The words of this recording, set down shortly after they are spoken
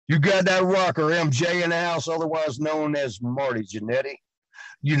You got that rocker, MJ, in the house, otherwise known as Marty Jannetty.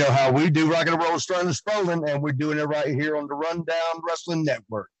 You know how we do rock and roll, starting and strolling, and we're doing it right here on the Rundown Wrestling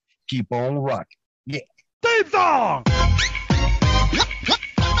Network. Keep on rocking. Yeah. Theme song!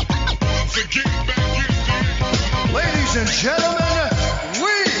 Ladies and gentlemen,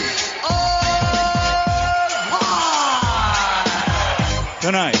 we are live!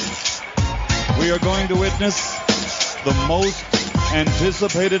 Tonight, we are going to witness the most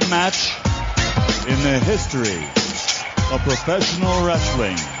anticipated match in the history of professional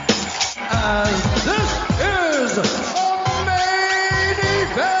wrestling. As this is the main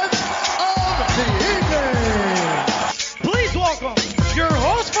event of the evening. Please welcome your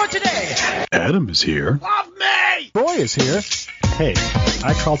host for today. Adam is here. Love me! Roy is here. Hey,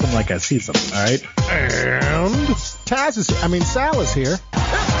 I called him like I sees him, all right? And Taz is here. Sal is here.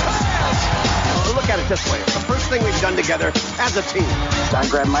 Look at it this way. It's the first thing we've done together as a team. I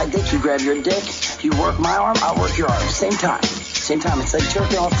grab my dick, you grab your dick. You work my arm, I'll work your arm. Same time. Same time. It's like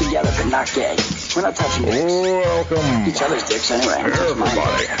jerking off together, but not gay. We're not touching dicks. Welcome, Each other's dicks anyway.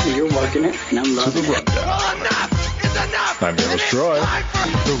 everybody, You're working it, and I'm to loving the it. Rundown. Well, enough is enough. I'm your host, Troy.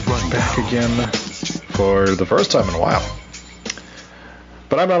 The Run back again for the first time in a while.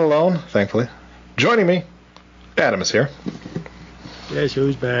 But I'm not alone, thankfully. Joining me, Adam is here. Yes,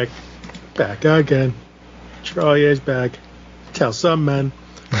 who's back? Back again. Troy is back. Tell some men.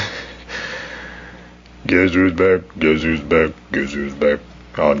 Guess who's back? Guess who's back? Guess who's back?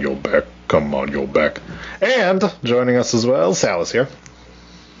 On your back. Come on your back. And joining us as well, Sal is here.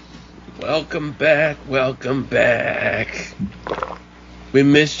 Welcome back, welcome back. We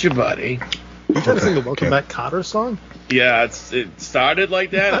missed you, buddy. You trying to sing the Welcome Back Cotter song? Yeah, it started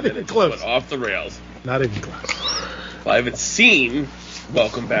like that, Not and then even it just close. went off the rails. Not even close. Well, I haven't seen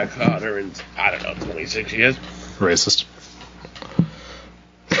Welcome Back Cotter in, 26 years. Racist.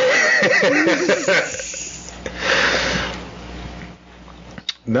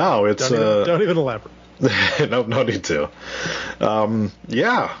 No, it's Don't even elaborate. no need to.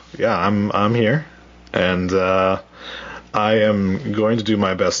 Yeah, I'm here, and I am going to do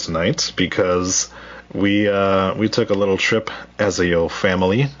my best tonight because we took a little trip as a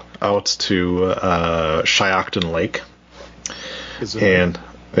family out to Shyocton Lake, and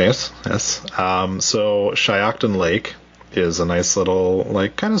yes. So Shyocton Lake is a nice little,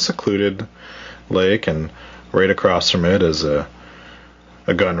 like, kind of secluded lake, and right across from it is a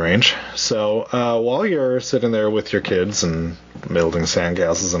gun range. So while you're sitting there with your kids and building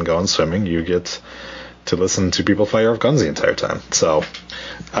sandcastles and going swimming, you get to listen to people fire off guns the entire time. So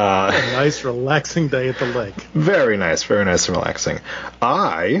A nice, relaxing day at the lake. very nice and relaxing.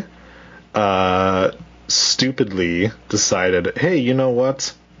 I stupidly decided, hey, you know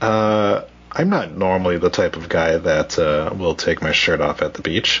what? I'm not normally the type of guy that will take my shirt off at the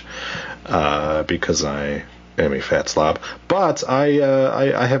beach because I am a fat slob. But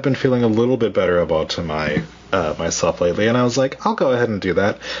I have been feeling a little bit better about myself lately, and I was like, I'll go ahead and do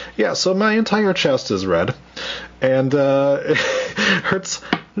that. Yeah, so my entire chest is red, and it hurts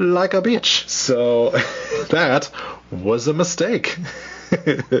like a bitch. So that was a mistake.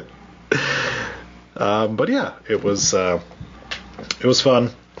 But yeah, it was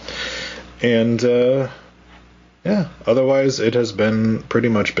fun. And, yeah, otherwise it has been pretty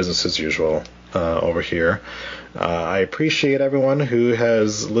much business as usual over here. I appreciate everyone who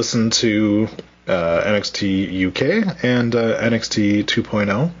has listened to NXT UK and NXT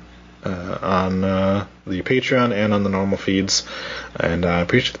 2.0 on the Patreon and on the normal feeds. And I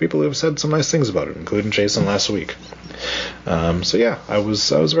appreciate the people who have said some nice things about it, including Jason last week. So yeah, I was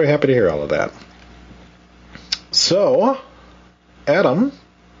very happy to hear all of that. So, Adam,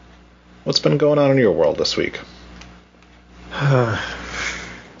 what's been going on in your world this week? The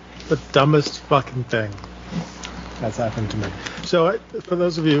dumbest fucking thing that's happened to me. So, for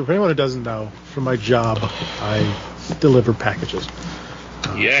those of you, for anyone who doesn't know, for my job, I deliver packages.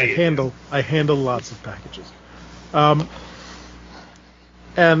 I handle lots of packages.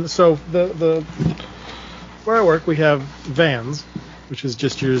 And so the where I work, we have vans, which is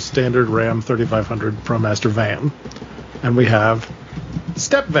just your standard Ram 3500 ProMaster van, and we have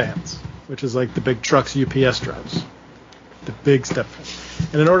step vans, which is like the big trucks UPS drives, the big step van.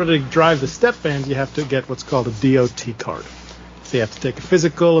 And in order to drive the step vans, you have to get what's called a DOT card. So you have to take a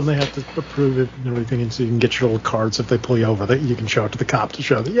physical, and they have to approve it and everything, and so you can get your little cards. If they pull you over, that you can show it to the cop to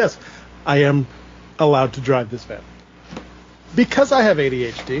show that, yes, I am allowed to drive this van. Because I have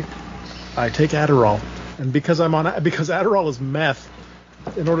ADHD, I take Adderall, and because Adderall is meth,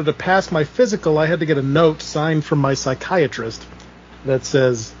 in order to pass my physical, I had to get a note signed from my psychiatrist that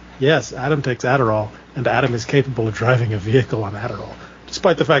says, yes, Adam takes Adderall, and Adam is capable of driving a vehicle on Adderall.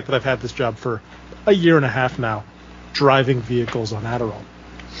 despite the fact that I've had this job for a year and a half now, driving vehicles on Adderall.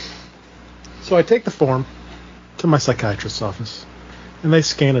 So I take the form to my psychiatrist's office, and they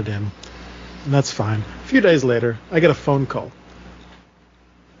scan it in, and that's fine. A few days later, I get a phone call.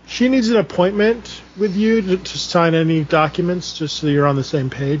 She needs an appointment with you to sign any documents, just so you're on the same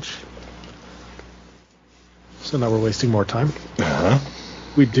page. So now we're wasting more time. Uh-huh.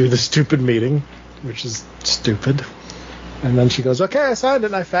 We do the stupid meeting, which is stupid. And then she goes, okay, I signed it,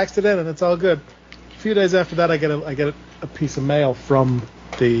 and I faxed it in, and it's all good. A few days after that, I get a piece of mail from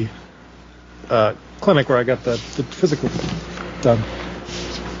the clinic where I got the physical done.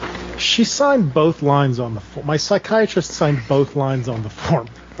 She signed both lines on the form. My psychiatrist signed both lines on the form.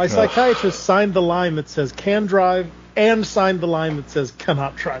 My psychiatrist signed the line that says can drive and signed the line that says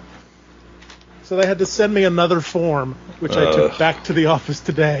cannot drive. So they had to send me another form, which I took back to the office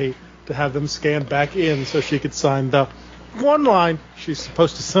today to have them scan back in so she could sign the one line she's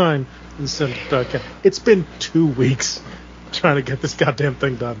supposed to sign and send it back. It's been 2 weeks trying to get this goddamn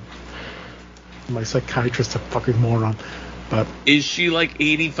thing done. My psychiatrist's a fucking moron. But is she like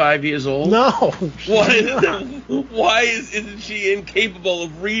 85 years old? No. Why isn't she incapable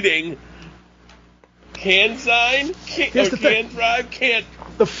of reading? Can sign? Can drive? Can't.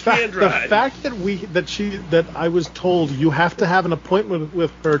 The fact that I was told you have to have an appointment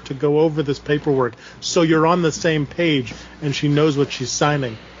with her to go over this paperwork, so you're on the same page and she knows what she's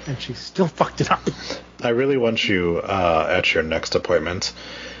signing, and she still fucked it up. I really want you at your next appointment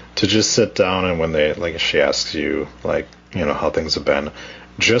to just sit down, and when she asks you how things have been,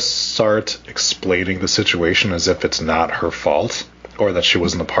 just start explaining the situation as if it's not her fault or that she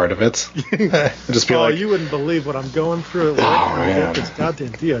wasn't a part of it. Just be you wouldn't believe what I'm going through. Get this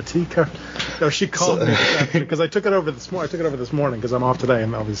goddamn DOT card. No, she called me because I took it over this morning. I took it over this morning because I'm off today,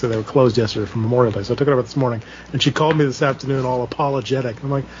 and obviously they were closed yesterday for Memorial Day. So I took it over this morning, and she called me this afternoon all apologetic.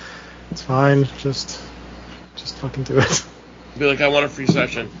 I'm like, it's fine, just fucking do it. Be like, I want a free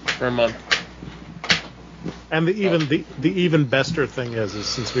session for a month. And the even bester thing is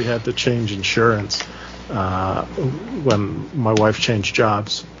since we had to change insurance when my wife changed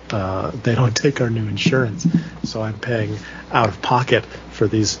jobs, they don't take our new insurance, so I'm paying out of pocket for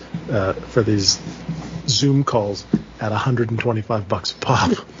these Zoom calls at $125 a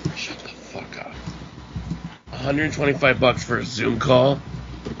pop. Shut the fuck up. $125 for a Zoom call?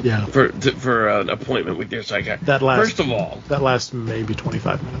 Yeah. For an appointment with your psychiatrist. First of all, that lasts maybe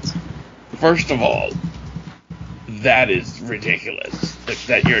 25 minutes. First of all, that is ridiculous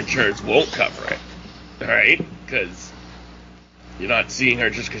that your insurance won't cover it. All right? Because you're not seeing her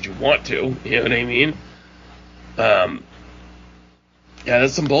just because you want to. You know what I mean? Yeah,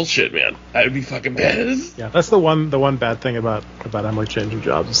 that's some bullshit, man. I'd be fucking pissed. Yeah, that's the one bad thing about Emily changing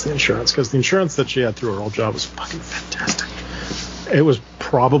jobs is the insurance, because the insurance that she had through her old job was fucking fantastic. It was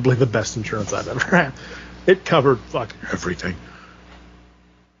probably the best insurance I've ever had. It covered fucking everything.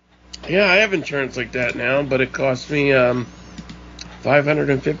 Yeah, I have insurance like that now, but it costs me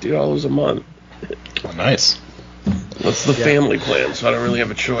 $550 a month. Oh, nice. That's the family plan, so I don't really have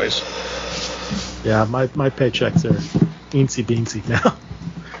a choice. Yeah, my paychecks are eensy beensy now.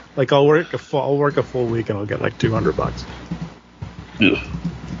 Like I'll work a full week and I'll get like $200. Ugh.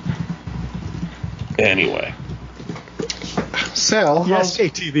 Anyway. Sal, yes,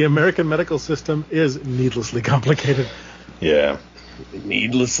 KT, the American medical system is needlessly complicated. Yeah.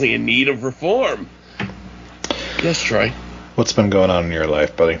 Needlessly in need of reform. Yes, Troy. What's been going on in your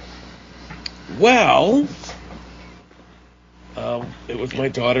life, buddy? Well, it was my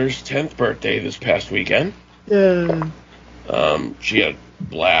daughter's 10th birthday this past weekend. Yeah. She had a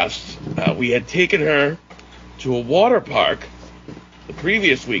blast. We had taken her to a water park the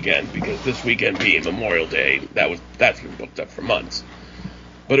previous weekend, because this weekend being Memorial Day, that's been booked up for months.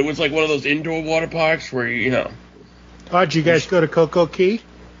 But it was like one of those indoor water parks where, Oh, did you guys go to Coco Key?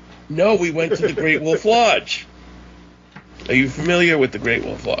 No, we went to the Great Wolf Lodge. Are you familiar with the Great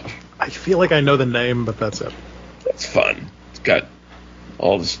Wolf Lodge? I feel like I know the name, but that's it. It's fun. It's got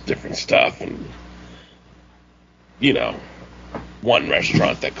all this different stuff, and one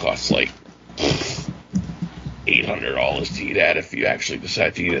restaurant that costs like $800 to eat at if you actually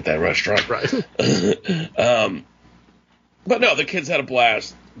decide to eat at that restaurant. Right. But no, the kids had a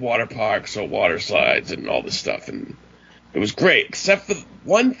blast. Water park, so water slides and all this stuff, and it was great. Except for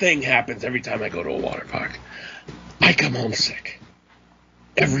one thing happens every time I go to a water park. I come home sick.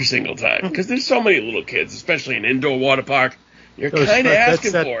 Every single time. Because there's so many little kids, especially in indoor water park. You're kind of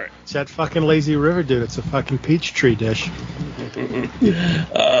asking for it. It's that fucking lazy river dude. It's a fucking peach tree dish.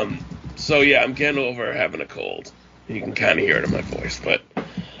 So yeah, I'm getting over having a cold. You can kind of hear it in my voice, but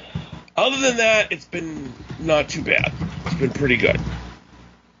other than that, it's been not too bad. It's been pretty good.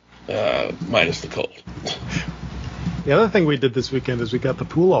 minus the cold. The other thing we did this weekend is we got the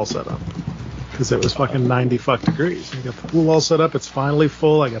pool all set up because it was fucking 90 degrees. We got the pool all set up. It's finally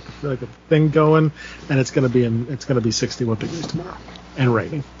full. I got the thing going, and it's gonna be 61 degrees tomorrow and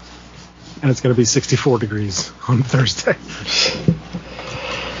raining, and it's gonna be 64 degrees on Thursday.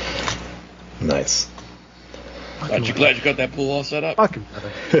 Nice. Aren't you glad you got that pool all set up? Fucking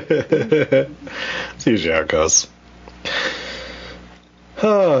better. It's usually how it goes.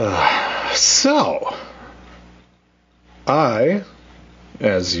 So, I,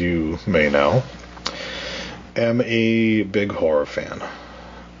 as you may know, am a big horror fan.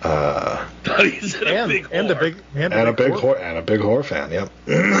 He's a big horror fan. Yep.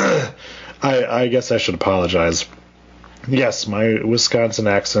 I guess I should apologize. Yes, my Wisconsin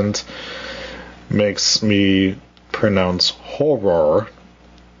accent makes me pronounce horror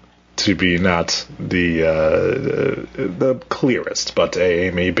to be not the clearest, but I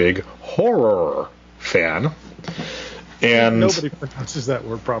am a big horror fan. And nobody pronounces that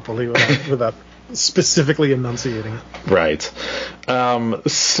word properly without specifically enunciating it. Right.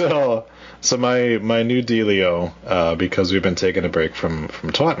 So my new dealio, because we've been taking a break from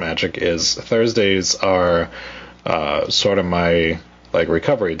Taught Magic, is Thursdays are sort of my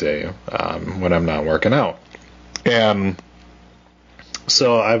recovery day when I'm not working out. And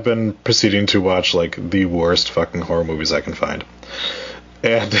so I've been proceeding to watch the worst fucking horror movies I can find.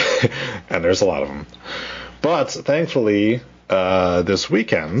 And there's a lot of them. But thankfully, this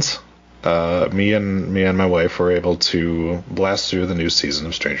weekend, me and my wife were able to blast through the new season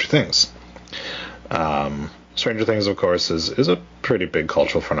of Stranger Things. Stranger Things, of course, is a pretty big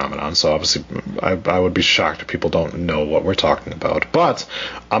cultural phenomenon, so obviously I would be shocked if people don't know what we're talking about. But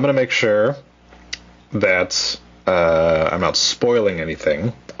I'm going to make sure that I'm not spoiling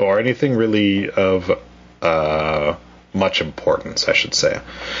anything, or anything really of much importance, I should say.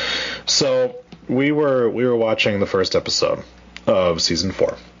 So we were watching the first episode of season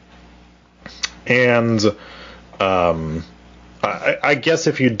 4, and I guess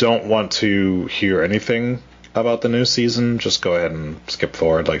if you don't want to hear anything about the new season, just go ahead and skip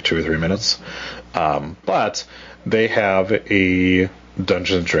forward 2 or 3 minutes. But they have a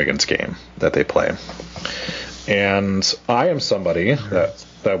Dungeons & Dragons game that they play. And I am somebody that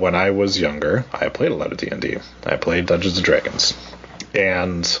when I was younger, I played a lot of D&D. I played Dungeons & Dragons.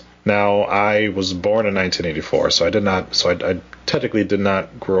 And now I was born in 1984, so I technically did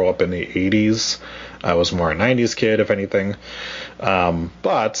not grow up in the 80s. I was more a 90s kid, if anything.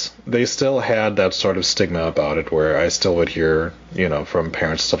 But they still had that sort of stigma about it, where I still would hear, from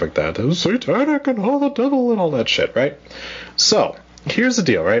parents, stuff like that, it was satanic and all the devil and all that shit, right? So, here's the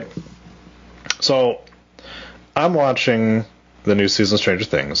deal, right? So, I'm watching the new season of Stranger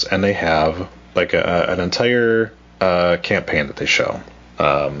Things, and they have, an entire campaign that they show.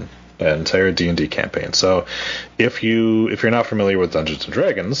 An entire D&D campaign. So, if you're not familiar with Dungeons &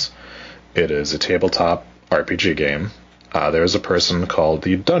 Dragons, it is a tabletop RPG game. There's a person called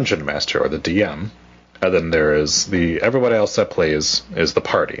the Dungeon Master, or the DM, and then there is everybody else that plays is the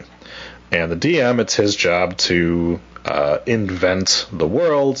party. And the DM, it's his job to invent the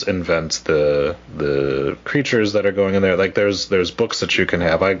worlds, invent the creatures that are going in there. There's books that you can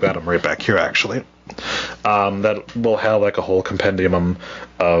have. I got them right back here, actually. That will have a whole compendium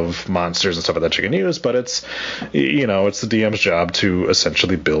of monsters and stuff that you can use, but it's the DM's job to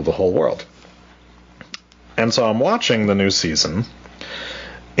essentially build the whole world. And so I'm watching the new season,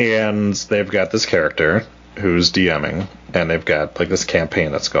 and they've got this character who's DMing, and they've got this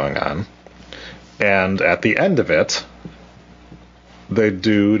campaign that's going on. And at the end of it, the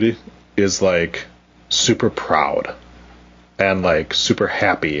dude is super proud and super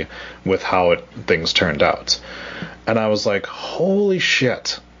happy with how things turned out. And I was like, holy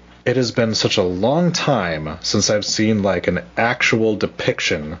shit, it has been such a long time since I've seen an actual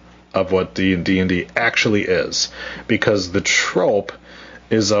depiction of what D&D actually is, because the trope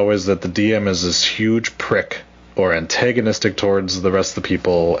is always that the DM is this huge prick or antagonistic towards the rest of the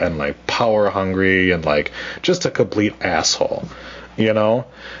people, and power hungry, and just a complete asshole, and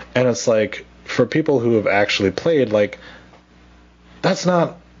it's for people who have actually played, that's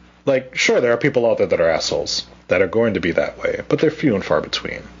not, sure, there are people out there that are assholes that are going to be that way, but they're few and far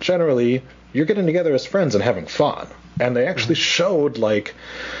between. Generally, you're getting together as friends and having fun. And they actually showed,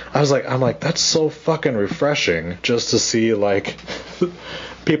 I'm like, that's so fucking refreshing just to see,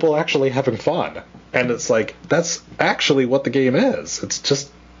 people actually having fun. And it's that's actually what the game is. It's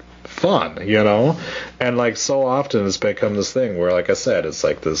just fun, And, so often it's become this thing where, like I said, it's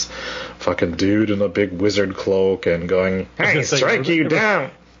this fucking dude in a big wizard cloak and going, hey, strike you down.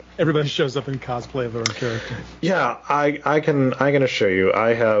 everybody shows up in cosplay of their own character. Yeah, I can assure you,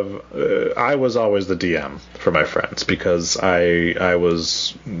 I was always the DM for my friends because I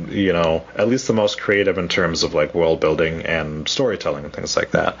was, at least the most creative in terms of like world building and storytelling and things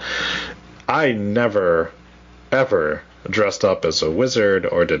like that. I never ever dressed up as a wizard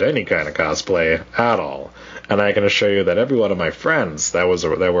or did any kind of cosplay at all. And I can assure you that every one of my friends that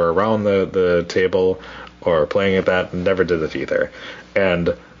were around the table or playing at that never did it either.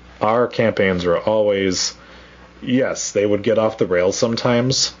 And our campaigns were always, yes, they would get off the rails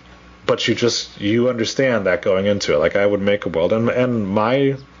sometimes, but you understand that going into it. Like, I would make a world, and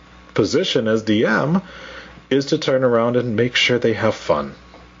my position as DM is to turn around and make sure they have fun.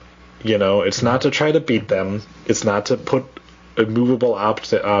 It's not to try to beat them. It's not to put immovable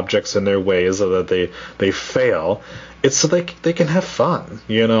objects in their way so that they fail. It's so they can have fun,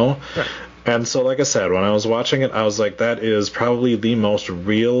 Right. And so, like I said, when I was watching it, I was like, that is probably the most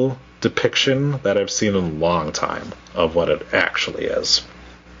real depiction that I've seen in a long time of what it actually is.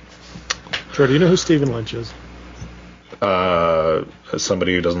 Troy, do you know who Stephen Lynch is?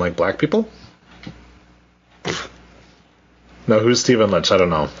 Somebody who doesn't like black people? No, who's Stephen Lynch? I don't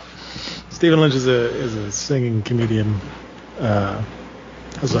know. Stephen Lynch is a singing comedian.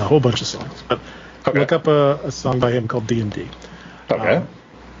 Has a whole bunch of songs. But look up a song by him called D&D. Okay.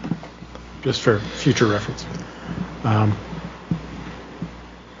 Just for future reference. Not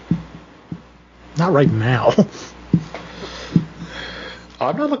right now.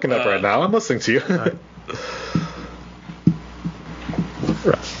 I'm not looking up right now. I'm listening to you.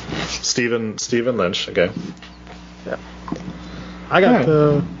 Right. Stephen Lynch. Okay. Yeah. I got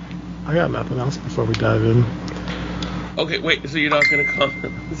nothing else before we dive in. Okay, wait. So you're not going to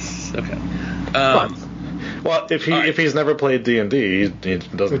comment? Okay. Well, if he's never played D&D, he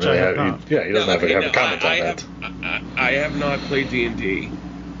doesn't really have. He doesn't have a comment on that. I have not played D&D.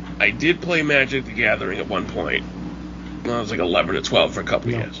 I did play Magic the Gathering at one point. I was like 11 or 12 for a couple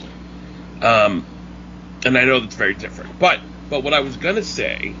years. And I know that's very different. But what I was gonna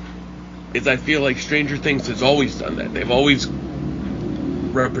say is I feel like Stranger Things has always done that. They've always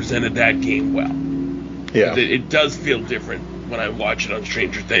represented that game well. Yeah. It does feel different when I watch it on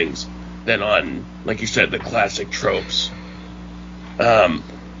Stranger Things than on, like you said, the classic tropes.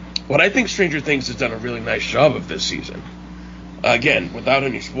 What I think Stranger Things has done a really nice job of this season, again, without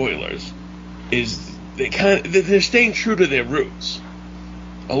any spoilers, is they're staying true to their roots.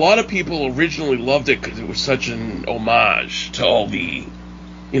 A lot of people originally loved it because it was such an homage to all the,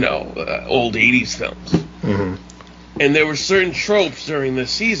 old 80s films. Mm-hmm. And there were certain tropes during this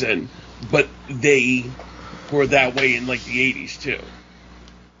season, but they were that way in, like, the 80s, too.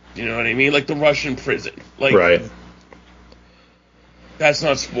 You know what I mean? Like the Russian prison. Like, right. That's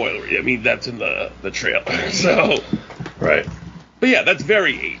not spoilery. I mean, that's in the trailer. So, right. But yeah, that's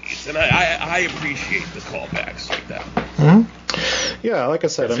very 80s, and I appreciate the callbacks like that. Mm-hmm. Yeah, like I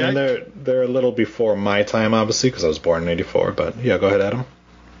said, they're a little before my time, obviously, because I was born in '84. But yeah, go ahead, Adam. I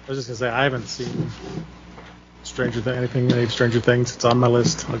was just gonna say I haven't seen any Stranger Things. It's on my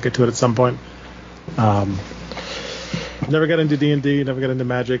list. I'll get to it at some point. Never got into D&D. Never got into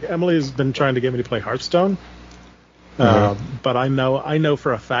Magic. Emily's been trying to get me to play Hearthstone. But I know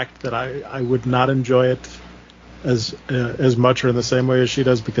for a fact that I would not enjoy it as much or in the same way as she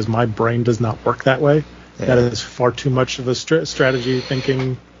does because my brain does not work that way. Yeah. That is far too much of a strategy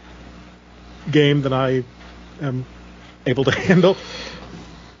thinking game than I am able to handle.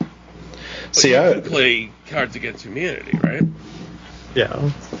 See, you can play Cards Against Humanity, right?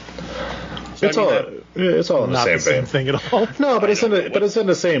 Yeah. So it's all in the same thing at all. No, but it's in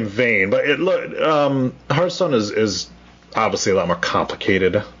the same vein. But Hearthstone is obviously a lot more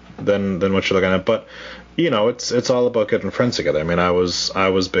complicated than what you're looking at. But it's all about getting friends together. I mean, I was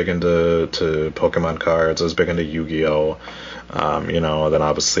big into Pokemon cards. I was big into Yu-Gi-Oh. Then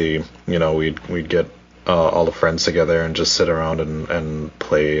obviously we'd get all the friends together and just sit around and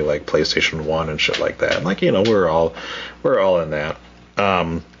play like PlayStation 1 and shit like that. Like we're all in that.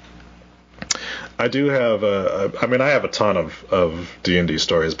 I do have I have a ton of D&D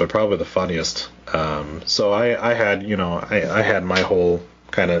stories, but probably the funniest. So I had my whole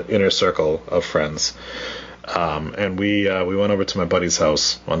kind of inner circle of friends, and we went over to my buddy's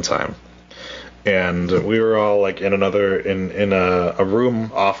house one time, and we were all like in a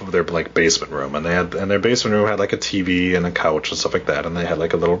room off of their like basement room, and their basement room had like a TV and a couch and stuff like that, and they had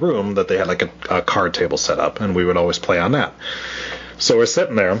like a little room that they had like a card table set up, and we would always play on that. So we're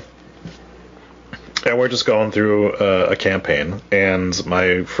sitting there. And we're just going through a campaign, and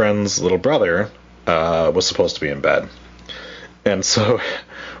my friend's little brother was supposed to be in bed. And so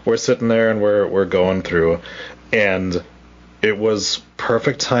we're sitting there, and we're going through, and it was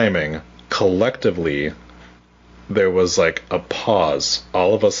perfect timing. Collectively, there was like a pause.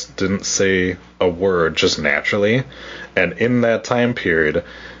 All of us didn't say a word just naturally. And in that time period,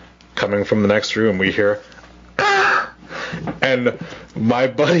 coming from the next room, we hear, "Ah!" And my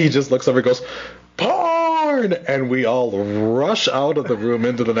buddy just looks over and goes, "Porn!" And we all rush out of the room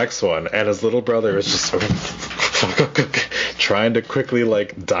into the next one. And his little brother is just sort of trying to quickly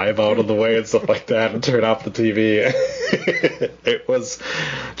like dive out of the way and stuff like that and turn off the TV. It was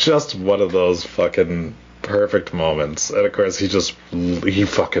just one of those fucking perfect moments. And of course he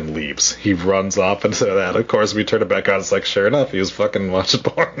fucking leaves. He runs off into that. Of course we turn it back on. It's like, sure enough, he was fucking watching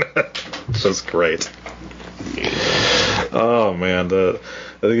porn. It's just great. Oh man,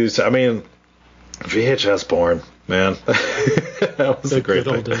 I mean, VHS porn, man. That was a great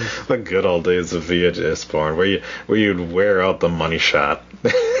thing. The good old days of VHS porn, where you'd wear out the money shot.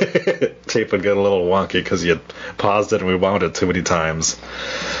 Tape would get a little wonky because you paused it and rewound it too many times.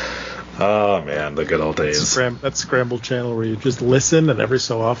 Oh man, the good old days. That scrambled channel where you just listen and every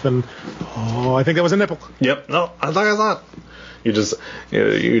so often, oh, I think that was a nipple. Yep. No, I thought. You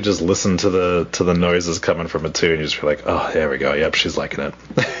just listen to the noises coming from it too, and you just feel like, oh, there we go. Yep, she's liking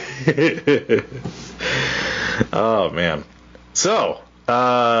it. Oh man. So,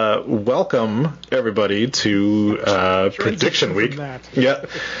 welcome everybody to Prediction Week. Yeah,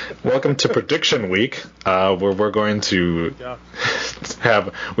 welcome to Prediction Week, where we're going to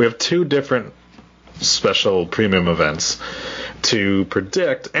we have two different special premium events to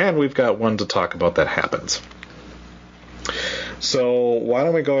predict, and we've got one to talk about that happened. So why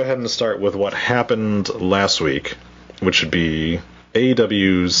don't we go ahead and start with what happened last week, which would be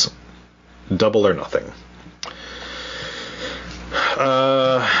AEW's Double or Nothing.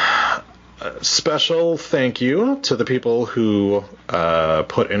 Special thank you to the people who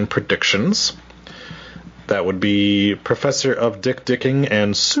put in predictions. That would be Professor of Dick Dicking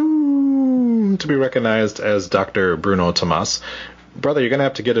and soon to be recognized as Dr. Bruno Tomas. Brother, you're going to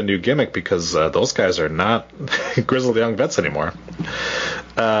have to get a new gimmick because those guys are not grizzled young vets anymore.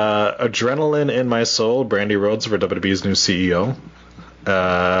 Adrenaline in My Soul, Brandy Rhodes for WWE's new CEO.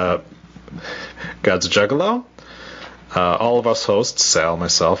 God's Juggalo. All of us hosts, Sal,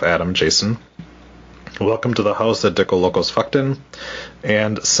 myself, Adam, Jason. Welcome to the house that Dicko Locos fucked in.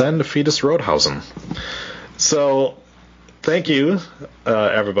 And send Fetus Roadhausen. So, thank you,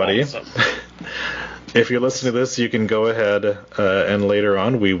 everybody. Awesome. If you're listening to this, you can go ahead and later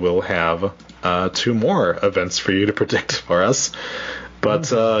on we will have two more events for you to predict for us.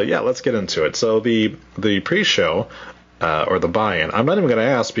 But yeah, let's get into it. So the pre-show or the buy-in, I'm not even going to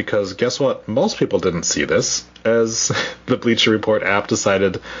ask because guess what? Most people didn't see this as the Bleacher Report app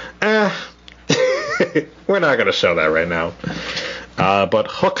decided, we're not going to show that right now. But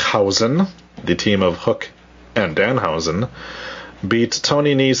Hookhausen, the team of Hook and Danhausen, beat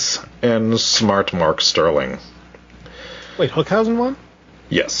Tony Nese and Smart Mark Sterling. Wait, Hookhausen won?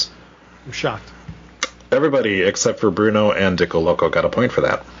 Yes. I'm shocked. Everybody except for Bruno and Dicko Loco got a point for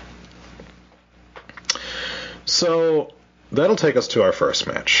that. So that'll take us to our first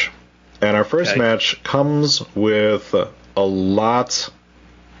match. And our first match comes with a lot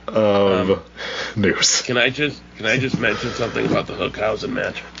of news. Can I just mention something about the Hookhausen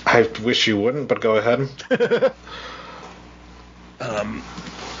match? I wish you wouldn't, but go ahead.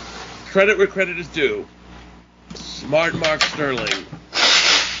 Credit where credit is due. Smart Mark Sterling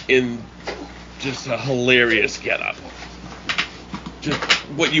in just a hilarious getup. Just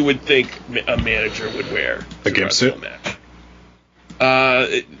what you would think a manager would wear. A gimp suit? Match.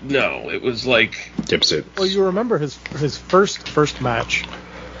 No, it was like gimp suit. Well, you remember his first match.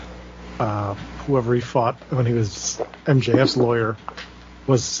 Whoever he fought when he was MJF's lawyer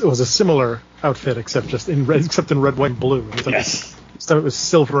was a similar outfit except in red, white, and blue. It was like, yes. So it was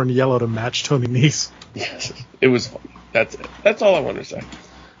silver and yellow to match Tony Nese. Yes, it was fun. That's it. That's all I want to say.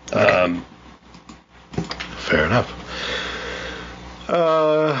 Okay. Fair enough.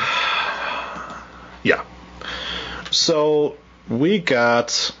 Yeah. So we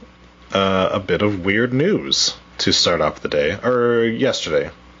got a bit of weird news to start off the day, or yesterday.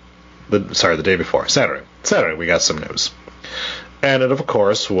 The day before, Saturday. Saturday we got some news, and it of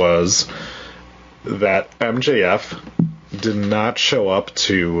course was that MJF did not show up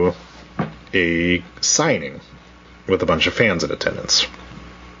to a signing with a bunch of fans in attendance.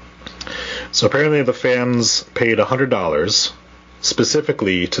 So apparently the fans paid $100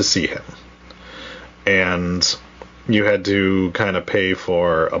 specifically to see him. And you had to kind of pay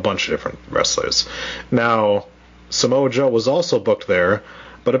for a bunch of different wrestlers. Now, Samoa Joe was also booked there,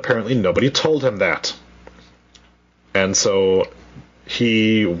 but apparently nobody told him that. And so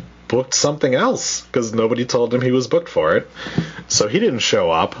he booked something else because nobody told him he was booked for it. So he didn't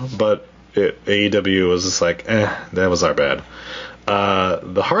show up, but AEW was just like, that was our bad.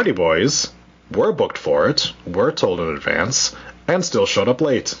 The Hardy Boys were booked for it, were told in advance, and still showed up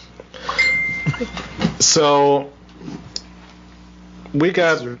late. So we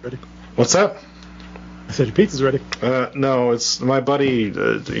got... What's that? I said your pizza's ready. No, it's my buddy.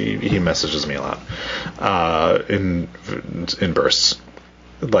 He messages me a lot in bursts.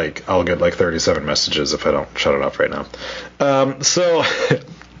 Like, I'll get like 37 messages if I don't shut it off right now. So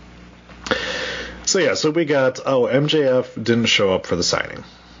we got, MJF didn't show up for the signing.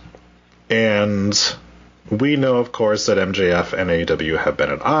 And we know, of course, that MJF and AEW have been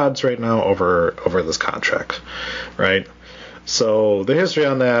at odds right now over this contract, right? So the history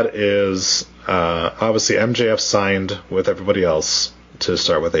on that is, obviously MJF signed with everybody else to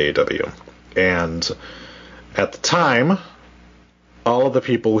start with AEW. And at the time, all of the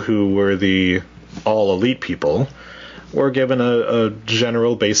people who were the all elite people were given a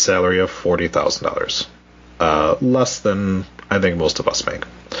general base salary of $40,000. Less than I think most of us make.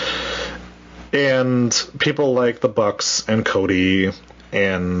 And people like the Bucks and Cody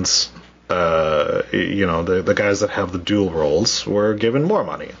and the guys that have the dual roles were given more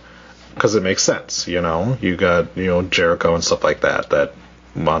money because it makes sense. You got Jericho and stuff like that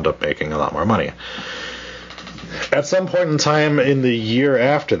wound up making a lot more money. At some point in time in the year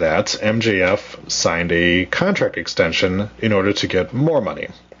after that, MJF signed a contract extension in order to get more money,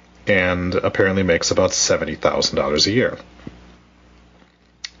 and apparently makes about $70,000 a year.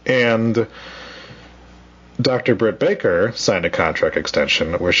 And Dr. Britt Baker signed a contract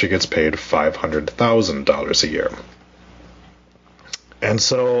extension where she gets paid $500,000 a year. And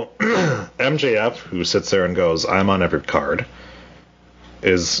so MJF, who sits there and goes, I'm on every card,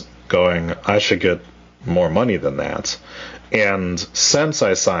 is going, I should get more money than that. And since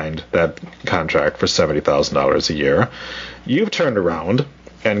I signed that contract for $70,000 a year, you've turned around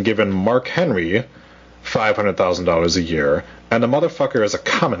and given Mark Henry $500,000 a year, and the motherfucker is a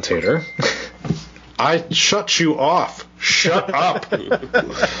commentator. I shut you off. Shut up.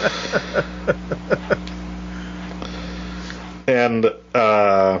 And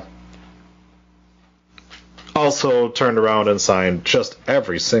also turned around and signed just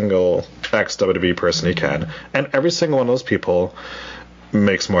every single ex-WWE person he can, and every single one of those people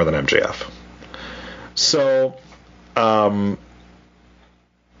makes more than MJF. So,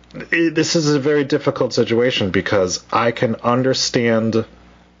 this is a very difficult situation because I can understand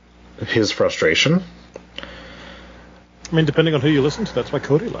his frustration. I mean, depending on who you listen to, that's why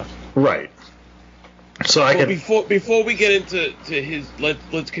Cody left. Right. So I can... Before we get into his,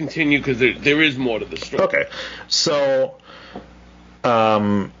 let's continue because there is more to the story. Okay. So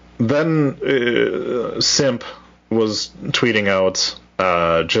then Simp was tweeting out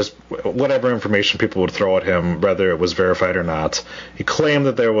just whatever information people would throw at him, whether it was verified or not. He claimed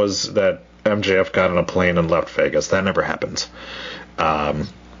that that MJF got on a plane and left Vegas. That never happened.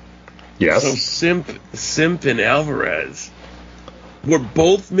 Yes. So Simp and Alvarez were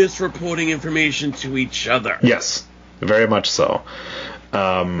both misreporting information to each other. Yes, very much so.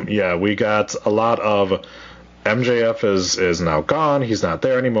 We got a lot of MJF is now gone. He's not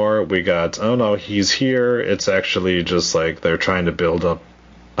there anymore. We got, oh no, he's here. It's actually just like they're trying to build up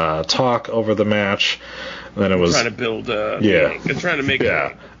talk over the match. And then it was trying to build they're trying to make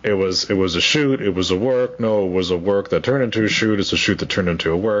it was a shoot. It was a work. No, it was a work that turned into a shoot. It's a shoot that turned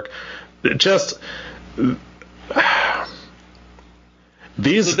into a work. So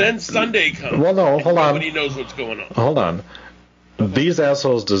then Sunday comes. Well, no, hold on. Nobody knows what's going on. Hold on. These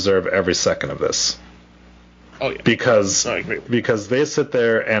assholes deserve every second of this. Oh yeah. Because they sit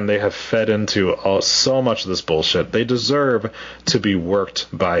there and they have fed into so much of this bullshit. They deserve to be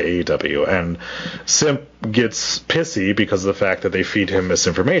worked by AEW. And Simp gets pissy because of the fact that they feed him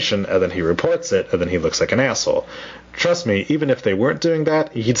misinformation, and then he reports it, and then he looks like an asshole. Trust me, even if they weren't doing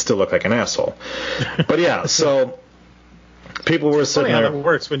that, he'd still look like an asshole. But yeah, so people were sitting there. How that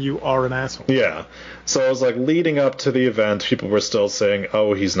works when you are an asshole. Yeah. So it was like leading up to the event, people were still saying,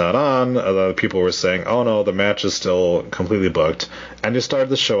 oh, he's not on. Other people were saying, oh no, the match is still completely booked. And you started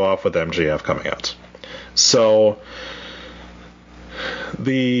the show off with MJF coming out. So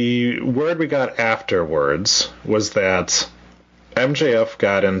the word we got afterwards was that MJF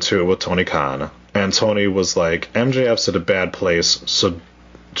got into it with Tony Khan, and Tony was like, MJF's at a bad place, so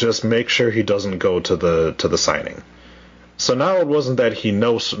just make sure he doesn't go to the signing. So now it wasn't that he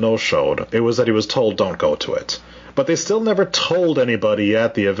no-showed, it was that he was told don't go to it. But they still never told anybody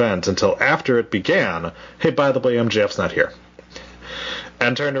at the event until after it began, hey, by the way, MJF's not here.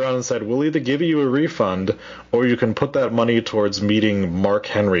 and turned around and said, we'll either give you a refund or you can put that money towards meeting Mark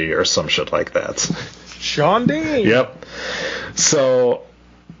Henry or some shit like that. Sean Dean. Yep. So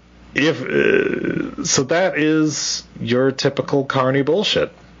so that is your typical Carney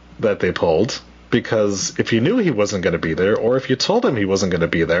bullshit that they pulled, because if you knew he wasn't going to be there, or if you told him he wasn't going to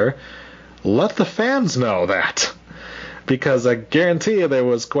be there, let the fans know that. Because I guarantee you there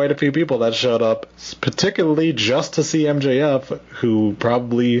was quite a few people that showed up particularly just to see MJF, who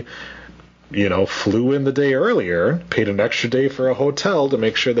probably, flew in the day earlier, paid an extra day for a hotel to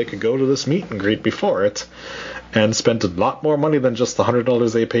make sure they could go to this meet and greet before it, and spent a lot more money than just the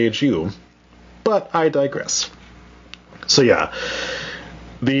 $100 they paid you. But I digress. So yeah,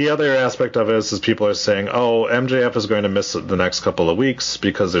 the other aspect of it is people are saying, oh, MJF is going to miss the next couple of weeks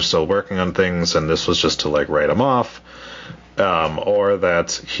because they're still working on things, and this was just to write him off. Or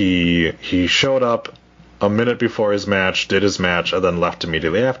that he showed up a minute before his match, did his match, and then left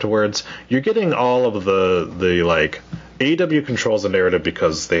immediately afterwards. You're getting all of the AEW controls the narrative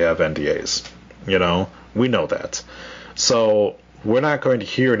because they have NDAs. We know that. So we're not going to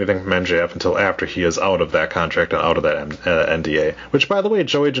hear anything from MJF until after he is out of that contract and out of that NDA, which, by the way,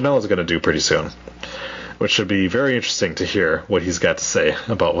 Joey Janela is going to do pretty soon, which should be very interesting to hear what he's got to say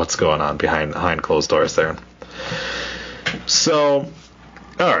about what's going on behind closed doors there. So,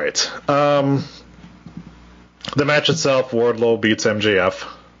 all right. The match itself, Wardlow beats MJF.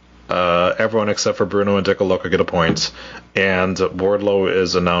 Everyone except for Bruno and Dick Loca get a point, and Wardlow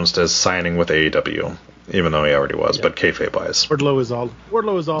is announced as signing with AEW, even though he already was, but kayfabe-wise. Wardlow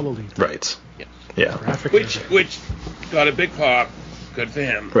is all elite. Right. Yeah. Which got a big pop. Good for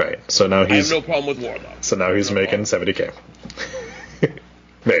him. Right. So now I have no problem with Wardlow. So now he's making $70K.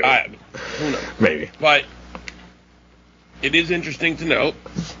 Maybe. Who knows? Maybe. But it is interesting to note,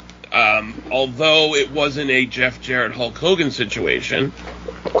 although it wasn't a Jeff Jarrett Hulk Hogan situation,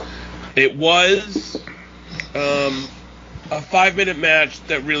 it was a 5-minute match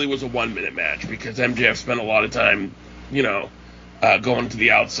that really was a 1-minute match, because MJF spent a lot of time, going to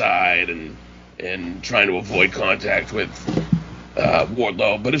the outside and trying to avoid contact with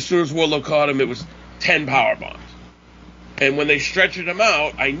Wardlow. But as soon as Wardlow caught him, it was 10 power bombs. And when they stretched him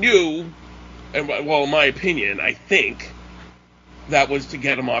out, I knew, in my opinion, I think that was to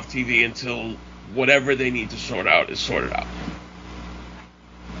get him off TV until whatever they need to sort out is sorted out.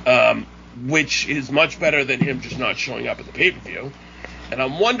 Which is much better than him just not showing up at the pay-per-view. And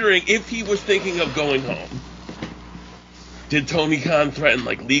I'm wondering if he was thinking of going home. Did Tony Khan threaten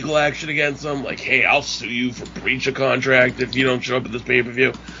legal action against him? Hey, I'll sue you for breach of contract if you don't show up at this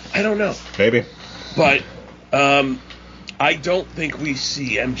pay-per-view? I don't know. Maybe. But I don't think we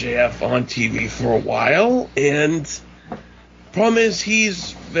see MJF on TV for a while, and problem is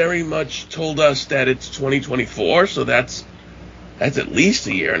he's very much told us that it's 2024, so that's at least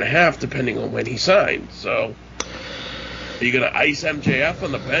a year and a half, depending on when he signed. So are you going to ice MJF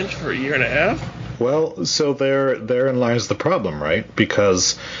on the bench for a year and a half? Well, so therein lies the problem, right?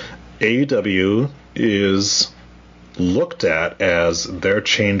 Because AEW is looked at as they're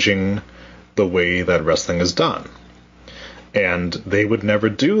changing the way that wrestling is done. And they would never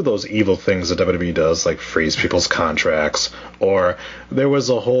do those evil things that WWE does, like freeze people's contracts, or there was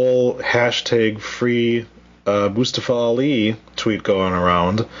a whole hashtag free Mustafa Ali tweet going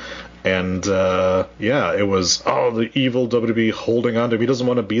around, and it was, the evil WWE holding on to him. He doesn't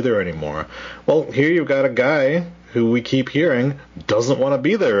want to be there anymore. Well, here you've got a guy who we keep hearing doesn't want to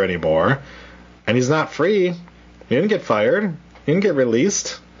be there anymore, and he's not free. He didn't get fired. He didn't get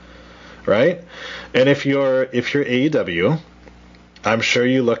released. Right? And if you're AEW, I'm sure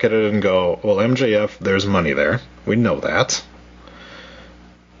you look at it and go, well, MJF, there's money there. We know that.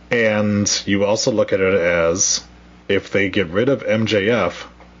 And you also look at it as, if they get rid of MJF,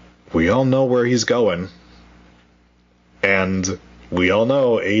 we all know where he's going. And we all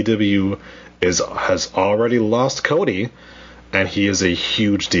know AEW has already lost Cody, and he is a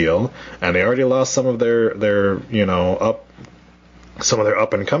huge deal. And they already lost some of their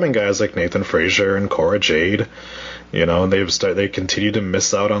up-and-coming guys like Nathan Frazier and Cora Jade, and they continue to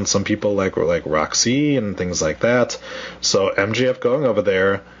miss out on some people like Roxy and things like that. So MJF going over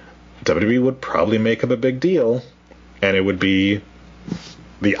there, WWE would probably make him a big deal, and it would be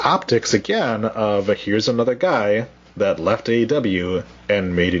the optics again of here's another guy that left AEW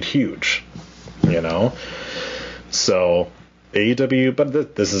and made it huge, So AEW,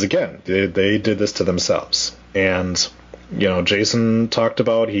 but this is again, they did this to themselves. And Jason talked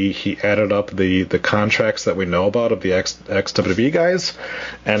about, he added up the contracts that we know about of the ex-WWE guys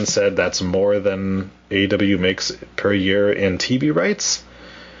and said that's more than AEW makes per year in TV rights.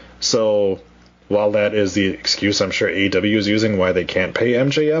 So while that is the excuse I'm sure AEW is using why they can't pay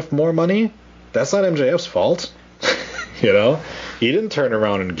MJF more money, that's not MJF's fault. You know? He didn't turn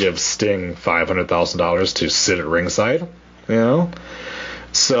around and give Sting $500,000 to sit at ringside. You know?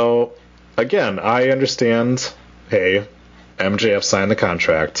 So, again, I understand, hey, MJF signed the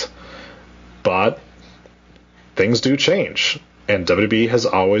contract, but things do change. And WWE has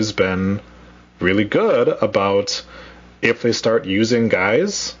always been really good about if they start using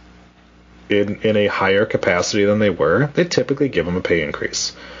guys in a higher capacity than they were, they typically give them a pay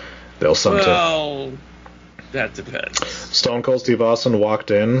increase. They'll sometimes. Well, that depends. Stone Cold Steve Austin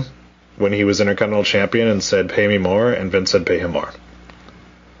walked in when he was Intercontinental Champion and said, "Pay me more," and Vince said, "Pay him more."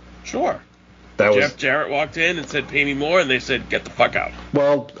 Sure. That Jeff was Jarrett walked in and said, "Pay me more," and they said, "Get the fuck out."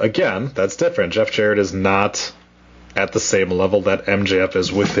 well. Again, that's different. Jeff Jarrett is not at the same level that MJF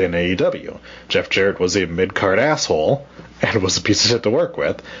is within AEW. Jeff Jarrett was a mid-card asshole and was a piece of shit to work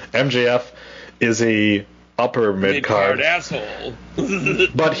with. MJF is a upper mid-card asshole.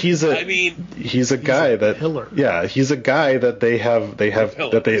 But he's a guy that pillar. Yeah, he's a guy that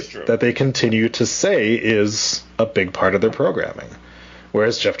they continue to say is a big part of their programming.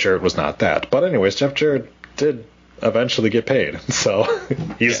 Whereas Jeff Jarrett was not that. But anyways, Jeff Jarrett did eventually get paid. So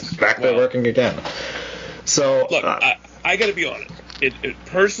he's back there working again. So look, I got to be honest.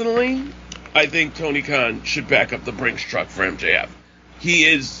 Personally, I think Tony Khan should back up the Brinks truck for MJF. He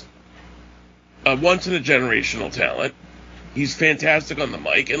is a once-in-a-generational talent. He's fantastic on the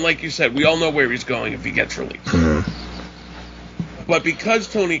mic. And like you said, we all know where he's going if he gets released. Mm-hmm. But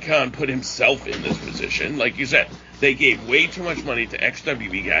because Tony Khan put himself in this position, like you said, they gave way too much money to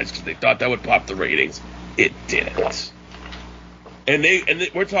XWB guys because they thought that would pop the ratings. It didn't. And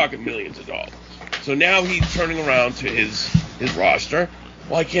we're talking millions of dollars. So now he's turning around to his roster.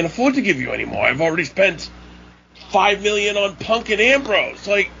 Well, I can't afford to give you any more. I've already spent $5 million on Punk and Ambrose.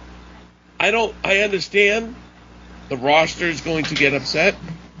 Like, I understand the roster is going to get upset.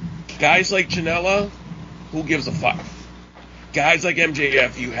 Guys like Janela, who gives a fuck? Guys like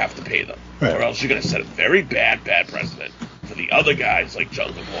MJF, you have to pay them. Right. Or else you're going to set a very bad precedent for the other guys like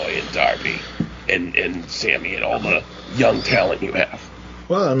Jungle Boy and Darby and Sammy and all the young talent you have.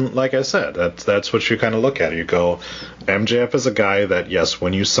 Well, and like I said, that's what you kind of look at. You go, MJF is a guy that, yes,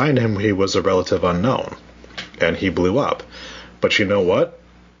 when you signed him, he was a relative unknown, and he blew up. But you know what?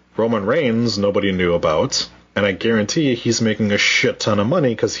 Roman Reigns, nobody knew about, and I guarantee he's making a shit ton of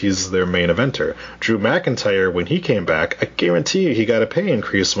money because he's their main eventer. Drew McIntyre, when he came back, I guarantee he got a pay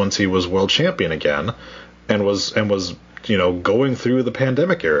increase once he was world champion again, and was going through the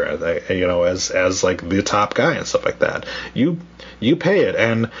pandemic era, as like the top guy and stuff like that. You pay it,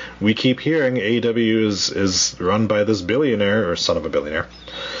 and we keep hearing AEW is run by this billionaire or son of a billionaire.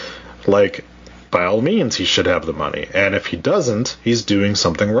 Like, by all means, he should have the money, and if he doesn't, he's doing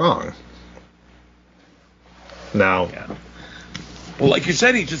something wrong. Now, well, like you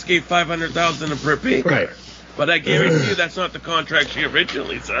said, he just gave $500,000 per pick. Right. But I guarantee you that's not the contract she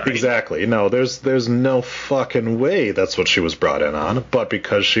originally signed. Exactly. No, there's no fucking way that's what she was brought in on. But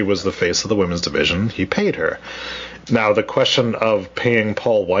because she was the face of the women's division, he paid her. Now, the question of paying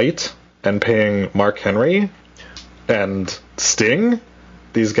Paul White and paying Mark Henry and Sting,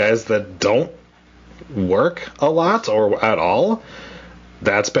 these guys that don't work a lot or at all,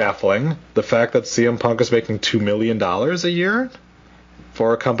 that's baffling. The fact that CM Punk is making $2 million a year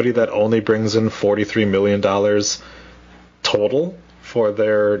for a company that only brings in $43 million total for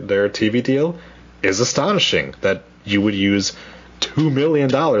their TV deal is astonishing. That you would use $2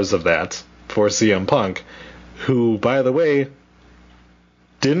 million of that for CM Punk, who, by the way,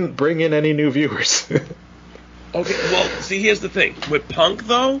 didn't bring in any new viewers. Okay, well, see, here's the thing. With Punk,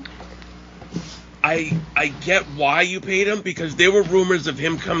 though, I get why you paid him, because there were rumors of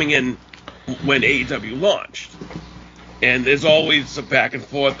him coming in when AEW launched. And there's always a back and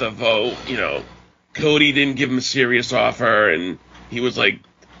forth of, Cody didn't give him a serious offer, and he was like,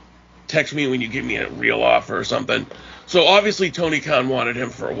 text me when you give me a real offer or something. So obviously Tony Khan wanted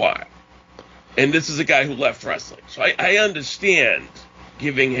him for a while. And this is a guy who left wrestling. So I understand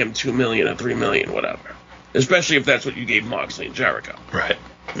giving him $2 million or $3 million, whatever. Especially if that's what you gave Moxley and Jericho. Right.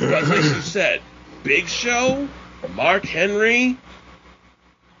 But like you said, Big Show, Mark Henry,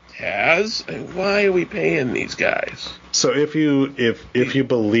 Taz, and why are we paying these guys? So if you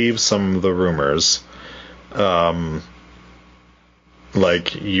believe some of the rumors,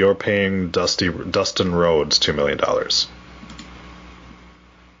 like you're paying Dustin Rhodes $2 million.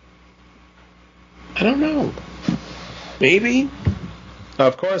 I don't know. Maybe.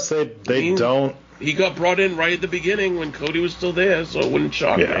 Of course they don't. He got brought in right at the beginning when Cody was still there, so it wouldn't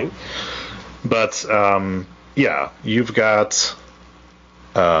shock me. But you've got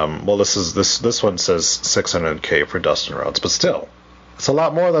Well, this one says $600K for Dustin Rhodes, but still, it's a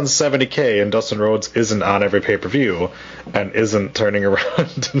lot more than $70K, and Dustin Rhodes isn't on every pay-per-view and isn't turning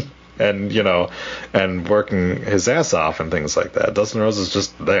around and and working his ass off and things like that. Dustin Rhodes is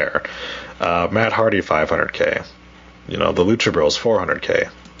just there. Matt Hardy $500K. The Lucha Bros $400K.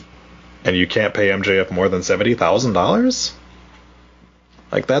 And you can't pay MJF more than $70,000?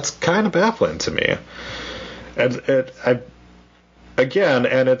 Like, that's kind of baffling to me. And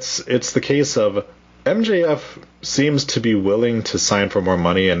it's the case of MJF seems to be willing to sign for more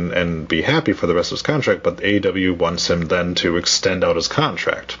money and be happy for the rest of his contract, but AEW wants him then to extend out his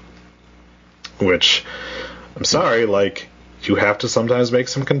contract. Which, I'm sorry, like, you have to sometimes make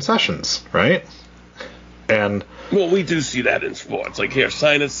some concessions, right? And well, we do see that in sports. Like, here,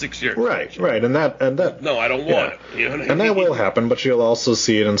 sign a 6-year. Right, and that. No, I don't want it. You know what I mean? And that will happen, but you'll also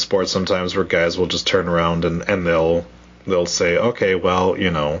see it in sports sometimes where guys will just turn around and they'll say, okay, well,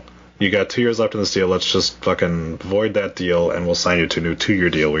 you got 2 years left in this deal. Let's just fucking void that deal, and we'll sign you to a new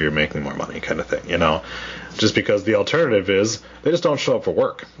 2-year deal where you're making more money, kind of thing. Just because the alternative is they just don't show up for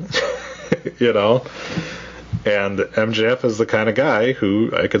work. And MJF is the kind of guy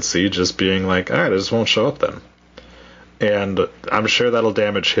who I could see just being like, all right, I just won't show up then. And I'm sure that'll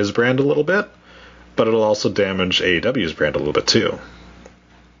damage his brand a little bit, but it'll also damage AEW's brand a little bit too.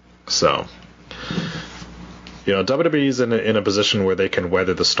 So, WWE's in a position where they can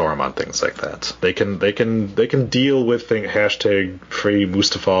weather the storm on things like that. They can deal with hashtag free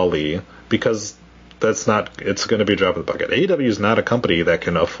Mustafa Ali, because it's going to be a drop in the bucket. AEW is not a company that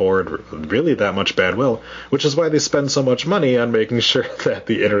can afford really that much bad will, which is why they spend so much money on making sure that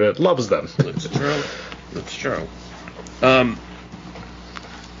the internet loves them. That's true.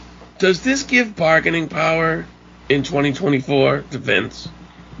 Does this give bargaining power in 2024 to Vince?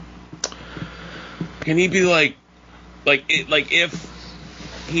 Can he be like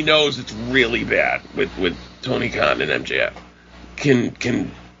if he knows it's really bad with Tony Khan and MJF,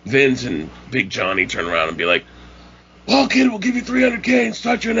 can Vince and Big Johnny turn around and be like, well, kid, we'll give you $300K and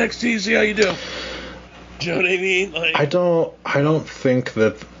start your NXT, see how you do? Do you know what I mean? Like, I don't think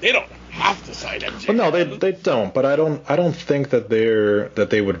that they don't have to sign MJF. Well, no, they don't. But I don't think that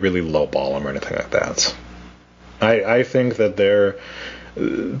they would really lowball him or anything like that. I think that they're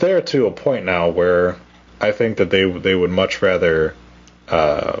to a point now where I think that they would much rather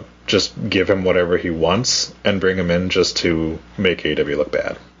just give him whatever he wants and bring him in just to make AEW look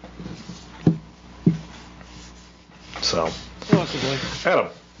bad. So, possibly. Adam.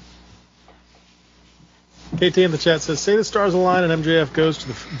 KT in the chat says, say the stars align and MJF goes to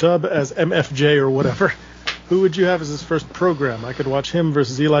the dub as MFJ or whatever. Who would you have as his first program? I could watch him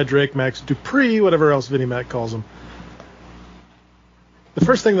versus Eli Drake, Max Dupree, whatever else Vinnie Mac calls him. The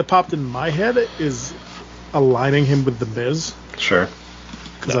first thing that popped in my head is aligning him with The Miz. Sure.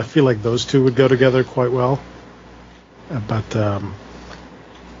 Because I feel like those two would go together quite well. But I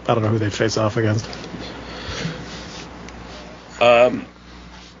don't know who they'd face off against.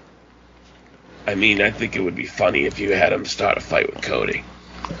 I mean, I think it would be funny if you had him start a fight with Cody.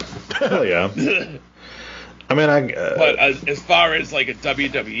 Hell yeah. I mean, but as far as like a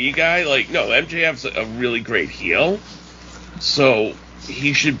WWE guy, like, no, MJF's a really great heel, so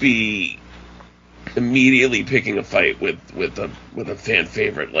he should be immediately picking a fight with a fan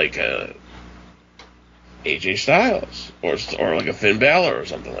favorite like AJ Styles or like a Finn Balor or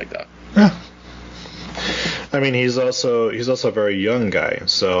something like that. Yeah. I mean, he's also a very young guy,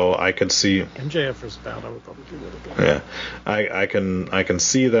 so I could see MJF is bound. I would probably do that again. Yeah, I can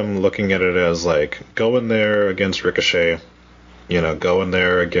see them looking at it as like go in there against Ricochet, go in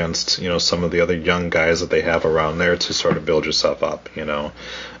there against some of the other young guys that they have around there to sort of build yourself up.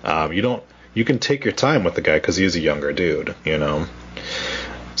 You can take your time with the guy because he is a younger dude.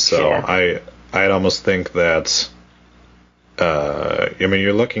 So sure. I'd almost think that. I mean,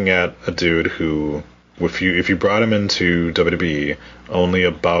 you're looking at a dude who, if you brought him into WWE, only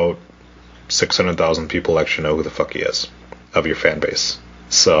about 600,000 people actually know who the fuck he is of your fan base.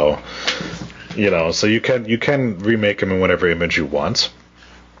 So, so you can remake him in whatever image you want.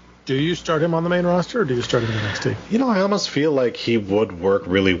 Do you start him on the main roster, or do you start him in NXT? I almost feel like he would work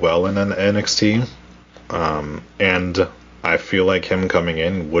really well in an NXT, and I feel like him coming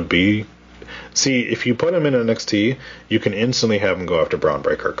in would be. See, if you put him in NXT, you can instantly have him go after Braun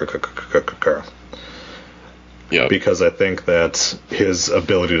Breaker. Yeah. Because I think that his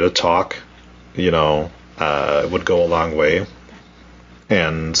ability to talk, would go a long way.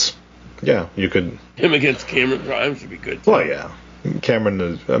 And, yeah, you could... Him against Cameron Grimes would be good, too. Well, yeah.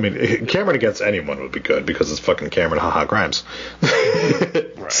 Cameron against anyone would be good because it's fucking Cameron Grimes.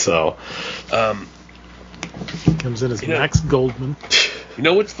 Right. So... Comes in as Max Goldman. You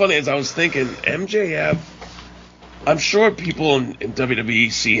know what's funny is I was thinking MJF. I'm sure people in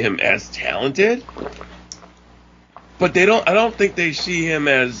WWE see him as talented, but I don't think they see him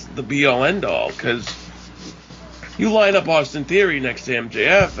as the be all end all. Because you line up Austin Theory next to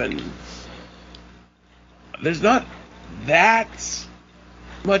MJF, and there's not that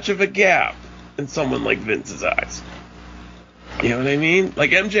much of a gap in someone like Vince's eyes. You know what I mean?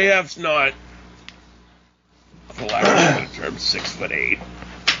 Like MJF's not, for lack of a better term, 6'8".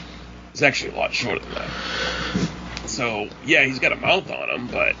 He's actually a lot shorter than that. So yeah, he's got a mouth on him,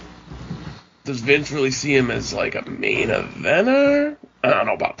 but does Vince really see him as like a main eventer? I don't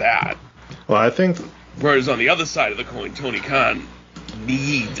know about that. Well, I think. Whereas on the other side of the coin, Tony Khan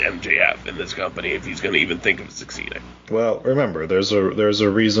needs MJF in this company if he's going to even think of succeeding. Well, remember, there's a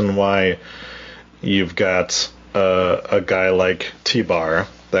reason why you've got a guy like T-Bar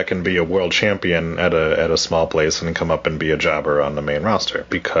that can be a world champion at a small place and come up and be a jobber on the main roster,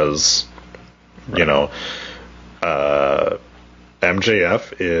 because you know,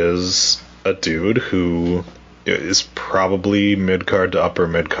 MJF is a dude who is probably mid-card to upper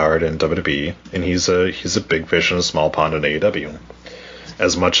mid-card in WWE, and he's a big fish in a small pond in AEW.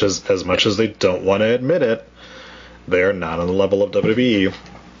 As much as they don't want to admit it, they are not on the level of WWE,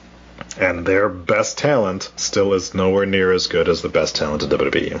 and their best talent still is nowhere near as good as the best talent in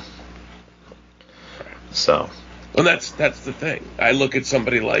WWE. So, well, that's the thing. I look at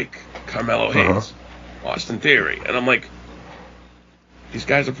somebody like Carmelo Hayes, Austin Theory, and I'm like, these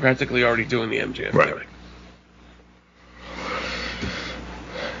guys are practically already doing the MJF gimmick.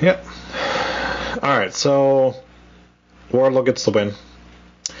 Yep. All right, so Wardlow gets the win.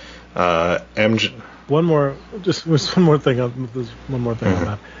 One more thing on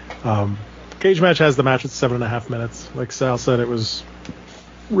that. Cage match has the match at 7.5 minutes. Like Sal said, it was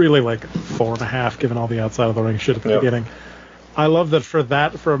really like 4.5, given all the outside of the ring shit at the beginning. I love that for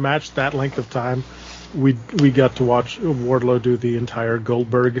a match that length of time, we got to watch Wardlow do the entire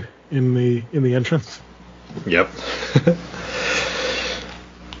Goldberg in the entrance. Yep.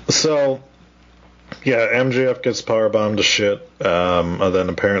 So, yeah, MJF gets powerbombed to shit, and then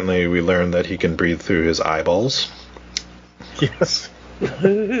apparently we learn that he can breathe through his eyeballs. Yes.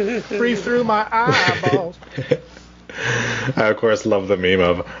 Breathe through my eyeballs. I, of course, love the meme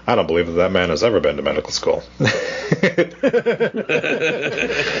of, I don't believe that man has ever been to medical school. But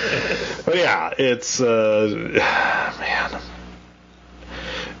yeah, it's, man.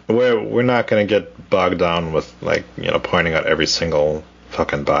 We're not going to get bogged down with, like, you know, pointing out every single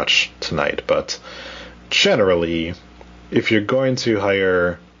fucking botch tonight, but generally, if you're going to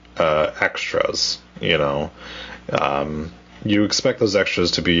hire extras, you know, you expect those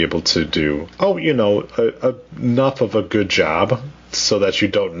extras to be able to do, enough of a good job so that you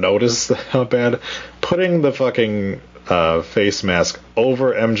don't notice how bad. Putting the fucking face mask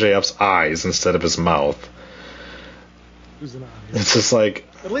over MJF's eyes instead of his mouth. It's just like,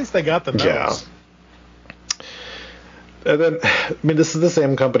 at least they got the nose. Yeah. And then, I mean, this is the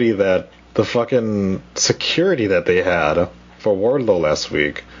same company that the fucking security that they had for Wardlow last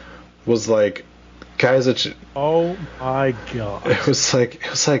week was like, guys, oh my god. It was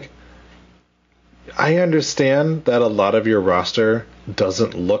like, I understand that a lot of your roster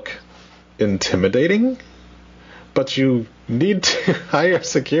doesn't look intimidating, but you need to hire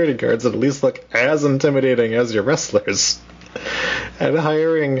security guards that at least look as intimidating as your wrestlers. And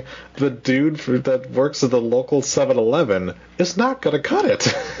hiring the dude that works at the local 7-Eleven is not going to cut it.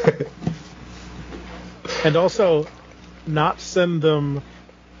 And also, not send them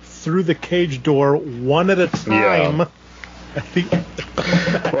through the cage door one at a time. Yeah.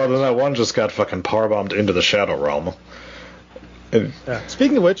 Well, then that one just got fucking powerbombed into the Shadow Realm.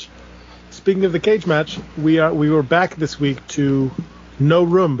 Speaking of which, speaking of the cage match, we were back this week to no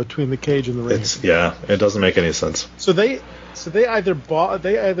room between the cage and the ring. It doesn't make any sense. So they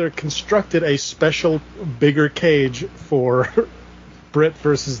either constructed a special bigger cage for Britt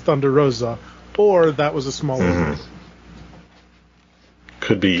versus Thunder Rosa, or that was a smaller one.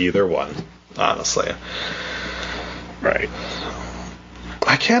 Could be either one, honestly. Right.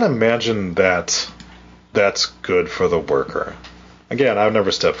 I can't imagine that that's good for the worker. Again, I've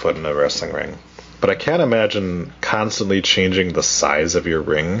never stepped foot in a wrestling ring, but I can't imagine constantly changing the size of your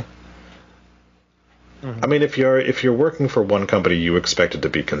ring. I mean, if you're working for one company, you expect it to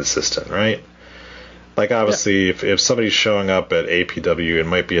be consistent, right? Like, obviously, if somebody's showing up at APW, it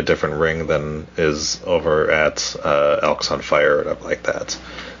might be a different ring than is over at Elks on Fire or whatever like that.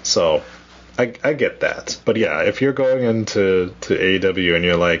 So, I get that. But yeah, if you're going into AEW and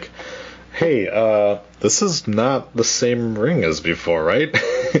you're like, hey, this is not the same ring as before, right?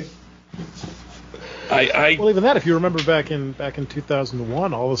 Well, even that, if you remember back in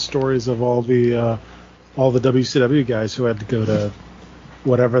 2001, all the stories of all the WCW guys who had to go to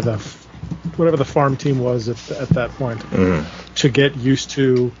whatever the farm team was at that point to get used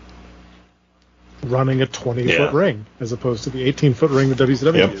to running a 20-foot ring as opposed to the 18-foot ring that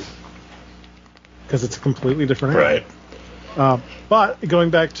WCW used, because it's a completely different area. Right. But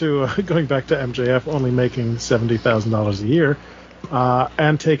going back to MJF only making $70,000 a year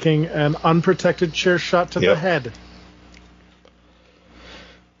and taking an unprotected chair shot to the head.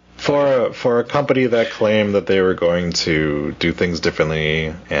 For a company that claimed that they were going to do things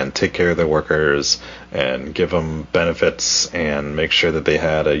differently and take care of their workers and give them benefits and make sure that they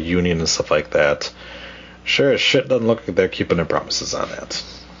had a union and stuff like that, sure as shit doesn't look like they're keeping their promises on that.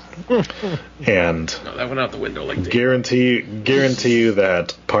 And no, that went out the window. Like guarantee you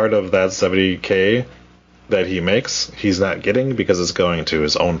that part of that $70K that he makes, he's not getting because it's going to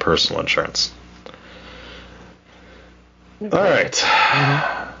his own personal insurance. All right.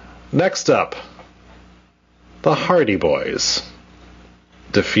 Mm-hmm. Next up, the Hardy Boys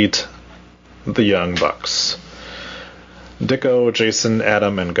defeat the Young Bucks. Dicko, Jason,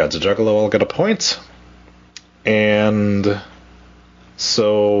 Adam, and God's Juggalo all get a point. And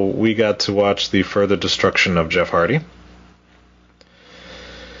so we got to watch the further destruction of Jeff Hardy.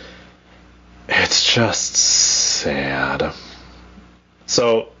 It's just sad.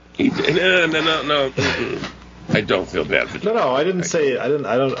 So no. I don't feel bad for Jeff. No, I didn't say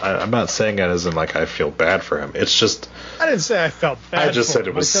I'm not saying it as in like I feel bad for him. It's just I didn't say I felt bad. I just said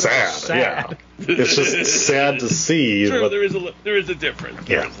it was sad. Yeah, it's just sad to see. Sure, there is a difference.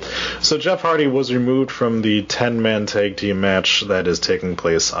 Yeah. So Jeff Hardy was removed from the 10-man tag team match that is taking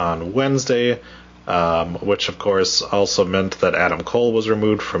place on Wednesday, which of course also meant that Adam Cole was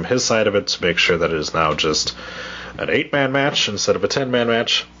removed from his side of it to make sure that it is now just an 8-man match instead of a 10-man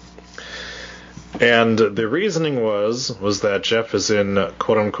match. And the reasoning was that Jeff is in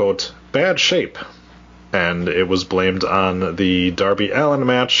quote-unquote bad shape, and it was blamed on the Darby Allin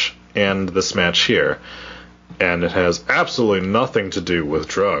match and this match here, and it has absolutely nothing to do with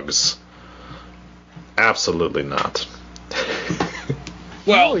drugs. Absolutely not.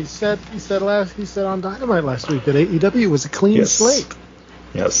 Well, he said on Dynamite last week that AEW was a clean slate.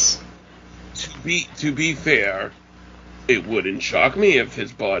 Yes. To be fair, it wouldn't shock me if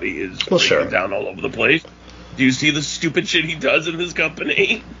his body is breaking down all over the place. Do you see the stupid shit he does in his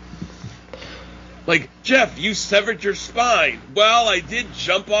company? Like, Jeff, you severed your spine. Well, I did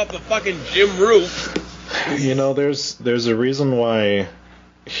jump off a fucking gym roof. You know, there's a reason why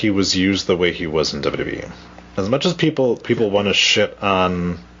he was used the way he was in WWE. As much as people want to shit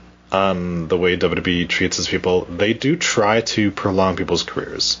on the way WWE treats his people, they do try to prolong people's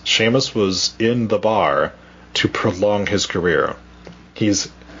careers. Sheamus was in the bar to prolong his career. He is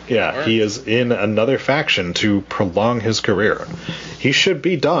in another faction to prolong his career. He should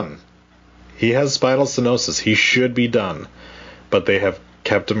be done. He has spinal stenosis. He should be done. But they have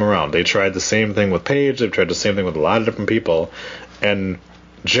kept him around. They tried the same thing with Paige. They've tried the same thing with a lot of different people. And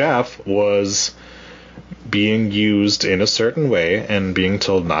Jeff was being used in a certain way and being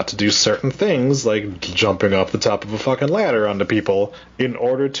told not to do certain things, like jumping off the top of a fucking ladder onto people, in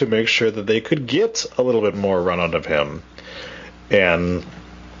order to make sure that they could get a little bit more run out of him. And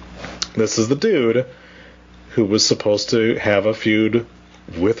this is the dude who was supposed to have a feud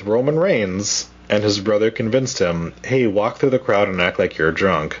with Roman Reigns, and his brother convinced him, hey, walk through the crowd and act like you're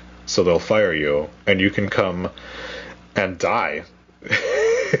drunk, so they'll fire you, and you can come and die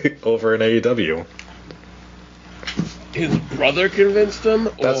over in AEW. His brother convinced him,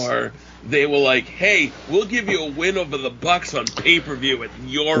 or they were like, hey, we'll give you a win over the Bucks on pay-per-view at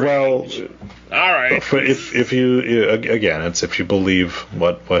your age. All right. If you believe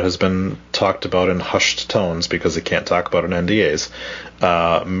what has been talked about in hushed tones, because they can't talk about it in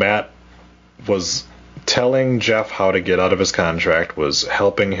NDAs, Matt was telling Jeff how to get out of his contract, was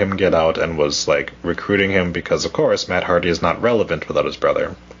helping him get out, and was like recruiting him because, of course, Matt Hardy is not relevant without his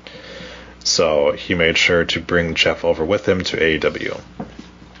brother. So he made sure to bring Jeff over with him to AEW.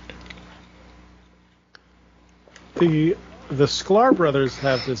 The Sklar brothers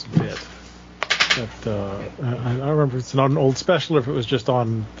have this bit that I don't remember if it's not an old special or if it was just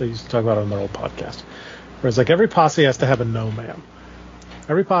on, they used to talk about it on their old podcast, where it's like every posse has to have a no man.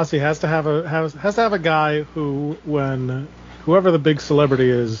 Every posse has to have a guy who, when whoever the big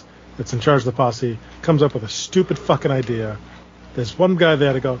celebrity is that's in charge of the posse comes up with a stupid fucking idea, there's one guy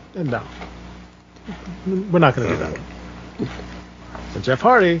there to go, no, we're not going to do that. So Jeff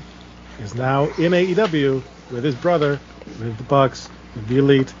Hardy is now in AEW with his brother, with the Bucks, with the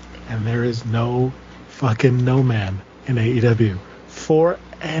Elite, and there is no fucking no man in AEW for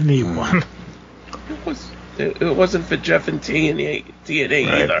anyone. It wasn't for Jeff and TNA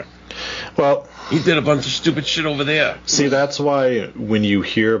Right. either. Well, He did a bunch of stupid shit over there. see, that's why when you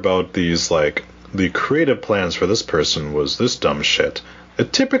hear about these, like, the creative plans for this person was this dumb shit,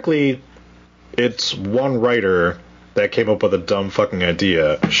 it's one writer that came up with a dumb fucking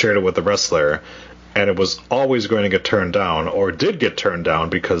idea, shared it with the wrestler, and it was always going to get turned down, or did get turned down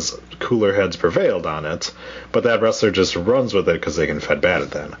because cooler heads prevailed on it, but that wrestler just runs with it because they can fed bad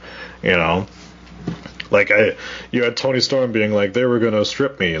at that, you know? Like, you had Tony Storm being like, they were going to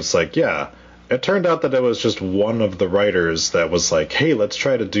strip me. It's like, yeah, it turned out that it was just one of the writers that was like, hey, let's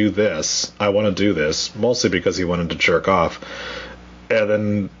try to do this. I want to do this, mostly because he wanted to jerk off. And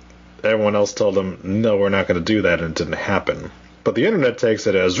then everyone else told him, no, we're not going to do that, and it didn't happen. But the internet takes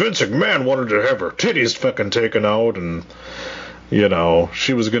it as Vince McMahon wanted to have her titties fucking taken out, and, you know,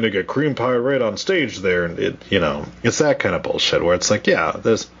 she was going to get cream pie right on stage there, and it's that kind of bullshit where it's like, yeah,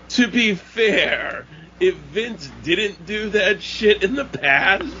 there's... To be fair, if Vince didn't do that shit in the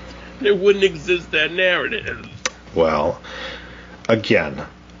past, there wouldn't exist that narrative. Well, again,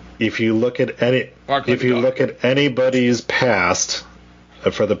 if you look at anybody's past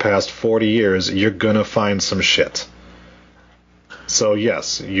for the past 40 years, you're gonna find some shit. So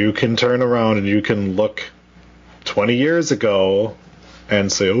yes, you can turn around and you can look 20 years ago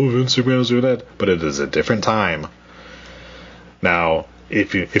and say, "Oh, Vince McMahon was doing that," but it is a different time. Now,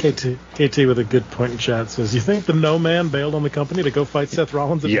 if KT with a good point in chat says, "You think the No Man bailed on the company to go fight Seth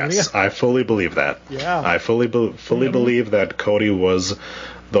Rollins at Mania?" Yes, I fully believe that. Yeah, I fully believe that Cody was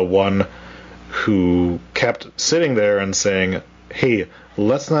the one who kept sitting there and saying, "Hey,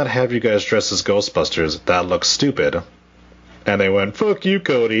 let's not have you guys dress as Ghostbusters. That looks stupid." And they went, "Fuck you,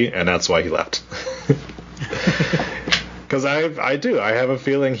 Cody," and that's why he left. Because I have a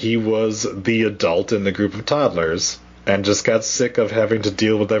feeling he was the adult in the group of toddlers and just got sick of having to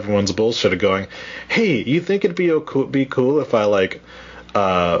deal with everyone's bullshit of going, "Hey, you think it'd be cool if I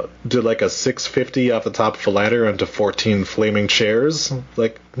did like a 650 off the top of a ladder into 14 flaming chairs?"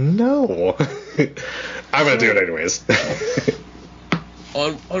 Like, no. I'm gonna do it anyways.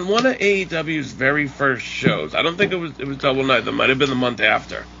 On one of AEW's very first shows, I don't think it was Double Night. That might have been the month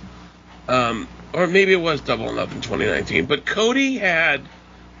after, or maybe it was Double or Nothing 2019. But Cody had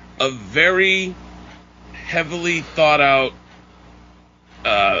a very heavily thought out,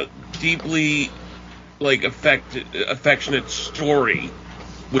 deeply affectionate story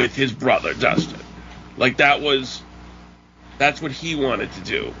with his brother Dustin. Like that's what he wanted to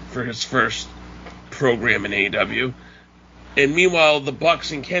do for his first program in AEW. And meanwhile, the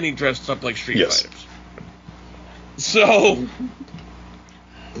Bucks and Kenny dressed up like Street Fighters. So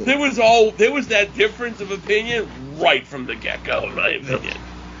there was that difference of opinion right from the get-go, in my opinion.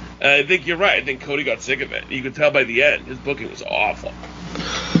 And I think you're right. I think Cody got sick of it. You could tell by the end, his booking was awful.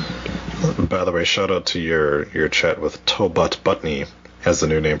 By the way, shout out to your chat with Tobutt Butney as the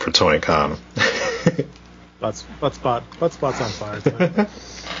new name for Tony Khan. Buttspot's on fire tonight.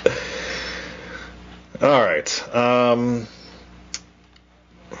 All right.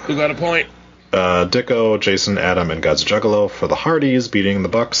 Who got a point? Dicko, Jason, Adam, and God's Juggalo for the Hardys beating the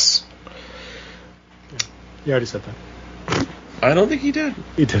Bucks. You already said that. I don't think he did.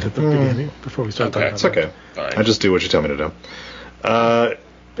 He did at the beginning before we started talking about It's okay. Fine. I just do what you tell me to do. Yeah,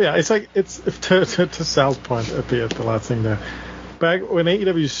 it's like to Sal's point at the last thing there. Back when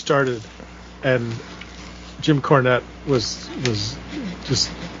AEW started, and Jim Cornette was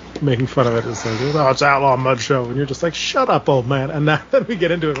just making fun of it. It's like, "Oh, it's Outlaw Mud Show," and you're just like, "Shut up, old man." And now that we get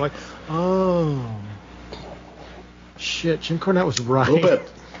into it, like, oh shit, Jim Cornette was right. A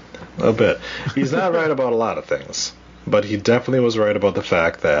little bit. He's not right about a lot of things, but he definitely was right about the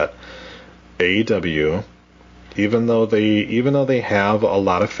fact that AEW, even though they have a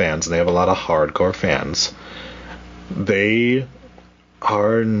lot of fans and they have a lot of hardcore fans, they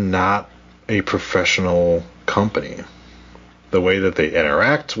are not a professional company. The way that they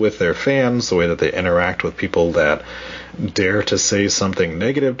interact with their fans, the way that they interact with people that dare to say something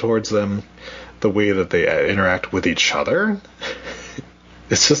negative towards them, the way that they interact with each other,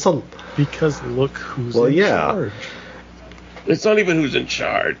 it's just because look who's in charge. It's not even who's in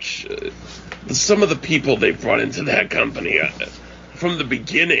charge. Some of the people they brought into that company from the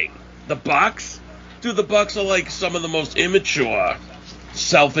beginning. The Bucks? Dude, the Bucks are like some of the most immature,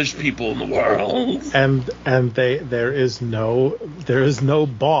 selfish people in the world. And there is no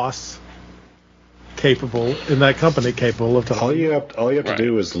boss capable in that company capable of all you have to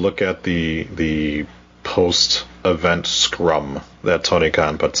do is look at the post-event scrum that Tony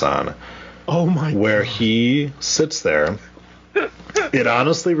Khan puts on. Oh my where God. He sits there. It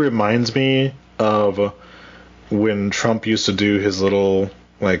honestly reminds me of when Trump used to do his little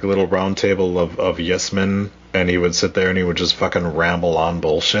like little round table of yes men, and he would sit there and he would just fucking ramble on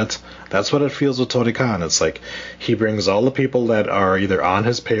bullshit. That's what it feels with Tony Khan. It's like he brings all the people that are either on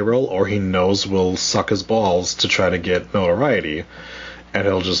his payroll or he knows will suck his balls to try to get notoriety, and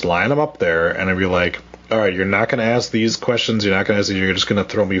he'll just line them up there, and it'll be like, all right, you're not going to ask these questions, you're not going to ask, you're just going to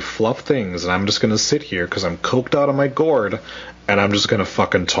throw me fluff things, and I'm just going to sit here because I'm coked out of my gourd, and I'm just going to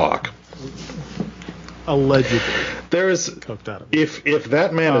fucking talk. Allegedly. There is, coked out of if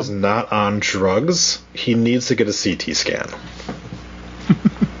that man is not on drugs, he needs to get a CT scan.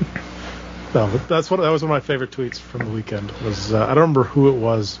 No, but that was one of my favorite tweets from the weekend. Was I don't remember who it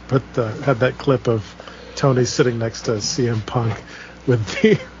was, but had that clip of Tony sitting next to CM Punk with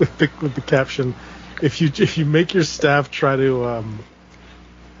the caption, if you make your staff try to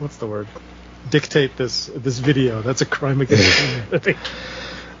what's the word, dictate this video, that's a crime against humanity.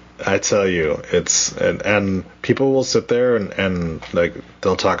 I tell you, it's and people will sit there and like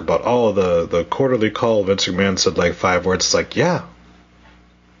they'll talk about the quarterly call. Vince McMahon said like 5 words. It's like, yeah,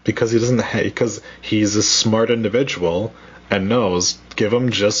 because because he's a smart individual and knows, give them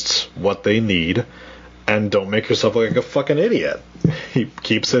just what they need and don't make yourself look like a fucking idiot. He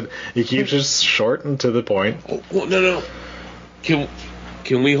keeps it short and to the point. Oh, well, no. Can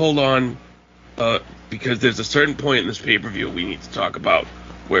we hold on? Because there's a certain point in this pay-per-view we need to talk about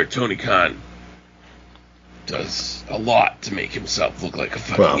where Tony Khan does a lot to make himself look like a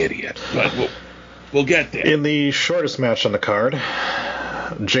fucking idiot. But we'll get there. In the shortest match on the card,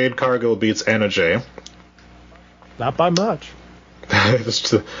 Jade Cargill beats Anna Jay. Not by much.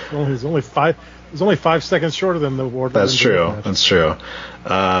 It's only 5 seconds shorter than the Ward. That's true. That's true.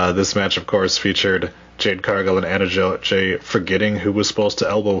 This match, of course, featured Jade Cargill and Anna Jay forgetting who was supposed to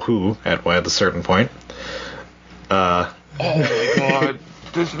elbow who at a certain point. Oh my god.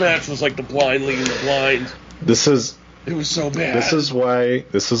 This match was like the blind leading the blind. It was so bad. This is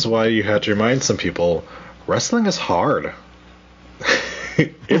why you had to remind some people, wrestling is hard.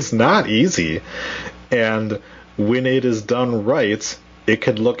 It's not easy. And when it is done right, it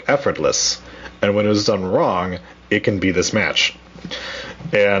can look effortless. And when it is done wrong, it can be this match.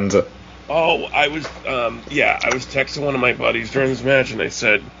 And I was texting one of my buddies during this match, and I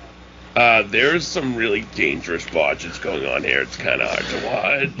said, there's some really dangerous botches going on here. It's kind of hard to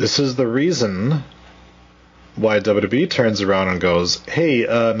watch. This is the reason why WWE turns around and goes, hey,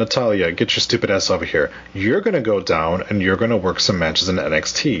 Natalya, get your stupid ass over here. You're going to go down and you're going to work some matches in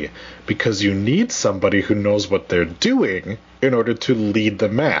NXT because you need somebody who knows what they're doing in order to lead the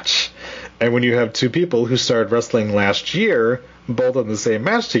match. And when you have two people who started wrestling last year, both in the same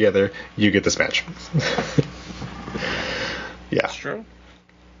match together, you get this match. Yeah. That's true.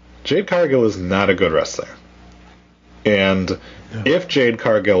 Jade Cargill is not a good wrestler. And if Jade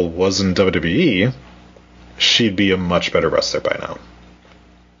Cargill was in WWE, she'd be a much better wrestler by now.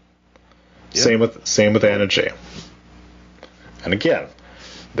 Yep. Same with Anna Jay. And again,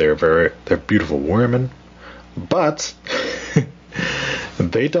 they're beautiful women, but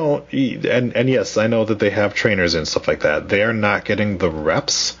they don't eat. And yes, I know that they have trainers and stuff like that. They are not getting the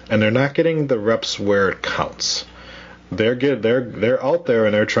reps, and they're not getting the reps where it counts. They're out there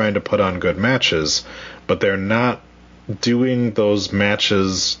and they're trying to put on good matches, but they're not doing those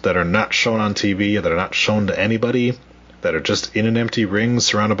matches that are not shown on TV, that are not shown to anybody, that are just in an empty ring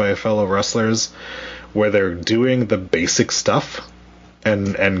surrounded by fellow wrestlers, where they're doing the basic stuff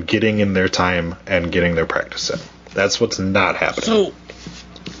and getting in their time and getting their practice in. That's what's not happening. So,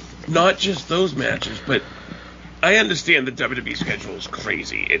 not just those matches, but I understand the WWE schedule is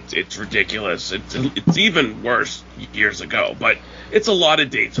crazy. It's ridiculous. It's even worse years ago, but it's a lot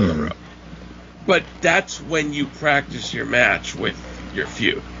of dates on the road. But that's when you practice your match with your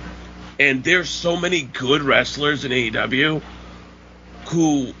feud. And there's so many good wrestlers in AEW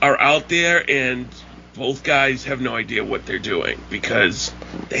who are out there, and both guys have no idea what they're doing because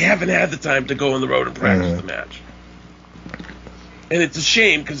they haven't had the time to go on the road and practice the match. And it's a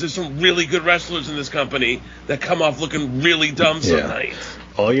shame because there's some really good wrestlers in this company that come off looking really dumb some nights.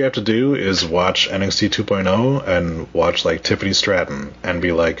 All you have to do is watch NXT 2.0 and watch like Tiffany Stratton and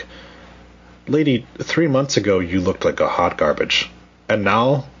be like, lady, 3 months ago you looked like a hot garbage, and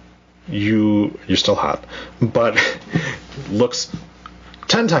now you're still hot, but looks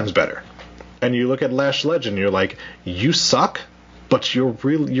 10 times better. And you look at Lash Legend, you're like, you suck, but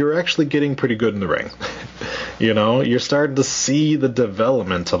you're actually getting pretty good in the ring. You know, you're starting to see the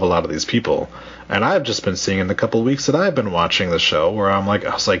development of a lot of these people. And I've just been seeing in the couple of weeks that I've been watching the show where I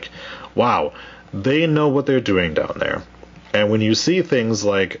was like, wow, they know what they're doing down there. And when you see things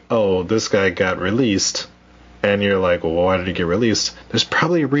like, oh, this guy got released, and you're like, well, why did he get released? There's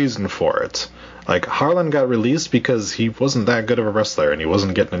probably a reason for it. Like, Harlan got released because he wasn't that good of a wrestler, and he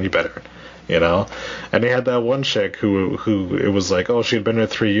wasn't getting any better, you know? And he had that one chick who it was like, oh, she had been there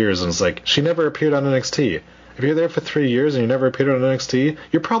 3 years, and it's like, she never appeared on NXT. If you're there for 3 years and you never appeared on NXT,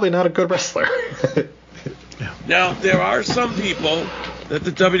 you're probably not a good wrestler. Now, there are some people that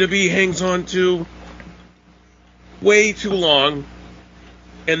the WWE hangs on to way too long,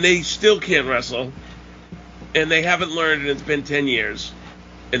 and they still can't wrestle, and they haven't learned, and it's been 10 years,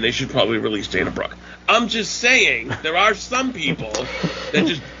 and they should probably release Dana Brooke. I'm just saying, there are some people that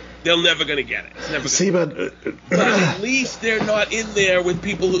just, they're never going to get it. It's never gonna but at least they're not in there with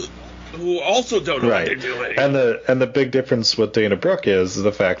people who also don't know what they're doing. And the big difference with Dana Brooke is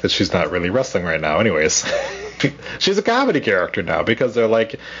the fact that she's not really wrestling right now anyways. She's a comedy character now because they're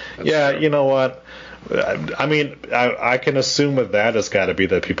like, true. You know what? I mean, I can assume with that it's got to be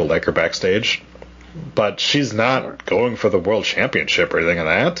that people like her backstage. But she's not going for the world championship or anything like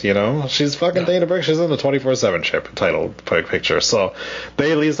that, you know? She's fucking Dana Brooke. She's in the 24/7 title picture. So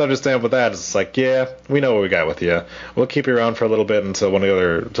they at least understand with that. It's like, yeah, we know what we got with you. We'll keep you around for a little bit until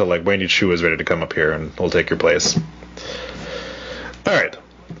like Wendy Chu is ready to come up here and we'll take your place. All right.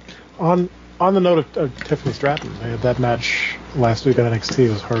 On the note of Tiffany Stratton, they had that match last week on NXT. It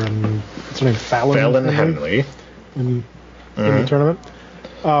was her and what's her name, Fallon Henley in the tournament.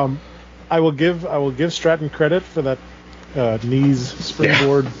 I will give Stratton credit for that knees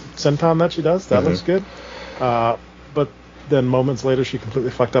springboard senton that she does. That looks good. But then moments later, she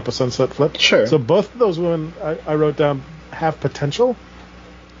completely fucked up a sunset flip. Sure. So both of those women, I wrote down, have potential.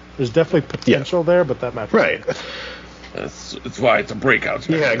 There's definitely potential there, but that match. Right. That's why it's a breakout.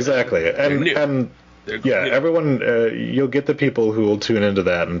 Yeah, exactly. And everyone, you'll get the people who will tune into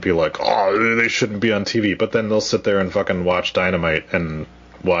that and be like, oh, they shouldn't be on TV. But then they'll sit there and fucking watch Dynamite and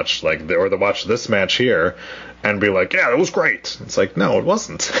watch watch this match here and be like, yeah, that was great. It's like, no, it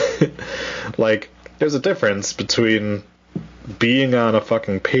wasn't. Like, there's a difference between being on a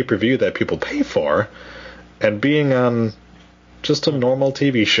fucking pay-per-view that people pay for and being on just a normal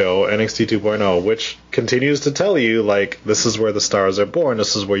TV show, NXT 2.0, which continues to tell you, like, this is where the stars are born,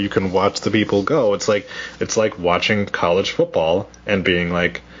 this is where you can watch the people go. It's like watching college football and being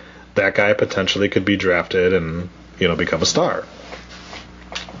like, that guy potentially could be drafted and, you know, become a star.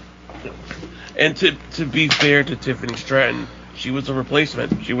 And to be fair to Tiffany Stratton, she was a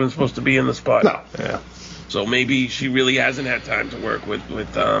replacement. She wasn't supposed to be in the spot. No. Yeah. So maybe she really hasn't had time to work with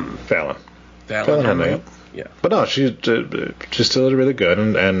Fallon Henley. Yeah. But no, she still did really good,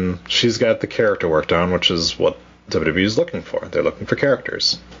 and she's got the character work down, which is what WWE is looking for. They're looking for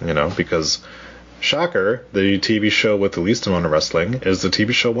characters, you know, because shocker, the TV show with the least amount of wrestling is the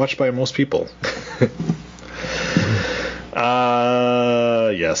TV show watched by most people.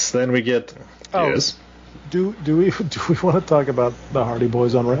 Yes. Then we get. Yes. Do we want to talk about the Hardy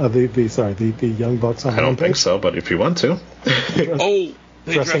Boys on the Young Bucks on? I don't think so, but if you want to.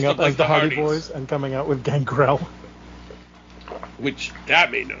 They dressing up like as the Hardy Boys and coming out with Gangrel. Which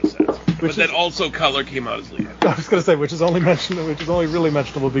that made no sense. But then also Cutler came out as Lita. I was going to say, which is only really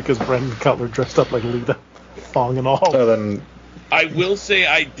mentionable because Brandon Cutler dressed up like Lita, thong and all. Oh, then I will say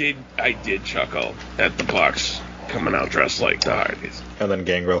I did chuckle at the Bucks coming out dressed like the Hardys. And then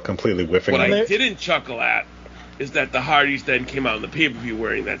Gangrel completely whiffing. What I didn't chuckle at is that the Hardys then came out in the pay-per-view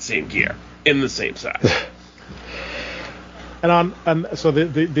wearing that same gear in the same size. And so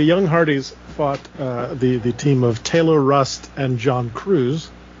the Young Hardys fought the team of Taylor Rust and John Cruz.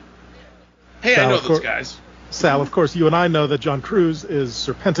 Hey, Sal, I know those guys. Sal, of course, you and I know that John Cruz is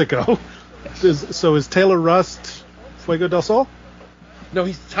Serpentico. Yes. So is Taylor Rust Fuego del Sol? No,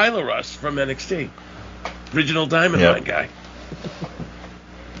 he's Tyler Rust from NXT. Original Diamond Line guy.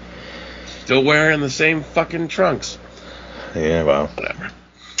 Still wearing the same fucking trunks. Yeah, well. Whatever.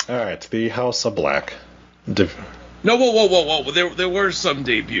 All right, the House of Black. No, whoa. There were some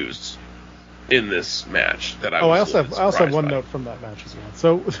debuts in this match that I was I also have one note from that match as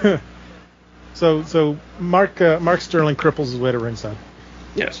well. So Mark Sterling cripples his way to ringside.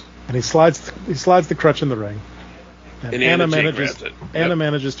 Yes. And he slides the crutch in the ring. And Anna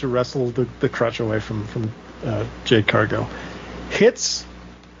manages to wrestle the crutch away from Jade Cargill. Hits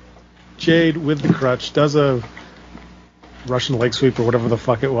Jade with the crutch, does a Russian leg sweep or whatever the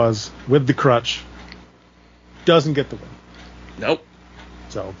fuck it was with the crutch. Doesn't get the win. Nope.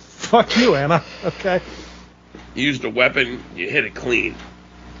 So, fuck you, Anna. Okay. You used a weapon, you hit it clean.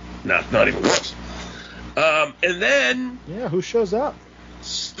 Not even once. And then... Yeah, who shows up?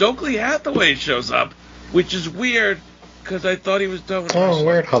 Stokely Hathaway shows up, which is weird, because I thought he was done with wrestling.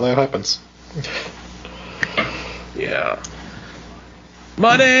 Weird how that happens. Yeah.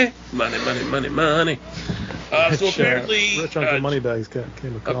 Money. So apparently, Rich Uncle Moneybags came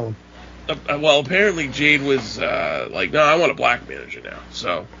to call him. Well, apparently Jade was like, no, I want a black manager now.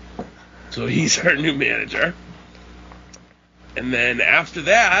 So he's her new manager. And then after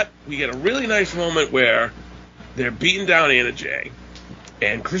that, we get a really nice moment where they're beating down Anna Jay,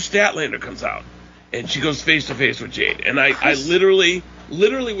 and Chris Statlander comes out, and she goes face to face with Jade, and I literally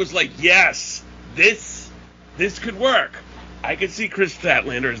was like, yes, this could work. I could see Chris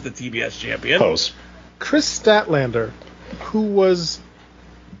Statlander as the TBS champion. Pose. Chris Statlander, who was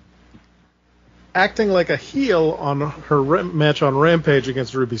acting like a heel on her match on Rampage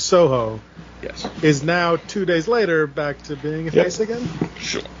against Ruby Soho, yes, is now 2 days later back to being a face again?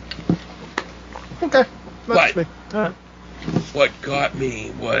 Sure. Okay. That's me. All right. What got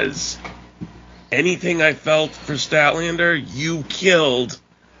me was anything I felt for Statlander, you killed,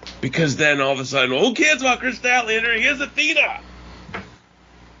 because then all of a sudden, who cares about Chris Statlander? Here's Athena!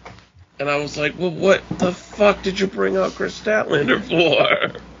 And I was like, well, what the fuck did you bring out Chris Statlander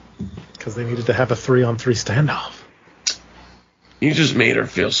for? Because they needed to have a 3-on-3 standoff. You just made her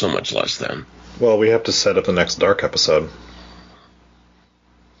feel so much less than. Well, we have to set up the next Dark episode.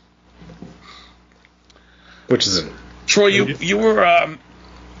 Which is... Troy, you were...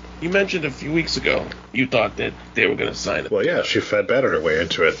 you mentioned a few weeks ago you thought that they were going to sign it. Well, yeah, she fed battered her way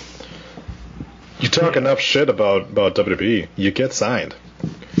into it. You talk enough shit about WWE, you get signed.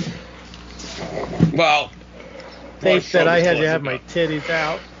 Well... They said I had to have my titties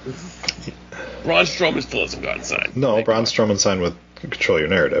out. Braun Strowman still hasn't gotten signed. No, Braun Strowman signed with Control Your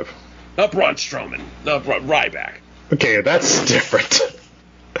Narrative. Not Braun Strowman. No, Ryback. Okay, that's different.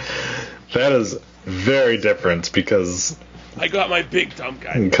 That is very different because... I got my big dumb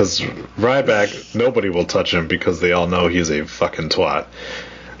guy. Because Ryback, nobody will touch him because they all know he's a fucking twat.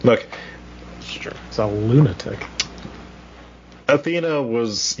 Look. Sure. It's a lunatic. Athena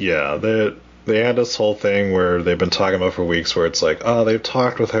was... Yeah, they had this whole thing where they've been talking about for weeks where it's like, oh, they've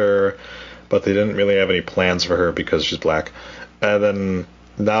talked with her, but they didn't really have any plans for her because she's black. And then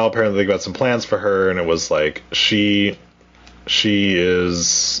now apparently they got some plans for her, and it was like she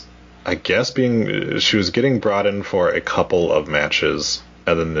is, I guess, she was getting brought in for a couple of matches,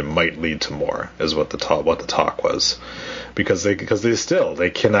 and then it might lead to more, is what the talk was, because they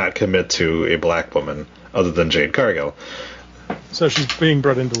cannot commit to a black woman other than Jade Cargill. So she's being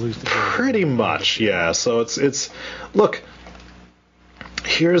brought in to lose to Jade. Pretty much, yeah. So it's look.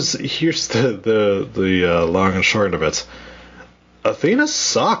 Here's the long and short of it. Athena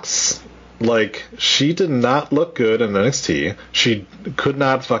sucks. Like, she did not look good in NXT. She could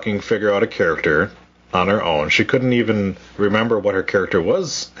not fucking figure out a character on her own. She couldn't even remember what her character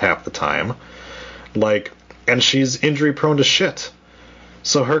was half the time. Like, and she's injury prone to shit.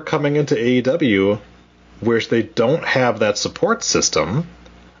 So her coming into AEW, where they don't have that support system,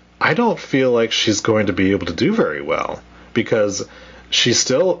 I don't feel like she's going to be able to do very well, because she's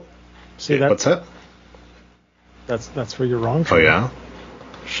still... What's that? That's where you're wrong. Oh, yeah?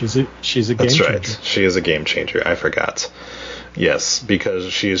 She's a game changer. That's right. She is a game changer. I forgot. Yes,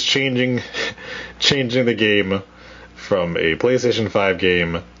 because she is changing the game from a PlayStation 5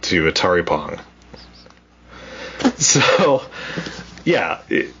 game to Atari Pong. So, yeah,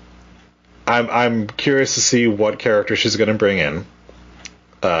 I'm curious to see what character she's going to bring in.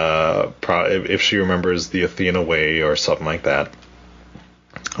 If she remembers the Athena way or something like that.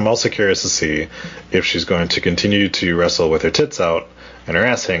 I'm also curious to see if she's going to continue to wrestle with her tits out and her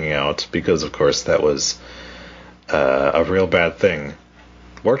ass hanging out, because of course that was a real bad thing.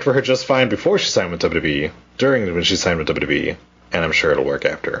 Worked for her just fine before she signed with WWE, when she signed with WWE, and I'm sure it'll work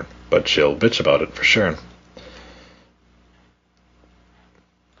after. But she'll bitch about it for sure.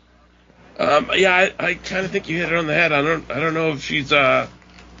 I kind of think you hit it on the head. I don't know if she's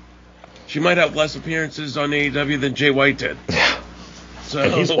she might have less appearances on AEW than Jay White did. Yeah. So,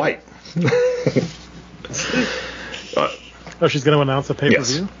 and he's white. She's going to announce a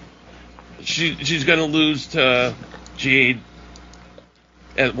pay-per-view? Yes. She's going to lose to Jade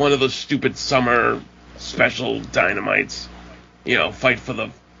at one of those stupid summer special dynamites. You know, fight for the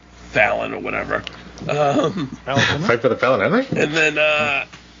Fallon or whatever. Fight for the Fallon, aren't they?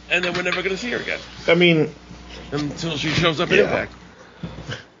 And then we're never going to see her again. I mean... until she shows up in Impact.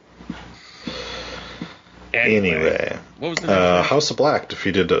 Anyway. What was the next House of Black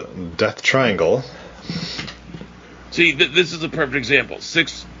defeated Death Triangle. See, this is a perfect example.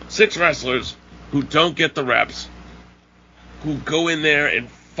 Six wrestlers who don't get the reps, who go in there and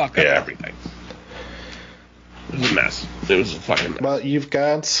fuck up everything. It was a mess. It was a fucking mess. Well, you've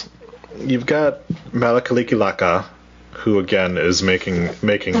got Malakalikilaka, who again is making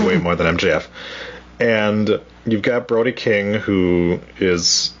way more than MJF, and you've got Brody King, who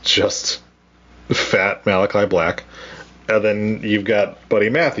is just fat Malachi Black. And then you've got Buddy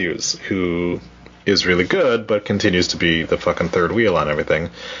Matthews, who is really good, but continues to be the fucking third wheel on everything.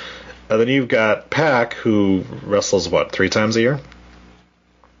 And then you've got Pac, who wrestles, 3 times a year?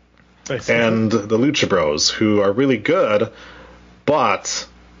 And the Lucha Bros, who are really good, but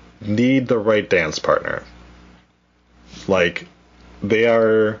need the right dance partner. Like, they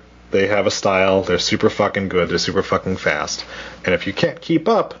have a style, they're super fucking good, they're super fucking fast. And if you can't keep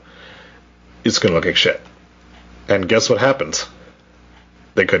up, it's gonna look like shit. And guess what happened?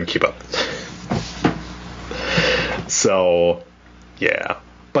 They couldn't keep up. So, yeah.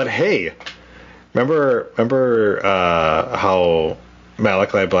 But hey, remember how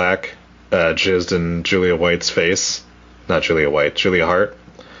Malachi Black jizzed in Julia White's face? Not Julia White, Julia Hart.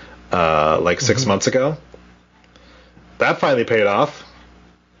 6 months ago? That finally paid off.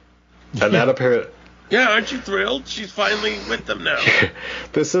 And that appeared... Yeah, aren't you thrilled? She's finally with them now.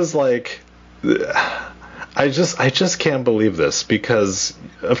 This is like... I just can't believe this, because,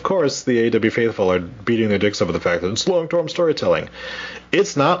 of course, the AEW faithful are beating their dicks over the fact that it's long-term storytelling.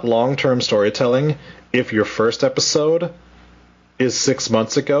 It's not long-term storytelling if your first episode is 6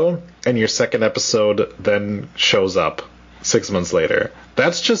 months ago, and your second episode then shows up 6 months later.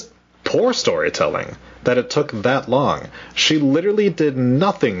 That's just poor storytelling, that it took that long. She literally did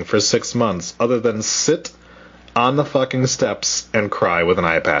nothing for 6 months other than sit on the fucking steps and cry with an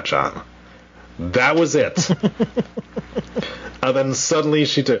eye patch on. That was it. And then suddenly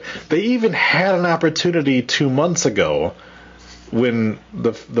they even had an opportunity 2 months ago when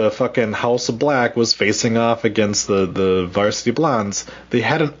the fucking House of Black was facing off against the Varsity Blondes. They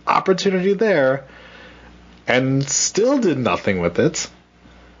had an opportunity there and still did nothing with it.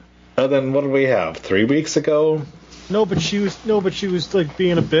 And then what did we have? 3 weeks ago? No, but she was like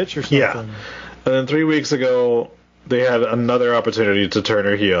being a bitch or something. Yeah. And then 3 weeks ago they had another opportunity to turn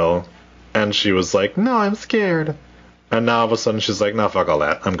her heel. And she was like, no, I'm scared. And now all of a sudden she's like, no, fuck all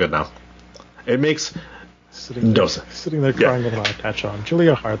that. I'm good now. It makes sitting there crying with an eye patch on.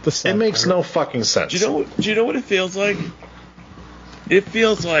 Julia Hart, the sun. It makes no fucking sense. Do you know what it feels like? It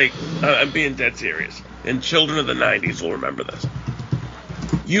feels like, I'm being dead serious, and children of the 90s will remember this.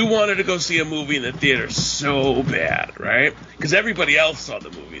 You wanted to go see a movie in the theater so bad, right? Because everybody else saw the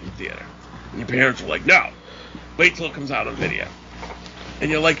movie in the theater. And your parents were like, no, wait till it comes out on video. And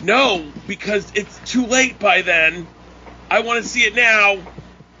you're like, no, because it's too late by then. I want to see it now.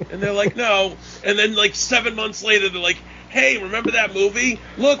 And they're like, no. And then, 7 months later, they're like, hey, remember that movie?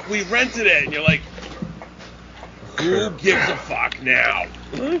 Look, we rented it. And you're like, who gives a fuck now?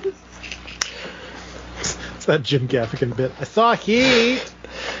 It's that Jim Gaffigan bit. I saw Heat.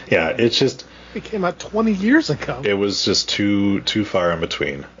 Yeah, it's just... It came out 20 years ago. It was just too far in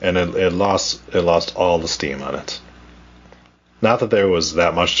between. And it lost all the steam on it. Not that there was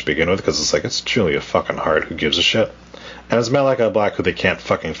that much to begin with, because it's Julia fucking Hart, who gives a shit. And it's Malachi Black, who they can't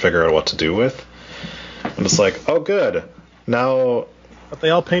fucking figure out what to do with. And it's like, oh good, now... But they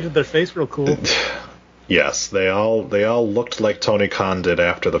all painted their face real cool. Yes, they all looked like Tony Khan did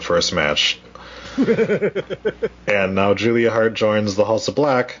after the first match. And now Julia Hart joins the House of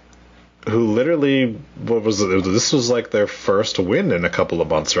Black, who literally, this was like their first win in a couple of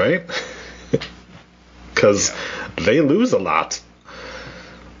months, right? Because they lose a lot.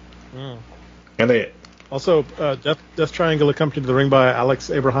 And they... Also, Death Triangle accompanied to the ring by Alex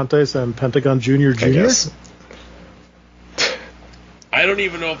Abrahantes and Pentagon Jr. Jr. I don't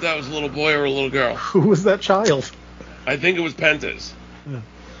even know if that was a little boy or a little girl. Who was that child? I think it was Pentas. Yeah.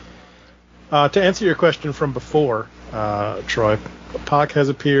 To answer your question from before, Troy, Pac has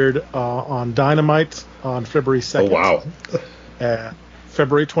appeared on Dynamite on February 2nd. Oh, wow.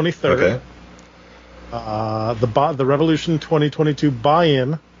 February 23rd. Okay. The Revolution 2022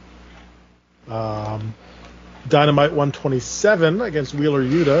 buy-in. Dynamite 127 against Wheeler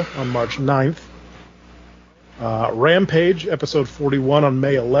Yuta on March 9th. Rampage episode 41 on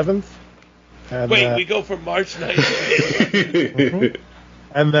May 11th. And, wait, we go from March 9th to May 11th.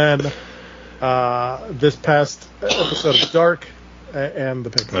 And then this past episode of Dark and the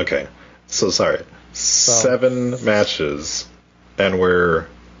Pig. Okay, so sorry. 7 matches, and we're...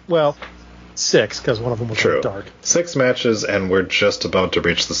 Well, 6, because one of them was True. Dark. 6 matches, and we're just about to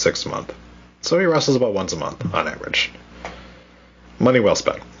reach the 6th month. So he wrestles about once a month, on average. Money well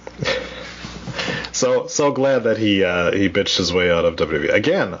spent. So glad that he bitched his way out of WWE.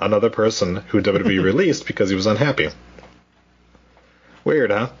 Again, another person who WWE released because he was unhappy. Weird,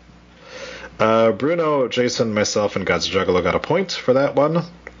 huh? Bruno, Jason, myself, and God's Juggalo got a point for that one.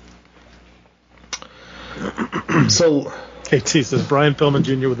 So... KT says, Brian Pillman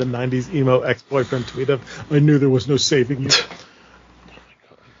Jr. with a 90s emo ex-boyfriend tweet of, I knew there was no saving you.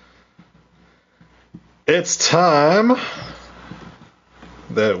 It's time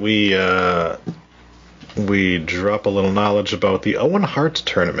that we drop a little knowledge about the Owen Hart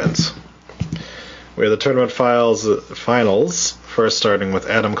tournament. We have the tournament finals, first starting with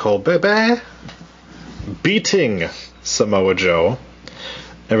Adam Cole Bebe beating Samoa Joe.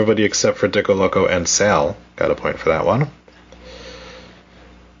 Everybody except for Dico Loco and Sal got a point for that one.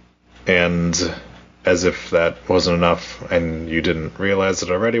 And as if that wasn't enough, and you didn't realize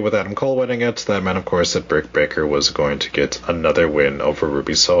it already with Adam Cole winning it, that meant, of course, that Britt Baker was going to get another win over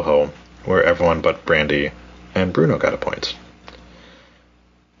Ruby Soho, where everyone but Brandy and Bruno got a point.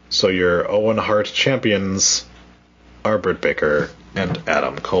 So your Owen Hart champions are Britt Baker and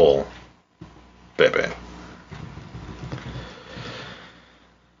Adam Cole. Baby.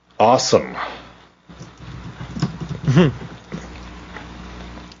 Awesome.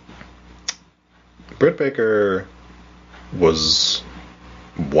 Britt Baker was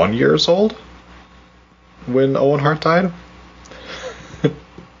 1 year old when Owen Hart died.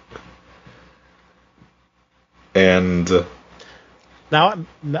 And now,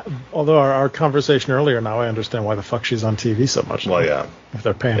 although our conversation earlier, now I understand why the fuck she's on TV so much. Well, yeah. If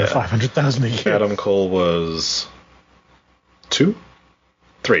they're paying her $500,000 a year. Adam Cole was 2?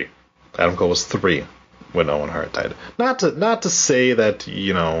 3. Adam Cole was 3 when Owen Hart died. Not to say that,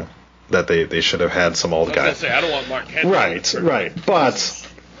 you know, that they should have had some old guy. I don't want Mark Henry. Right. But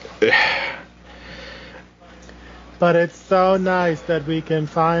it's so nice that we can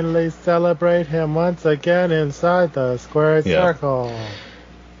finally celebrate him once again inside the square circle.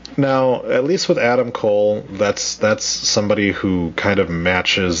 Now, at least with Adam Cole, that's somebody who kind of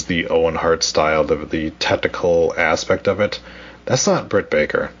matches the Owen Hart style, the technical aspect of it. That's not Britt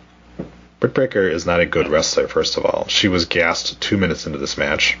Baker. Britt Baker is not a good wrestler, first of all. She was gassed 2 minutes into this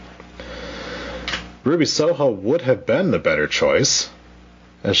match. Ruby Soho would have been the better choice,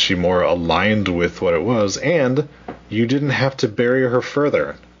 as she more aligned with what it was, and you didn't have to bury her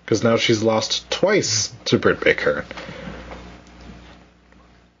further, because now she's lost twice to Britt Baker.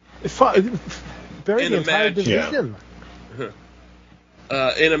 Bury the entire division.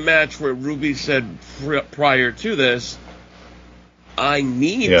 Yeah. In a match where Ruby said prior to this, I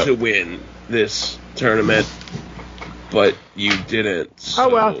need to win this tournament, but you didn't. So. Oh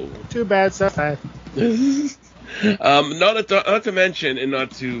well, too bad, so bad. Not to mention, and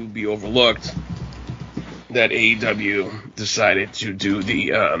not to be overlooked, that AEW decided to do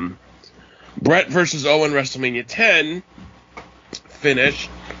the Brett versus Owen WrestleMania 10 finish,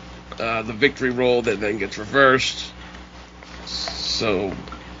 the victory roll that then gets reversed. So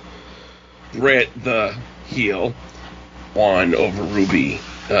Brett, the heel, won over Ruby,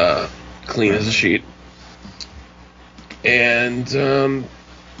 clean as a sheet. And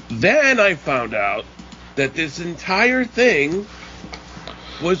then I found out that this entire thing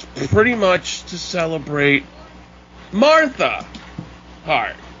was pretty much to celebrate Martha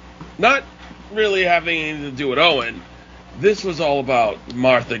Hart. Not really having anything to do with Owen. This was all about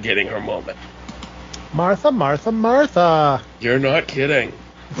Martha getting her moment. Martha. You're not kidding.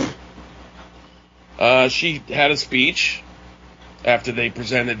 She had a speech after they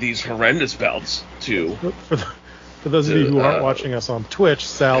presented these horrendous belts to... For those of you who aren't watching us on Twitch,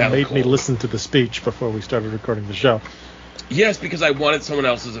 Sal made me listen to the speech before we started recording the show. Yes, because I wanted someone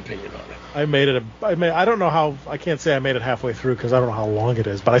else's opinion on it. I don't know how... I can't say I made it halfway through because I don't know how long it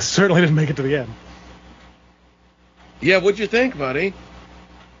is, but I certainly didn't make it to the end. Yeah, what'd you think, buddy?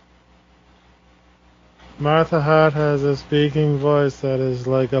 Martha Hart has a speaking voice that is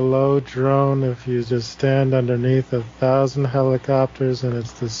like a low drone if you just stand underneath 1,000 helicopters and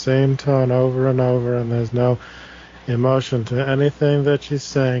it's the same tone over and over and there's no emotion to anything that she's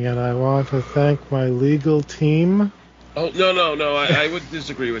saying. And I want to thank my legal team. Oh, no. I would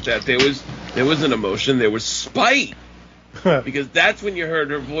disagree with that. There was an emotion. There was spite. Because that's when you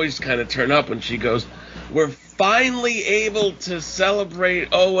heard her voice kind of turn up when she goes, "We're finally able to celebrate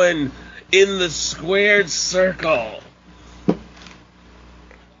Owen in the squared circle.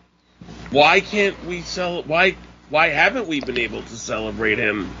 Why can't we why haven't we been able to celebrate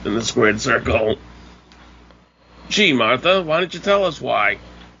him in the squared circle? Gee, Martha, why don't you tell us why?"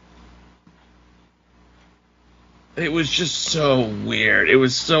 It was just so weird. It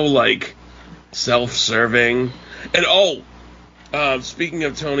was so, like, self-serving. And, speaking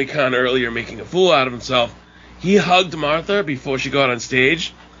of Tony Khan earlier making a fool out of himself, he hugged Martha before she got on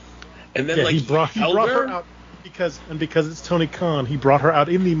stage. And then, he brought her out because it's Tony Khan. He brought her out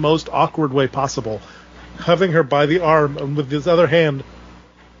in the most awkward way possible, having her by the arm and with his other hand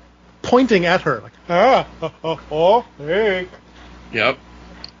pointing at her, like hey. Yep.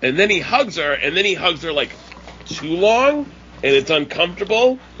 And then he hugs her, like too long, and it's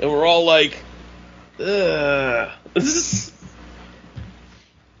uncomfortable, and we're all like,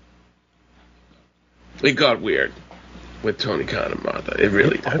 It got weird with Tony Khan and Martha. It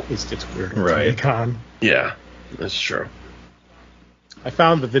really did. Always gets weird. with Right. Tony Khan. Yeah, that's true. I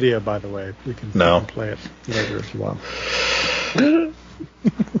found the video, by the way. We can play it later if you want.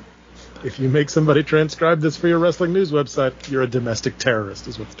 If you make somebody transcribe this for your wrestling news website, you're a domestic terrorist,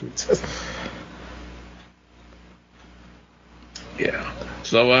 is what the tweet says. Yeah.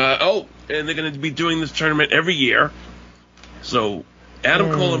 So, and they're going to be doing this tournament every year. So,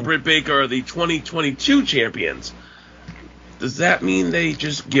 Adam Cole and Britt Baker are the 2022 champions. Does that mean they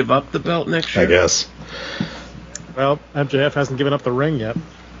just give up the belt next year? I guess. Well, MJF hasn't given up the ring yet.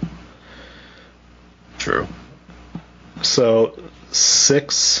 True. So,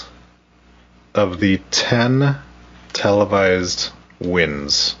 6 of the 10 televised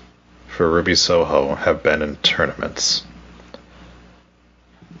wins for Ruby Soho have been in tournaments.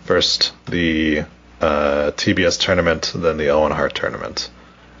 First, the TBS tournament, then the Owen Hart tournament.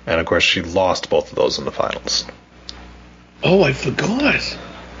 And, of course, she lost both of those in the finals. Oh, I forgot.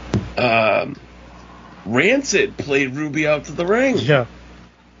 Rancid played Ruby out to the ring. Yeah.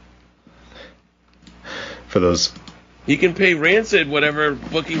 For those... He can pay Rancid whatever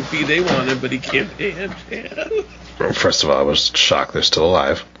booking fee they wanted, but he can't pay MJF. First of all, I was shocked they're still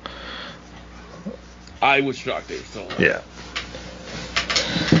alive. I was shocked they were still alive. Yeah.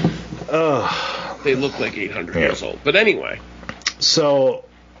 They look like 800 years old. But anyway. So,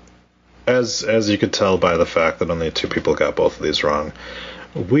 as you could tell by the fact that only 2 people got both of these wrong,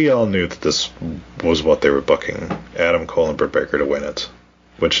 we all knew that this was what they were booking. Adam Cole and Britt Baker to win it.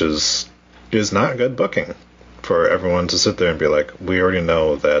 Which is not good booking. For everyone to sit there and be like, we already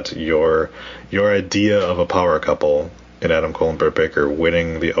know that your idea of a power couple in Adam Cole and Britt Baker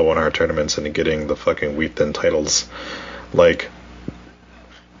winning the Owen Hart tournaments and getting the fucking wheat thin titles, like,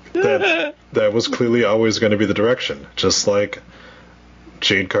 that was clearly always going to be the direction. Just like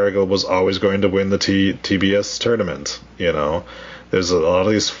Jade Cargill was always going to win the TBS tournament, you know? There's a lot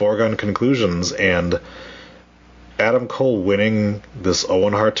of these foregone conclusions, and Adam Cole winning this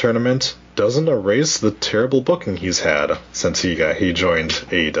Owen Hart tournament doesn't erase the terrible booking he's had since he joined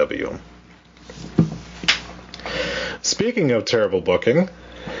AEW. Speaking of terrible booking,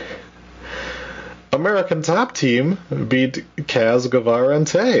 American Top Team beat Kaz, Guevara, and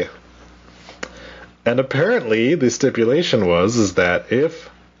Tay. And apparently the stipulation is that if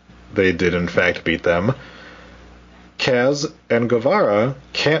they did in fact beat them, Kaz and Guevara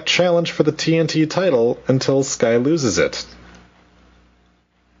can't challenge for the TNT title until Sky loses it.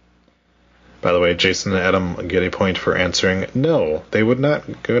 By the way, Jason and Adam get a point for answering no. They're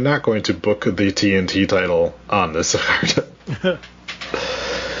not going to book the TNT title on this card.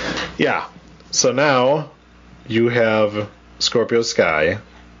 Yeah. So now you have Scorpio Sky,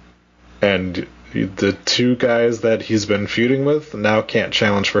 and the 2 guys that he's been feuding with now can't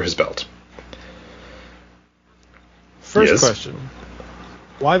challenge for his belt. First question.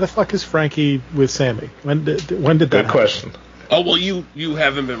 Why the fuck is Frankie with Sammy? When did that happen? Good question. Oh, well, you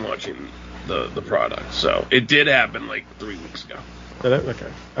haven't been watching the product, so it did happen like 3 weeks ago. Did it? Okay.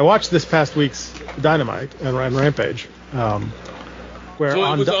 I watched this past week's Dynamite and Rampage. Where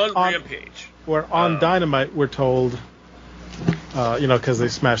so it was on on Rampage. Where on Dynamite we're told, because they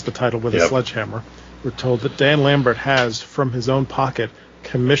smashed the title with a sledgehammer, we're told that Dan Lambert has, from his own pocket,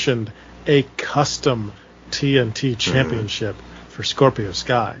 commissioned a custom TNT championship for Scorpio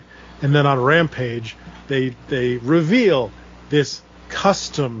Sky. And then on Rampage, they reveal this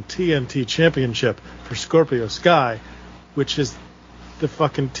custom TNT championship for Scorpio Sky, which is the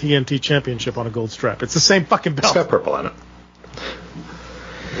fucking TNT championship on a gold strap. It's the same fucking belt. It's got purple on it.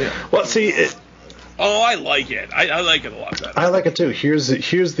 Yeah. Well, see... I like it. I like it a lot better. I like it too. Here's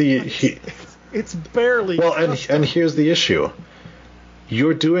the... It's barely... Well, and here's the issue.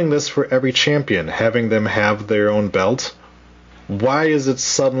 You're doing this for every champion, having them have their own belt. Why is it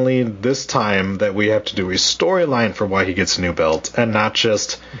suddenly this time that we have to do a storyline for why he gets a new belt, and not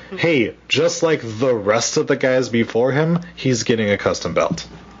just, hey, just like the rest of the guys before him, he's getting a custom belt?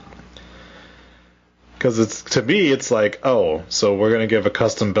 Because to me, it's like, oh, so we're going to give a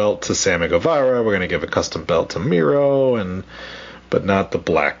custom belt to Sammy Guevara, we're going to give a custom belt to Miro, but not the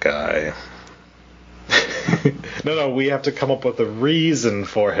black guy. No, we have to come up with a reason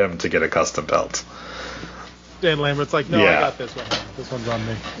for him to get a custom belt. Dan Lambert's like, no, I got this one. This one's on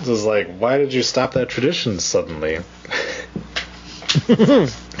me. This is like, why did you stop that tradition suddenly?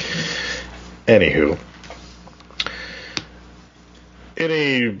 Anywho. In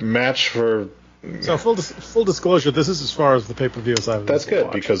a match for... So full disclosure, this is as far as the pay-per-view side of That's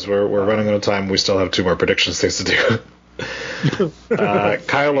good, because we're running out of time. We still have 2 more predictions things to do.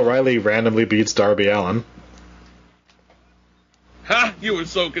 Kyle O'Reilly randomly beats Darby Allin. Ha! You were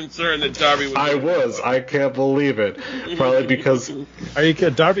so concerned that Darby was. I was. I can't believe it. Probably because. Are you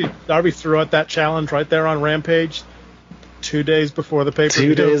kidding? Darby threw out that challenge right there on Rampage 2 days before the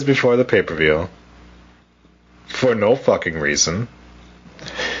pay-per-view. 2 days before the pay-per-view. For no fucking reason.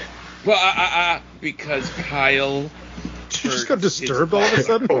 Well, because Kyle. Did you just got disturbed all of a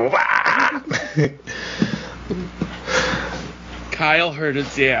sudden? Kyle hurt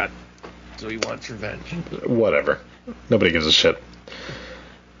his dad, so he wants revenge. Whatever. Nobody gives a shit.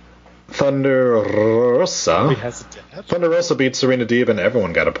 Thunder Rosa. Thunder Rosa beat Serena Deeb, and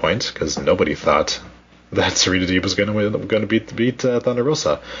everyone got a point because nobody thought that Serena Deeb was going to beat Thunder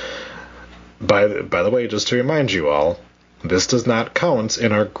Rosa. By the way, just to remind you all, this does not count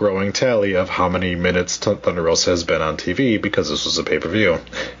in our growing tally of how many minutes Thunder Rosa has been on TV because this was a pay-per-view.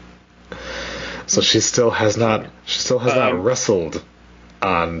 So she still has not wrestled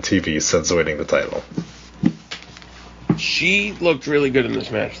on TV since winning the title. She looked really good in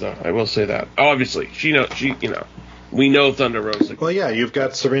this match, though. I will say that. Obviously, we know Thunder Rosa. Well, yeah, you've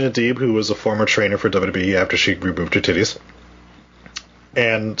got Serena Deeb, who was a former trainer for WWE after she removed her titties.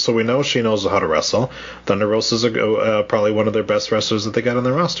 And so we know she knows how to wrestle. Thunder Rosa's probably one of their best wrestlers that they got on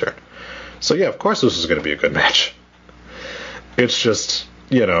their roster. So yeah, of course this is going to be a good match. It's just,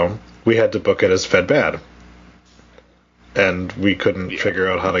 we had to book it as Fed Bad. And we couldn't figure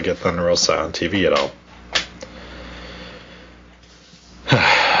out how to get Thunder Rosa on TV at all.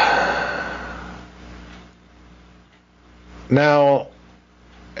 Now,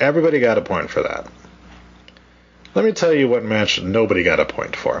 everybody got a point for that. Let me tell you what match nobody got a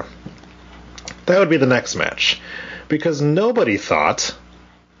point for. That would be the next match. Because nobody thought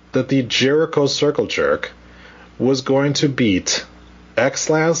that the Jericho Circle Jerk was going to beat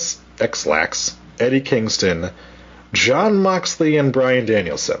X-Lax, Eddie Kingston, Jon Moxley, and Bryan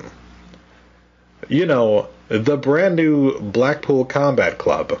Danielson. The brand new Blackpool Combat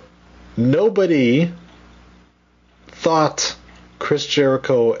Club. Nobody thought Chris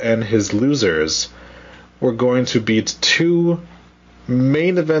Jericho and his losers were going to beat two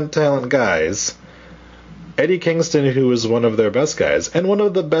main event talent guys, Eddie Kingston, who is one of their best guys, and one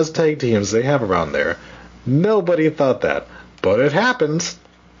of the best tag teams they have around there. Nobody thought that, but it happened.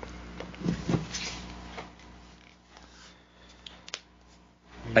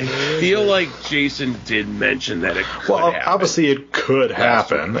 I feel like Jason did mention that it could happen. Obviously it could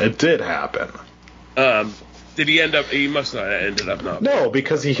happen. It did happen. Did he end up... He must not have ended up not... No,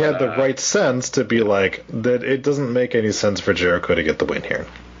 because he had the right sense to be like, that it doesn't make any sense for Jericho to get the win here.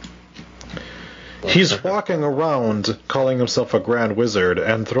 He's walking around calling himself a grand wizard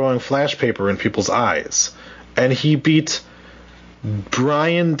and throwing flash paper in people's eyes. And he beat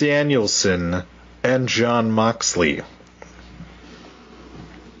Bryan Danielson and Jon Moxley.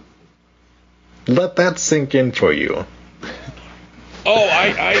 Let that sink in for you. Oh,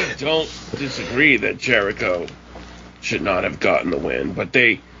 I don't disagree that Jericho should not have gotten the win, but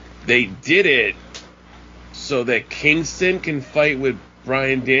they did it so that Kingston can fight with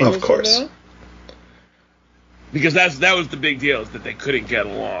Bryan Danielson. Of course. Now? Because that was the big deal, is that they couldn't get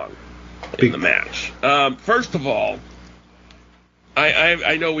along in the match. First of all,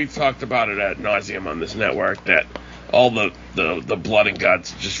 I know we've talked about it ad nauseum on this network that all the blood and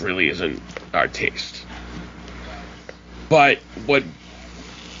guts just really isn't our taste. But what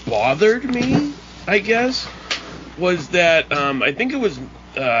bothered me, I guess, was that I think it was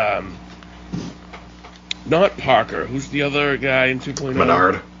not Parker. Who's the other guy in 2.0?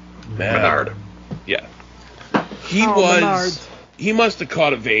 Menard. Yeah. He must have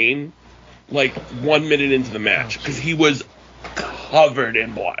caught a vein like 1 minute into the match because he was covered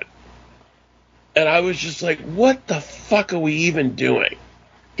in blood. And I was just like, what the fuck are we even doing?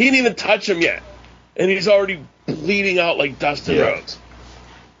 He didn't even touch him yet. And he's already bleeding out like Dustin Rhodes.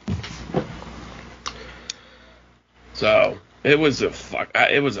 So, it was a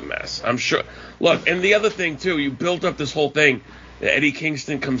mess. I'm sure. Look, and the other thing, too, you built up this whole thing. Eddie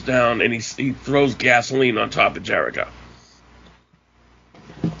Kingston comes down and he throws gasoline on top of Jericho.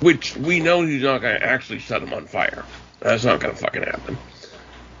 Which we know he's not going to actually set him on fire. That's not going to fucking happen.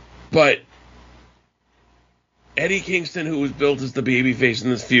 But Eddie Kingston, who was built as the babyface in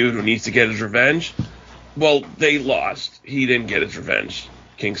this feud, who needs to get his revenge, well, they lost. He didn't get his revenge.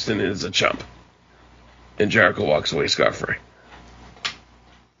 Kingston is a chump. And Jericho walks away scot-free.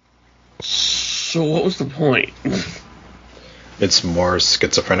 So what was the point? It's more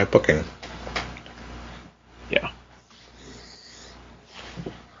schizophrenic booking. Yeah.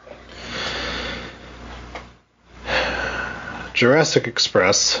 Jurassic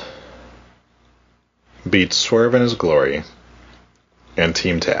Express beat Swerve in his glory and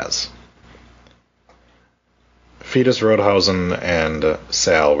Team Taz. Fetus Roadhausen and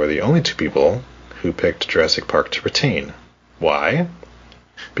Sal were the only two people who picked Jurassic Park to retain. Why?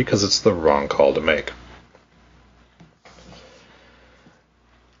 Because it's the wrong call to make.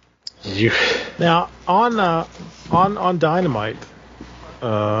 Now on Dynamite,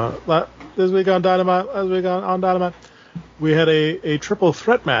 this week on Dynamite, we had a triple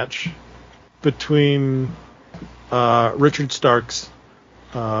threat match between Richard Starks,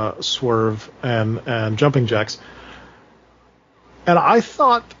 Swerve, and Jumping Jacks. And I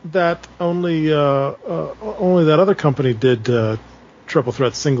thought that only that other company did triple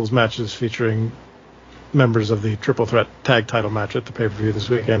threat singles matches featuring members of the triple threat tag title match at the pay-per-view this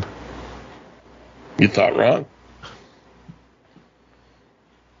weekend. You thought wrong.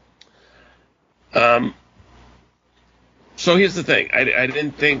 So here's the thing. I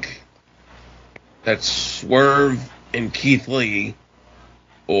didn't think that Swerve and Keith Lee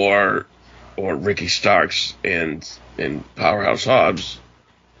or Ricky Starks and Powerhouse Hobbs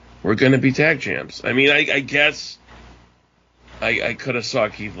were going to be tag champs. I mean, I guess I could have saw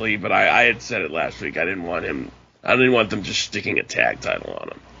Keith Lee, but I had said it last week. I didn't want them just sticking a tag title on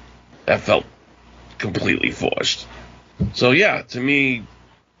him. That felt completely forced. So yeah, to me,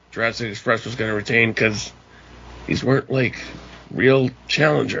 Jurassic Express was going to retain because these weren't like real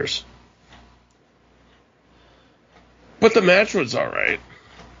challengers. But the match was all right.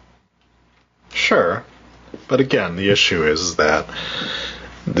 Sure. But again, the issue is that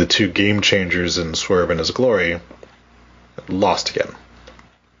the two game changers in Swerve and His Glory lost again.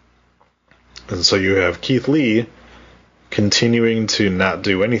 And so you have Keith Lee continuing to not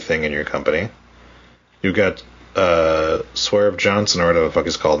do anything in your company. You've got Swerve Johnson, or whatever the fuck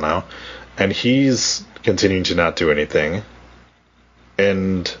he's called now, and he's continuing to not do anything.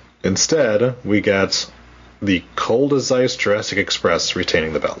 And instead, we got the cold as ice Jurassic Express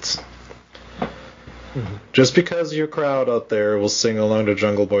retaining the belts. Mm-hmm. Just because your crowd out there will sing along to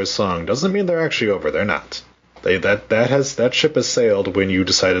Jungle Boy's song doesn't mean they're actually over. They're not. That ship has sailed when you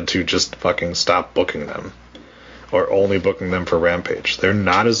decided to just fucking stop booking them, or only booking them for Rampage. They're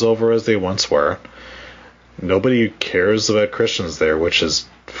not as over as they once were. Nobody cares about Christians there, which is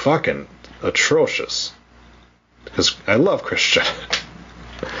fucking atrocious. Because I love Christian.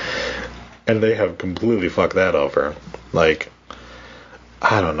 And they have completely fucked that over. Like,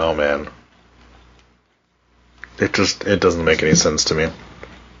 I don't know, man. It doesn't make any sense to me.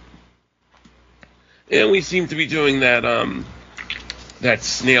 And we seem to be doing that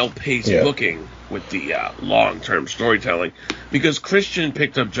snail-paced booking with the long-term storytelling. Because Christian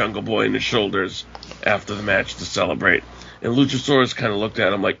picked up Jungle Boy in his shoulders after the match to celebrate. And Luchasaurus kind of looked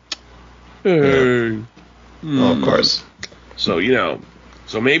at him like, hey. Yeah. Oh, of course. So,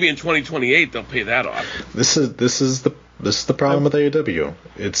 so maybe in 2028 they'll pay that off. This is the problem with AEW.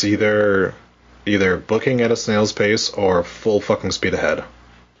 It's either booking at a snail's pace or full fucking speed ahead.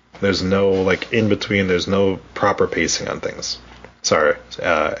 There's no in between. There's no proper pacing on things. Sorry,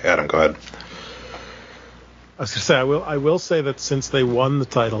 Adam, go ahead. I was gonna say I will say that since they won the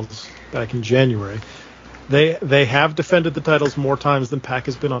titles back in January, they have defended the titles more times than Pac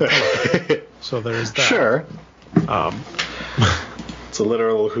has been on television. So there's that. Sure. It's a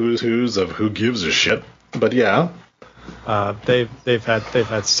literal who's of who gives a shit. But yeah. They've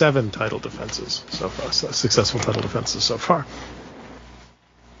had 7 title defenses so far, successful title defenses so far.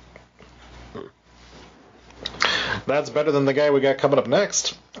 That's better than the guy we got coming up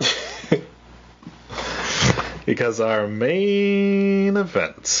next. Because our main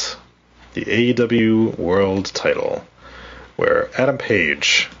event, the AEW World Title, where Adam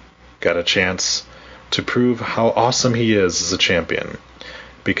Page got a chance to prove how awesome he is as a champion,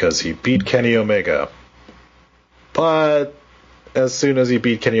 because he beat Kenny Omega. But as soon as he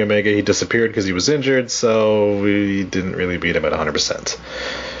beat Kenny Omega, he disappeared because he was injured, so we didn't really beat him at 100%.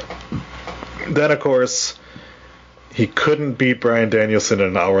 Then, of course, he couldn't beat Bryan Danielson in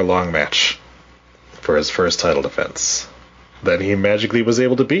an hour-long match for his first title defense. Then he magically was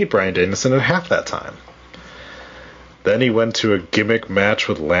able to beat Bryan Danielson in half that time. Then he went to a gimmick match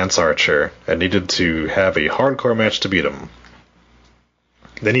with Lance Archer and needed to have a hardcore match to beat him.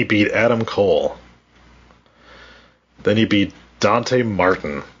 Then he beat Adam Cole. Then he beat Dante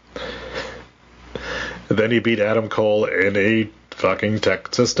Martin. Then he beat Adam Cole in a fucking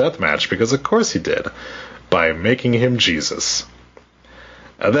Texas death match, because of course he did, by making him Jesus.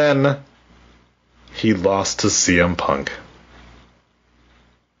 And then he lost to CM Punk.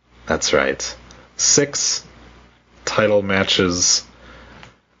 That's right. 6 title matches,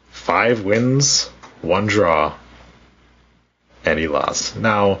 5 wins, 1 draw, and he lost.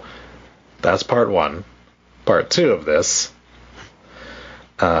 Now, that's part 1. Part 2 of this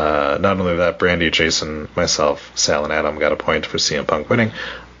Not only that, Brandy, Jason, myself, Sal, and Adam got a point for CM Punk winning,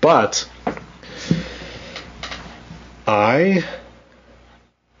 but I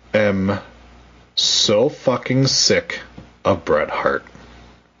am so fucking sick of Bret Hart.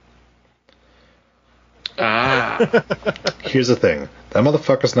 Here's the thing. That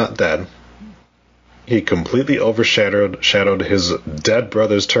motherfucker's not dead. He completely overshadowed his dead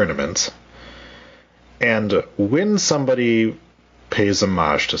brother's tournament. And when somebody pays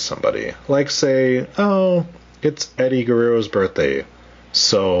homage to somebody, like say, oh, it's Eddie Guerrero's birthday,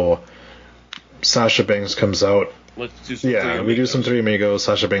 so Sasha Banks comes out. Let's do some Three Amigos. We do some Three Amigos.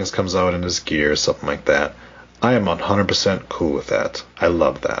 Sasha Banks comes out in his gear, something like that. I am 100% cool with that. I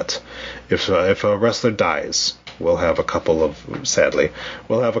love that. If a wrestler dies, we'll have a couple of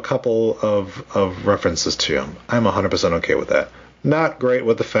references to him. I'm 100% okay with that. Not great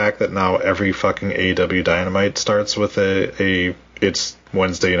with the fact that now every fucking AEW Dynamite starts with a it's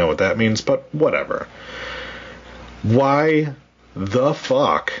Wednesday, you know what that means, but whatever. Why the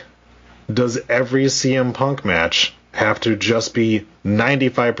fuck does every CM Punk match have to just be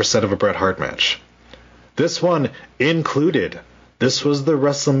 95% of a Bret Hart match? This one included. This was the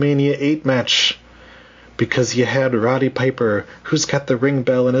WrestleMania 8 match. Because you had Roddy Piper, who's got the ring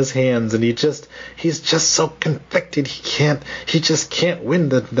bell in his hands, and he's just so conflicted. He just can't win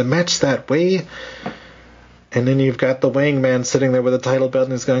the match that way. And then you've got the Wang Man sitting there with a title belt,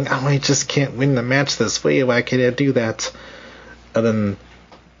 and he's going, oh, I just can't win the match this way. Why can't I do that? And then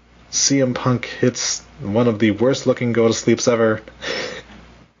CM Punk hits one of the worst looking go-to-sleeps ever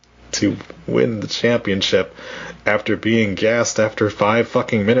to win the championship after being gassed after 5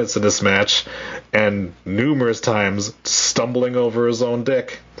 fucking minutes of this match and numerous times stumbling over his own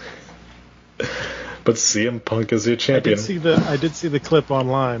dick. But CM Punk is your champion. I did see the clip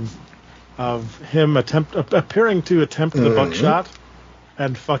online of him appearing to attempt the buckshot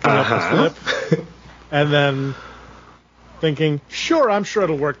and fucking up the flip, and then thinking, I'm sure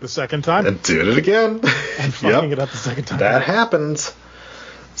it'll work the second time, and doing it again, and fucking it up the second time. That happens.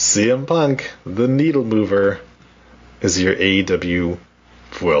 CM Punk, the needle mover, is your AEW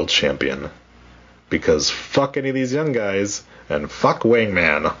world champion. Because fuck any of these young guys, and fuck Wang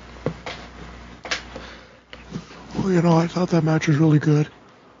Man. Well, I thought that match was really good.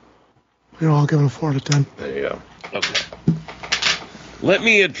 I'll give it a 4 out of 10. There you go. Okay. Let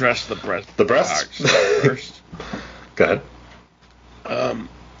me address the breast. The breast? First. Go ahead.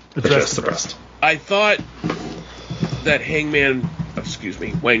 Address the breast. I thought that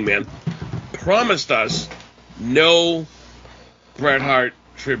Wang Man, promised us no Bret Hart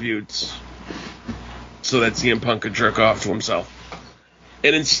tributes so that CM Punk could jerk off to himself.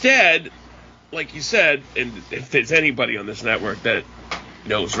 And instead, like you said, and if there's anybody on this network that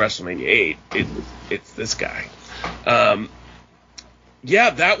knows WrestleMania 8, it's this guy. That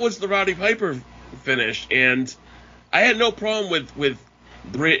was the Roddy Piper finish, and I had no problem with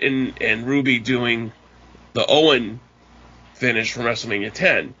Britt and Ruby doing the Owen finish from WrestleMania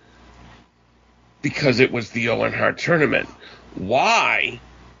 10 because it was the Owen Hart tournament. Why?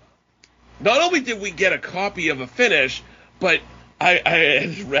 Not only did we get a copy of a finish, but I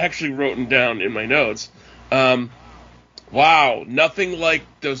actually wrote down in my notes, wow, nothing like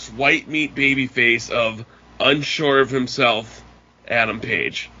this white meat baby face of unsure of himself Adam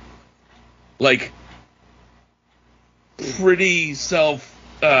Page. Like, pretty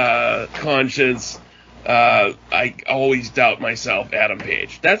self-conscious, I always doubt myself Adam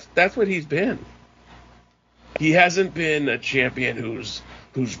Page. That's what he's been. He hasn't been a champion who's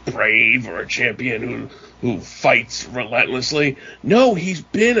brave or a champion who fights relentlessly. No, he's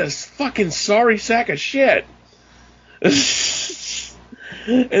been a fucking sorry sack of shit. And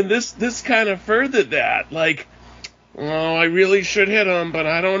this kind of furthered that. Like, oh, I really should hit him, but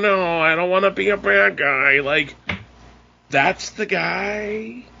I don't know. I don't want to be a bad guy. Like, that's the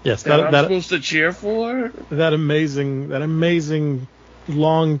guy. Yes, that I'm supposed to cheer for. That amazing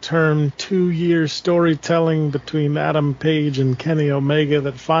long-term 2-year storytelling between Adam Page and Kenny Omega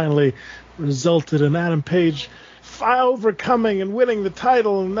that finally resulted in Adam Page overcoming and winning the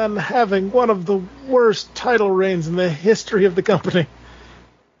title and then having one of the worst title reigns in the history of the company.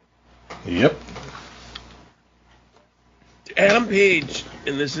 Yep. Adam Page,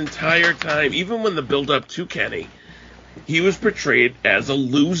 in this entire time, even when the build-up to Kenny, he was portrayed as a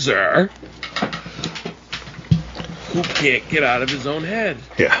loser who can't get out of his own head.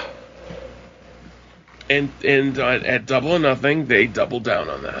 Yeah. And at Double or Nothing, they doubled down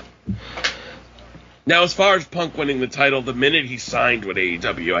on that. Now, as far as Punk winning the title, the minute he signed with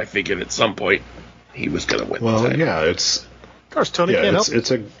AEW, I figured at some point he was going to win the title. Well, yeah, it's... Of course, Tony can't help.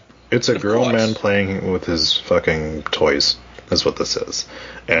 It's a grown man playing with his fucking toys. is what this is.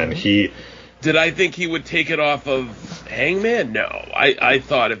 And he... Did I think he would take it off of Hangman? No. I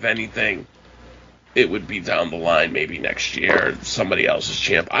thought, if anything, it would be down the line, maybe next year, somebody else's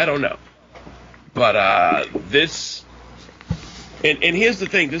champ. I don't know. But this... And here's the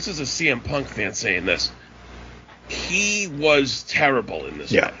thing. This is a CM Punk fan saying this. He was terrible in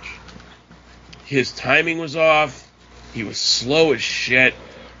this match. His timing was off. He was slow as shit.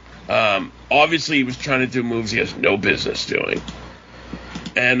 Obviously, he was trying to do moves he has no business doing.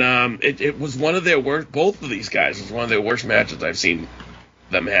 And it was one of their worst... Both of these guys was one of their worst matches I've seen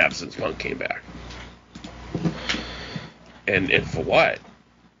them have since Punk came back. And for what?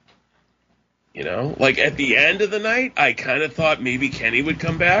 You know? Like, at the end of the night, I kind of thought maybe Kenny would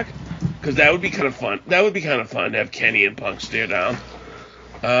come back. Because that would be kind of fun. That would be kind of fun to have Kenny and Punk stare down.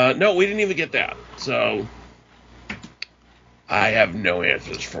 No, we didn't even get that. So, I have no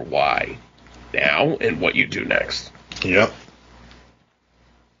answers for why now and what you do next. Yep.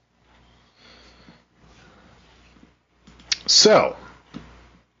 So,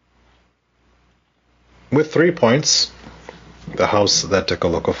 with 3 points, the house that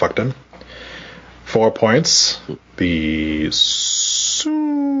Ticoloco fucked in. 4 points, the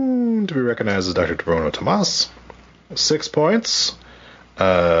soon to be recognized as Dr. Bruno Tomas. 6 points,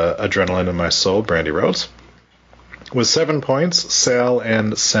 Adrenaline in My Soul, Brandy Rhodes. With 7 points, Sal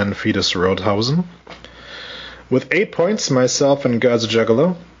and Sen Fetus Roadhausen. With 8 points, myself and God's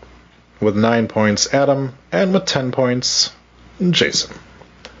Juggalo. With 9 points, Adam. And with 10 points, Jason.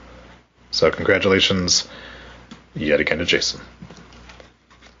 So congratulations yet again to Jason.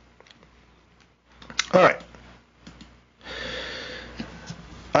 Alright.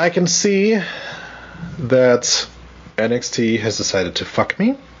 I can see that NXT has decided to fuck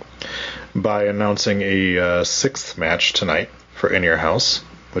me by announcing a 6th match tonight for In Your House,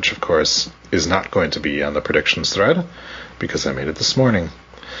 which of course is not going to be on the predictions thread because I made it this morning.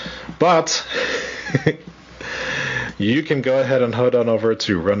 But you can go ahead and head on over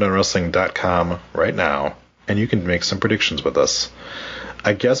to rundownwrestling.com right now and you can make some predictions with us.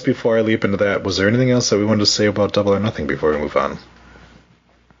 I guess before I leap into that, was there anything else that we wanted to say about Double or Nothing before we move on?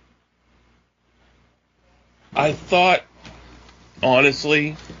 I thought,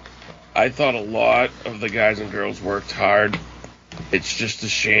 honestly, a lot of the guys and girls worked hard. It's just a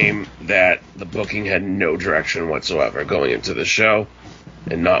shame that the booking had no direction whatsoever going into the show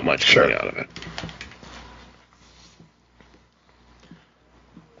and not much coming out of it.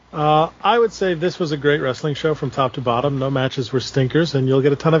 I would say this was a great wrestling show from top to bottom. No matches were stinkers, and you'll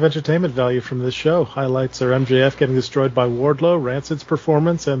get a ton of entertainment value from this show. Highlights are MJF getting destroyed by Wardlow, Rancid's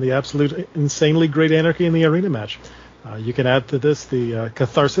performance, and the absolute insanely great anarchy in the arena match. You can add to this the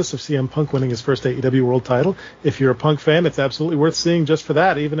catharsis of CM Punk winning his first AEW World title. If you're a Punk fan, it's absolutely worth seeing just for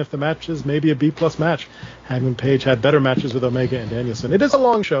that, even if the match is maybe a B-plus match. Hangman Page had better matches with Omega and Danielson. It is a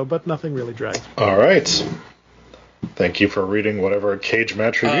long show, but nothing really dragged. All right. Thank you for reading whatever cage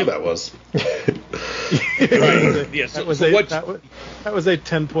match review that was. Right. Yeah, that was a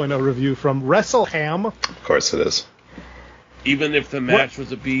 10.0 review from WrestleHam. Of course it is. Even if the match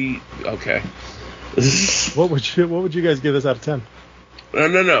was a B, okay. What would you guys give this out of 10?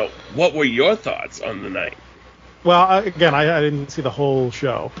 No. What were your thoughts on the night? Well, I didn't see the whole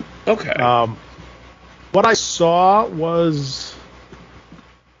show. Okay. What I saw was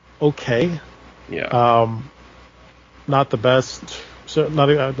okay. Yeah. Not the best. So not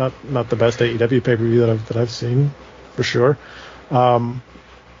the best AEW pay-per-view that I've seen, for sure. I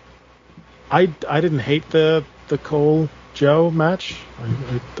didn't hate the Cole Joe match.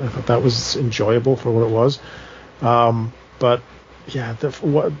 I thought that was enjoyable for what it was. But yeah,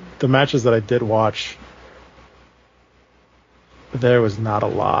 the matches that I did watch, there was not a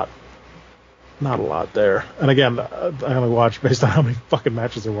lot there. And again, I only watched based on how many fucking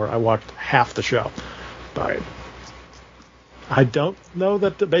matches there were. I watched half the show, but I don't know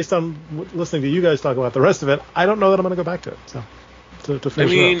that based on listening to you guys talk about the rest of it, I don't know that I'm going to go back to it. So to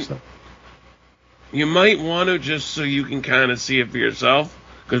finish it up. So. You might want to just so you can kind of see it for yourself,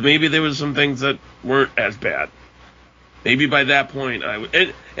 because maybe there was some things that weren't as bad. Maybe by that point I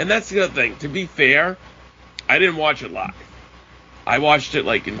would, and that's the other thing. To be fair, I didn't watch it live. I watched it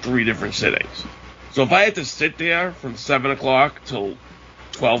like in 3 different sittings. So if I had to sit there from 7 o'clock till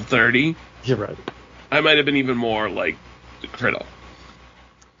 12:30, you're right. I might have been even more like critical.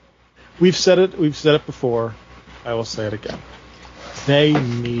 We've said it before. I will say it again. They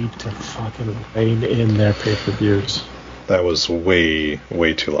need to fucking rein in their pay-per-views. That was way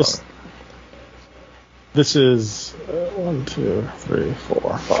too long. This is 1, 2, 3,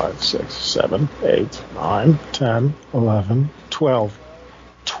 4, 5, 6, 7, 8, 9, 10, 11, 12.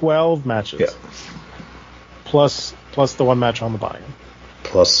 12 matches. Yeah. Plus plus the one match on the buy-in.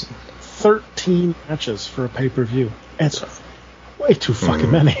 Plus 13 matches for a pay-per-view. It's way too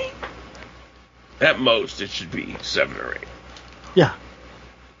fucking many. At most, it should be 7 or 8. Yeah.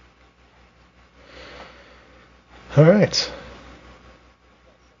 all right.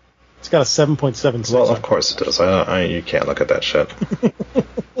 It's got a 7.76. Well, of course it does. You can't look at that shit.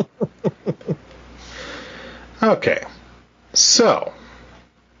 Okay. So,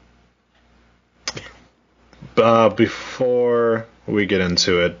 before we get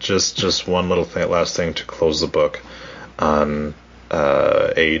into it, just one little last thing to close the book on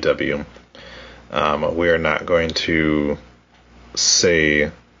AEW. We are not going to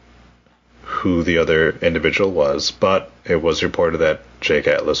say who the other individual was, but it was reported that Jake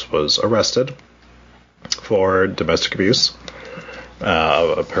Atlas was arrested for domestic abuse.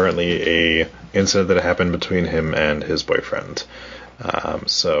 Apparently a incident that happened between him and his boyfriend.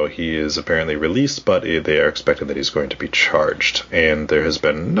 So he is apparently released, but they are expecting that he's going to be charged. And there has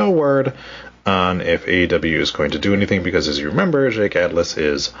been no word on if AEW is going to do anything, because as you remember, Jake Atlas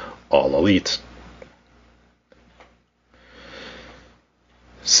is All Elite.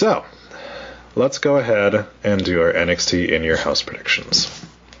 So, let's go ahead and do our NXT In Your House predictions.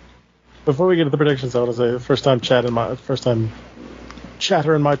 Before we get to the predictions, I want to say the first time chatter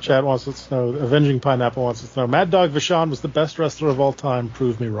in my chat wants us to know, Avenging Pineapple wants us to know, Mad Dog Vachon was the best wrestler of all time.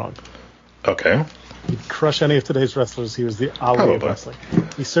 Prove me wrong. Okay. He'd crush any of today's wrestlers. He was the Ali of wrestling.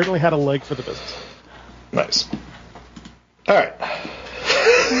 He certainly had a leg for the business. Nice. All right.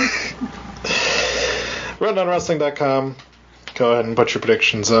 RundownWrestling.com. Go ahead and put your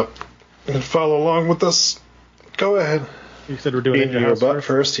predictions up and follow along with us. Go ahead. You said we're doing it in your butt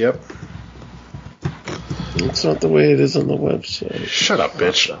first. Yep. It's not the way it is on the website. Shut up,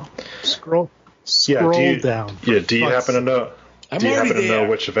 bitch. Scroll down. Yeah. Do you happen to know? I'm do you happen already to know there.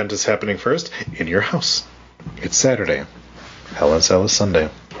 which event is happening first? In Your House. It's Saturday. Hell in Cell is Sunday.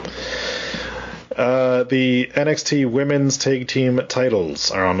 The NXT Women's Tag Team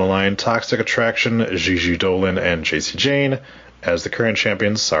titles are on the line. Toxic Attraction, Gigi Dolan and JC Jane as the current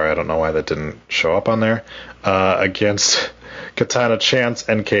champions. Sorry, I don't know why that didn't show up on there. Against Katana Chance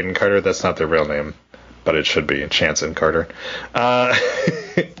and Kaden Carter. That's not their real name, but it should be Chance and Carter.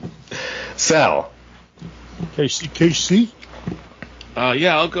 Sal. KC.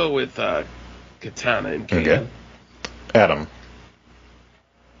 Yeah, I'll go with Katana and Kaden. Okay. Adam.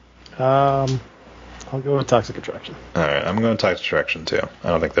 I'll go with Toxic Attraction. All right, I'm going to Toxic Attraction too. I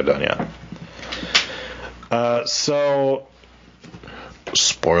don't think they're done yet. So,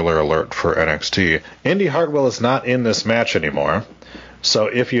 spoiler alert for NXT. Indy Hartwell is not in this match anymore. So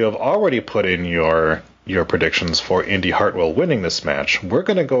if you have already put in your predictions for Indy Hartwell winning this match, we're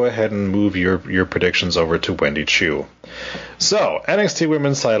going to go ahead and move your predictions over to Wendy Chu. So, NXT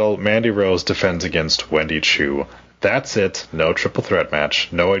Women's title, Mandy Rose defends against Wendy Chu. That's it. No triple threat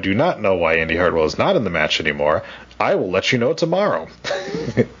match. No, I do not know why Indy Hartwell is not in the match anymore. I will let you know tomorrow.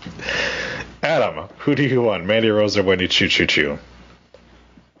 Adam, who do you want? Mandy Rose or Wendy Chu Chu Chu?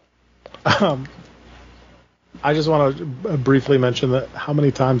 I just want to briefly mention that how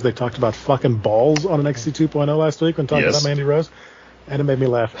many times they talked about fucking balls on NXT 2.0 last week when talking about Mandy Rose, and it made me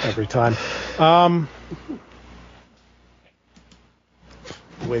laugh every time.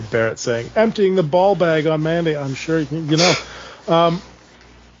 Wade Barrett saying, emptying the ball bag on Mandy. I'm sure you know.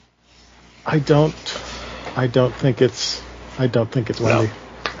 I don't think it's Wendy. No. I don't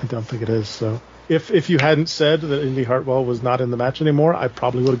think it is. So if you hadn't said that Indy Hartwell was not in the match anymore, I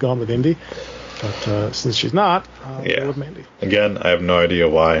probably would have gone with Indy. But since she's not, I'll go with Mandy. Again, I have no idea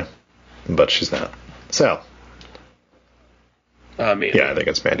why, but she's not. Sal. Mandy. Yeah, I think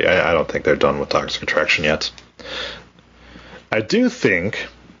it's Mandy. I don't think they're done with Toxic Attraction yet. I do think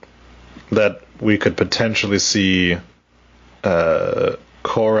that we could potentially see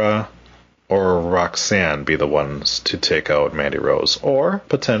Cora or Roxanne be the ones to take out Mandy Rose, or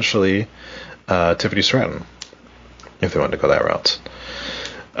potentially Tiffany Stratton, if they want to go that route.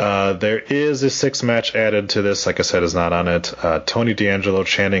 There is a 6th match added to this. Like I said, is not on it. Tony D'Angelo,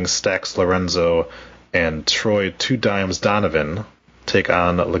 Channing Stax Lorenzo, and Troy Two Dimes Donovan take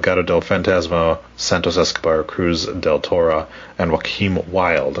on Legado del Fantasma, Santos Escobar, Cruz del Toro, and Joaquim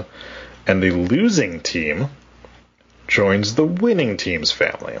Wilde. And the losing team joins the winning team's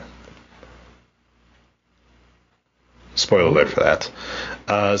family. Spoiler alert for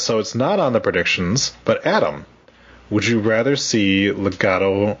that. So it's not on the predictions, but Adam, would you rather see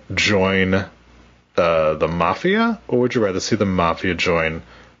Legado join the Mafia, or would you rather see the Mafia join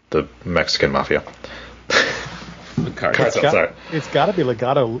the Mexican Mafia? It's got to be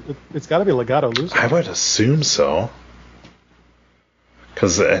Legado. It's got to be Legado losing. I would assume so.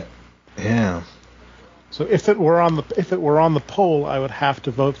 Because, yeah. So if it were on the poll, I would have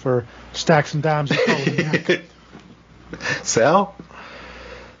to vote for Stacks and Dimes. Sal?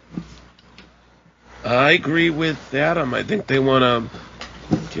 I agree with Adam. I think they want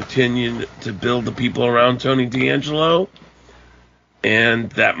to continue to build the people around Tony D'Angelo, and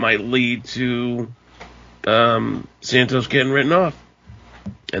that might lead to Santos getting written off,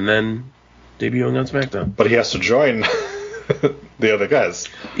 and then debuting on SmackDown. But he has to join the other guys.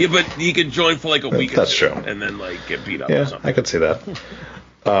 Yeah, but he could join for like a week. That's true. And then like get beat up. Yeah, or something. I could see that.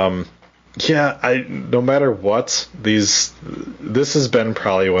 No matter what, this has been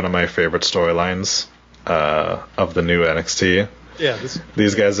probably one of my favorite storylines of the new NXT. Yeah,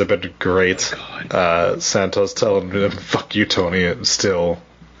 these guys have been great. Santos telling him "fuck you, Tony," it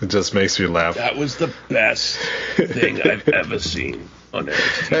just makes me laugh. That was the best thing I've ever seen on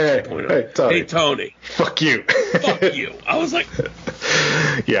NXT. Hey, Tony. Fuck you. Fuck you. I was like,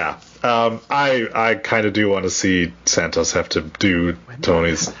 yeah. I kind of do want to see Santos have to do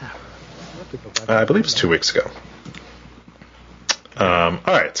Tony's. I believe it's 2 weeks ago. All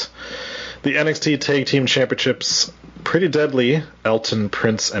right. The NXT Tag Team Championships, Pretty Deadly, Elton,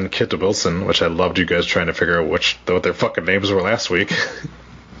 Prince, and Kit Wilson, which I loved you guys trying to figure out what their fucking names were last week.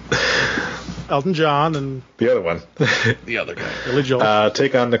 Elton John and the other one. The other guy. Billy Joel.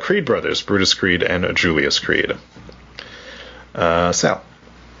 Take on the Creed brothers, Brutus Creed and Julius Creed. Sal.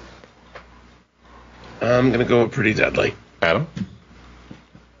 I'm going to go with Pretty Deadly. Adam?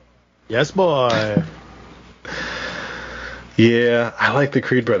 Yes, boy. Yeah, I like the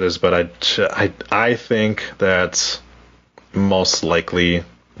Creed brothers, but I think that most likely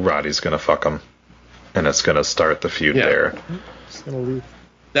Roddy's going to fuck them, and it's going to start the feud there. He's going to leave.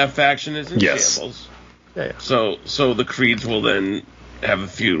 That faction is in shambles. Yeah. So the Creeds will then have a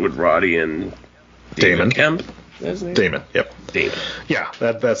feud with Roddy and Damon Kemp. Damon, yep. Damon. Yeah,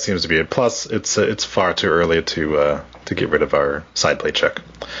 that seems to be it. Plus, it's far too early to get rid of our side play check.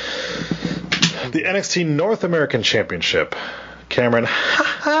 The NXT North American Championship, Cameron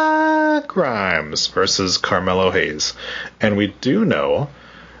Grimes versus Carmelo Hayes. And we do know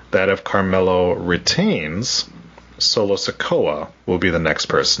that if Carmelo retains, Solo Sikoa will be the next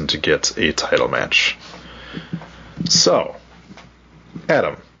person to get a title match. So,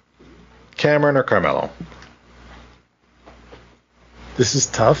 Adam, Cameron or Carmelo? This is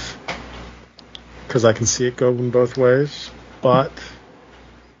tough because I can see it going both ways, but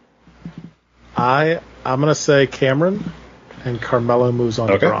I'm gonna say Cameron, and Carmelo moves on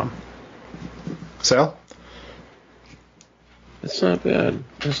to Braun. Sal? It's not bad.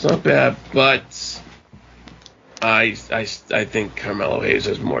 But I think Carmelo Hayes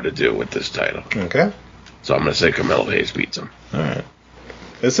has more to do with this title. Okay. So I'm gonna say Carmelo Hayes beats him. All right.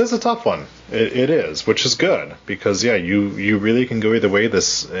 This is a tough one. It is, which is good because you really can go either way.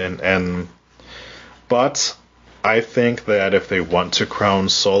 But I think that if they want to crown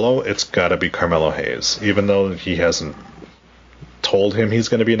Solo, it's got to be Carmelo Hayes. Even though he hasn't told him he's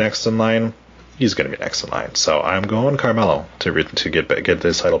going to be next in line, he's going to be next in line. So I'm going Carmelo to get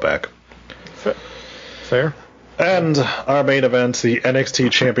this title back. Fair. And our main event, the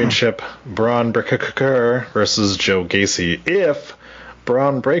NXT Championship, Braun Breaker versus Joe Gacy. If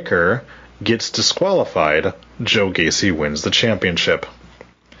Braun Breaker gets disqualified, Joe Gacy wins the championship.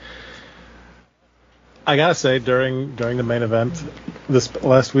 I gotta say, during the main event this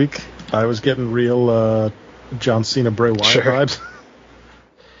last week, I was getting real John Cena Bray Wyatt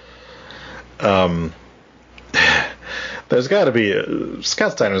vibes. There's got to be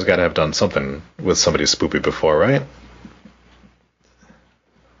Scott Steiner's got to have done something with somebody spoopy before, right?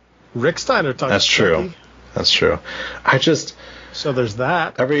 Rick Steiner talked. That's true. That's true. So there's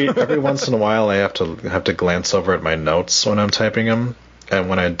that. Every once in a while, I have to glance over at my notes when I'm typing them, and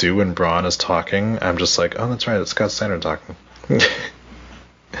when I do, when Braun is talking, I'm just like, oh, that's right, it's Scott Steiner talking.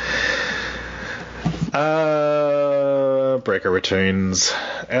 Breaker returns.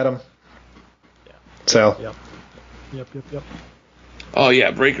 Adam. Yeah. Sal. Yep. Oh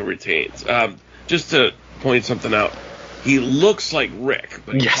yeah, Breaker retains. Just to point something out, he looks like Rick,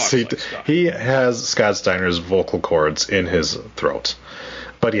 but he has Scott Steiner's vocal cords in his throat.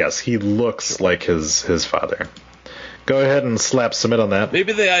 But yes, he looks like his father. Go ahead and slap submit on that.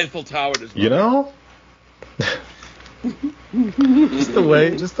 Maybe the Eiffel Tower does. You know? just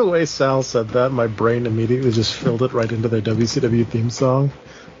the way Sal said that, my brain immediately just filled it right into their WCW theme song.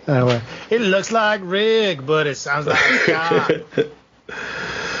 And I went, it looks like Rick, but it sounds like Scott.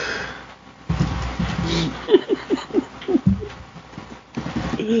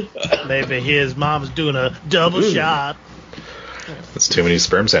 Maybe his mom's doing a double shot. That's too many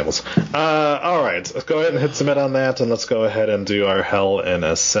sperm samples. All right, let's go ahead and hit submit on that, and let's go ahead and do our Hell in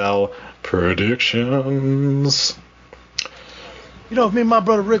a Cell predictions. You know, if me and my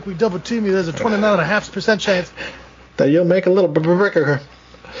brother Rick, we double team you, there's a 29.5% chance that you'll make a little bricker.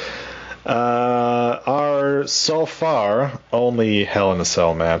 Our so far only Hell in a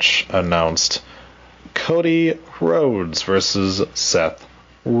Cell match announced: Cody Rhodes versus Seth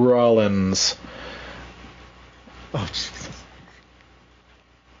Rollins. Oh, Jesus.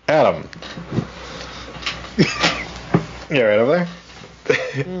 Adam. You right over there?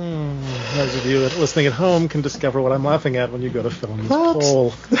 Those of you listening at home can discover what I'm laughing at when you go to fill in this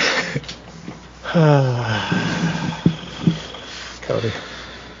poll. Cody.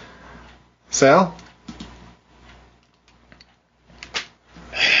 Sal?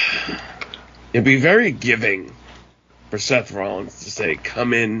 It'd be very giving for Seth Rollins to say,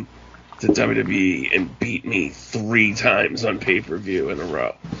 come in to WWE and beat me 3 times on pay-per-view in a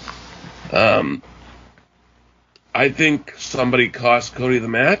row. I think somebody cost Cody the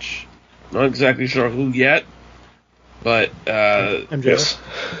match. Not exactly sure who yet, but MJF.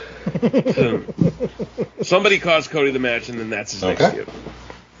 Somebody cost Cody the match, and then that's his next feud.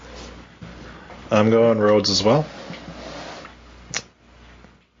 I'm going Rhodes as well.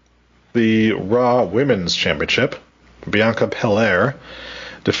 The Raw Women's Championship, Bianca Belair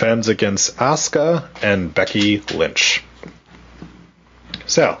defends against Asuka and Becky Lynch.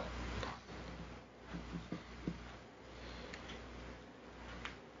 Sal.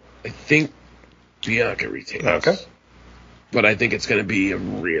 I think Bianca retains. Okay. But I think it's going to be a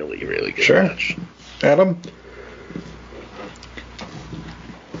really, really good Sure. match. Adam?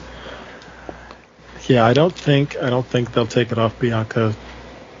 Yeah, I don't think they'll take it off Bianca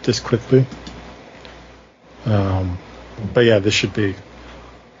this quickly. But yeah, this should be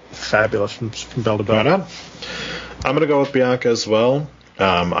fabulous from bell to bell. Right on. I'm going to go with Bianca as well.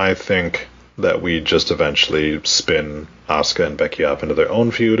 I think that we just eventually spin Asuka and Becky up into their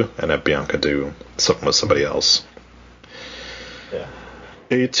own feud and have Bianca do something with somebody else. Yeah.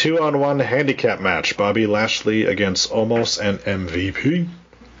 A 2-on-1 handicap match. Bobby Lashley against Omos and MVP.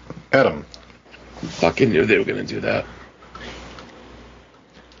 Adam. Fucking knew they were going to do that.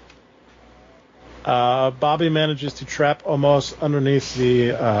 Bobby manages to trap Omos underneath the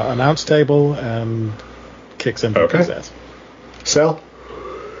announce table and kicks MVP's ass. Sal?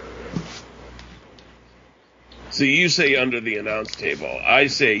 So you say under the announce table. I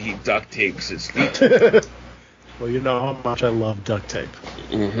say he duct tapes his feet. Well, you know how much I love duct tape.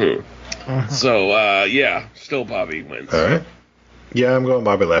 Mm-hmm. So, yeah, still Bobby wins. All right. Yeah, I'm going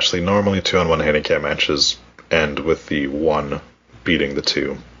Bobby Lashley. Normally 2-on-1 handicap matches end with the one beating the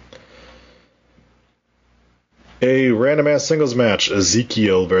two. A random ass singles match,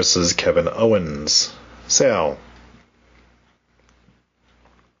 Ezekiel versus Kevin Owens. Sal.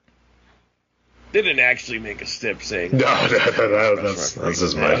 They didn't actually make a stip saying No, that's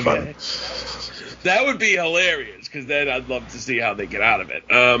just my fun. That would be hilarious, because then I'd love to see how they get out of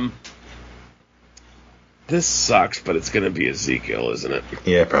it. This sucks, but it's going to be Ezekiel, isn't it?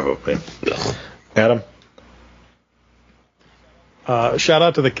 Yeah, probably. Ugh. Adam? Shout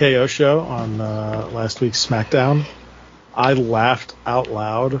out to the KO show on last week's SmackDown. I laughed out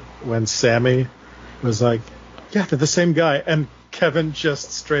loud when Sammy was like, yeah, they're the same guy. And Kevin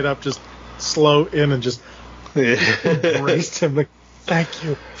just straight up just slow in and just embraced him. Like, thank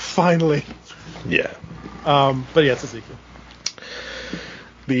you. Finally. Yeah. But yeah, it's Ezekiel.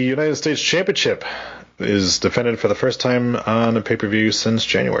 The United States Championship is defended for the first time on a pay-per-view since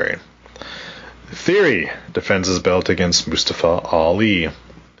January. Theory defends his belt against Mustafa Ali.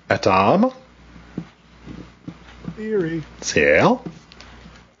 Atam? Theory. Sal?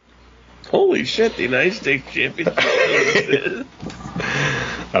 Holy shit, the United States Championship. I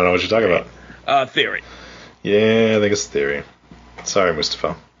don't know what you're talking about. Theory. Yeah, I think it's Theory. Sorry,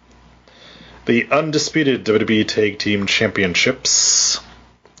 Mustafa. The undisputed WWE Tag Team Championships.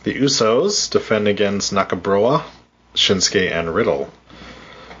 The Usos defend against Nakamura, Shinsuke, and Riddle.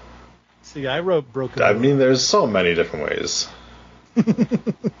 See, I wrote broken. I mean, there's so many different ways.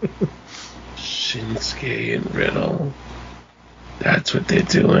 Shinsuke and Riddle. That's what they're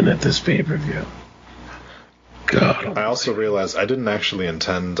doing at this pay-per-view. God. I also realized I didn't actually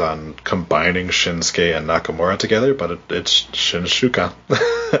intend on combining Shinsuke and Nakamura together, but it's Shinsuka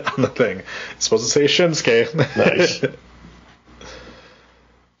on the thing. It's supposed to say Shinsuke. Nice.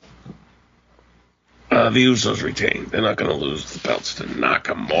 The Usos retain. They're not going to lose the belts to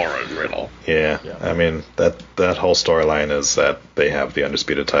Nakamura and Riddle. Yeah, I mean, that whole storyline is that they have the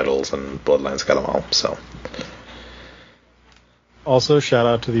undisputed titles and Bloodline's got them all, so. Also, shout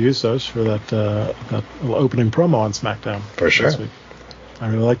out to the Usos for that little opening promo on SmackDown. For sure. This week. I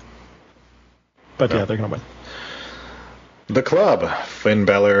really like. But yeah, they're gonna win. The Club, Finn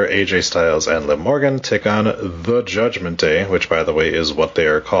Balor, AJ Styles, and Liv Morgan take on The Judgment Day, which, by the way, is what they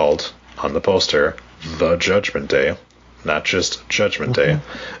are called on the poster. The Judgment Day, not just Judgment Day.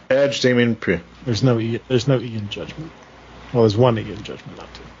 Edge, Damian Priest. There's no E in Judgment. Well, there's one E in Judgment,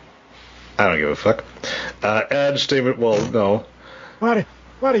 not two. I don't give a fuck. Edge, Damian. Well, no. What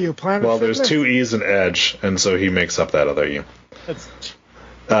are you planning? Well, there's two E's in Edge, and so he makes up that other E.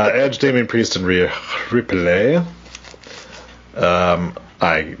 Edge, Damian Priest, and Rhea Ripley.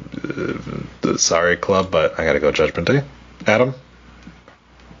 Sorry, Club, but I gotta go Judgment Day. Adam?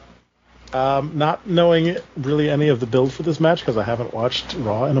 Not knowing really any of the build for this match because I haven't watched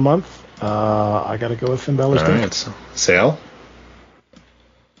Raw in a month, I gotta go with Finn Balor's team. Alright. Sale?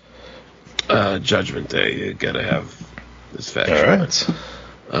 Judgment Day. You gotta have this faction.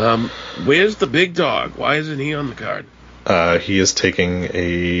 Alright. Where's the big dog? Why isn't he on the card? He is taking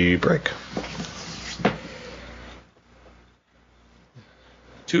a break.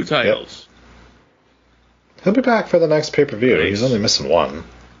 2 titles. Yep. He'll be back for the next pay-per-view. Nice. He's only missing one.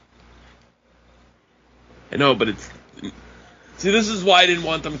 I know, but it's... See, this is why I didn't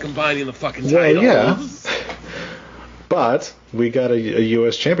want them combining the fucking titles. Well, yeah. But we got a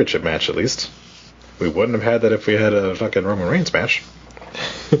U.S. Championship match, at least. We wouldn't have had that if we had a fucking Roman Reigns match.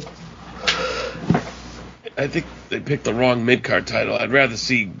 I think they picked the wrong mid-card title. I'd rather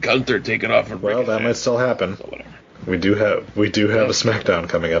see Gunther take it off of Well, that might still happen. So whatever. We do have a SmackDown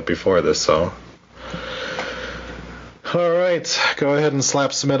coming up before this, so... Alright, go ahead and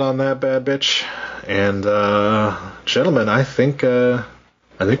slap submit on that bad bitch. And, gentlemen, I think we're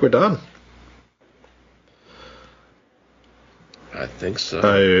done. I think so.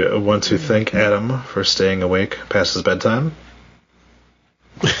 I want to thank Adam for staying awake past his bedtime.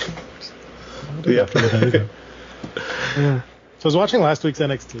 Yeah. So I was watching last week's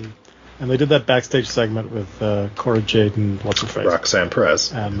NXT, and they did that backstage segment with Cora Jade and what's her face, Roxanne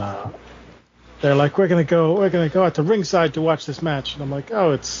Perez, and they're like, we're gonna go out to ringside to watch this match, and I'm like,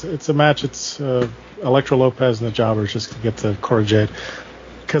 oh, it's a match. It's Elektra Lopez and the Jobbers just to get to Cora Jade,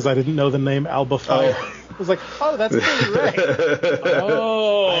 because I didn't know the name Alba Fyre. I was like, oh, that's Billy Ray.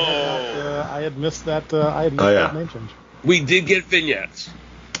 I had missed that. That name change. We did get vignettes.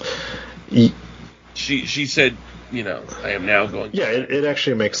 She said, I am now going. Yeah, it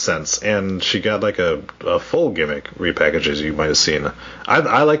actually makes sense, and she got like a full gimmick repackage, as you might have seen.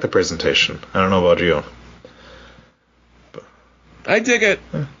 I like the presentation. I don't know about you. But, I dig it.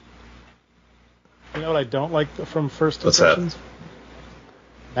 You know what I don't like from first What's impressions? that?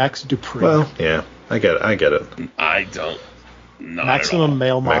 Max Dupree. Well, yeah, I get it. I don't. Not Maximum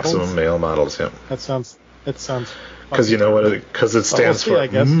male models. Maximum male models. Yeah. That sounds. Because you know what? Because it stands we'll see, for. I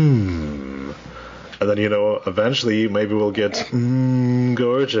guess. And then eventually maybe we'll get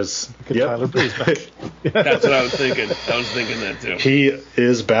gorgeous. Get Tyler Breeze back. That's what I was thinking. I was thinking that too. He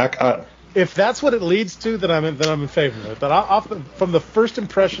is back. If that's what it leads to, then I'm in favor of it. But from the first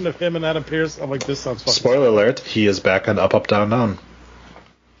impression of him and Adam Pearce, I'm like, this sounds fun. Spoiler alert: he is back on Up, Up, Down, Down.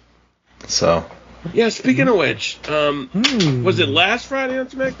 So. Yeah. Speaking of which, was it last Friday on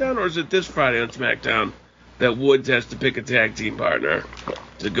SmackDown or is it this Friday on SmackDown that Woods has to pick a tag team partner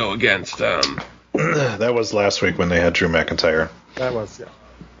to go against? That was last week when they had Drew McIntyre. That was, yeah.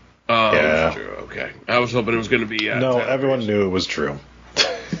 Oh, yeah. Drew. Okay. I was hoping it was going to be. No, everyone knew it was Drew.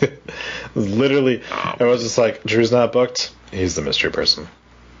 Literally, I was just like, Drew's not booked. He's the mystery person.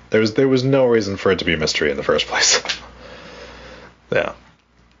 There was no reason for it to be a mystery in the first place. Yeah.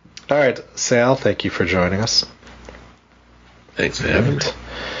 All right, Sal, thank you for joining us. Thanks for having me.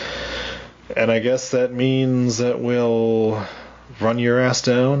 And I guess that means that we'll run your ass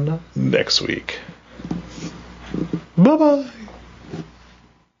down next week. Bye-bye.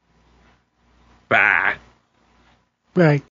 Bye. Right.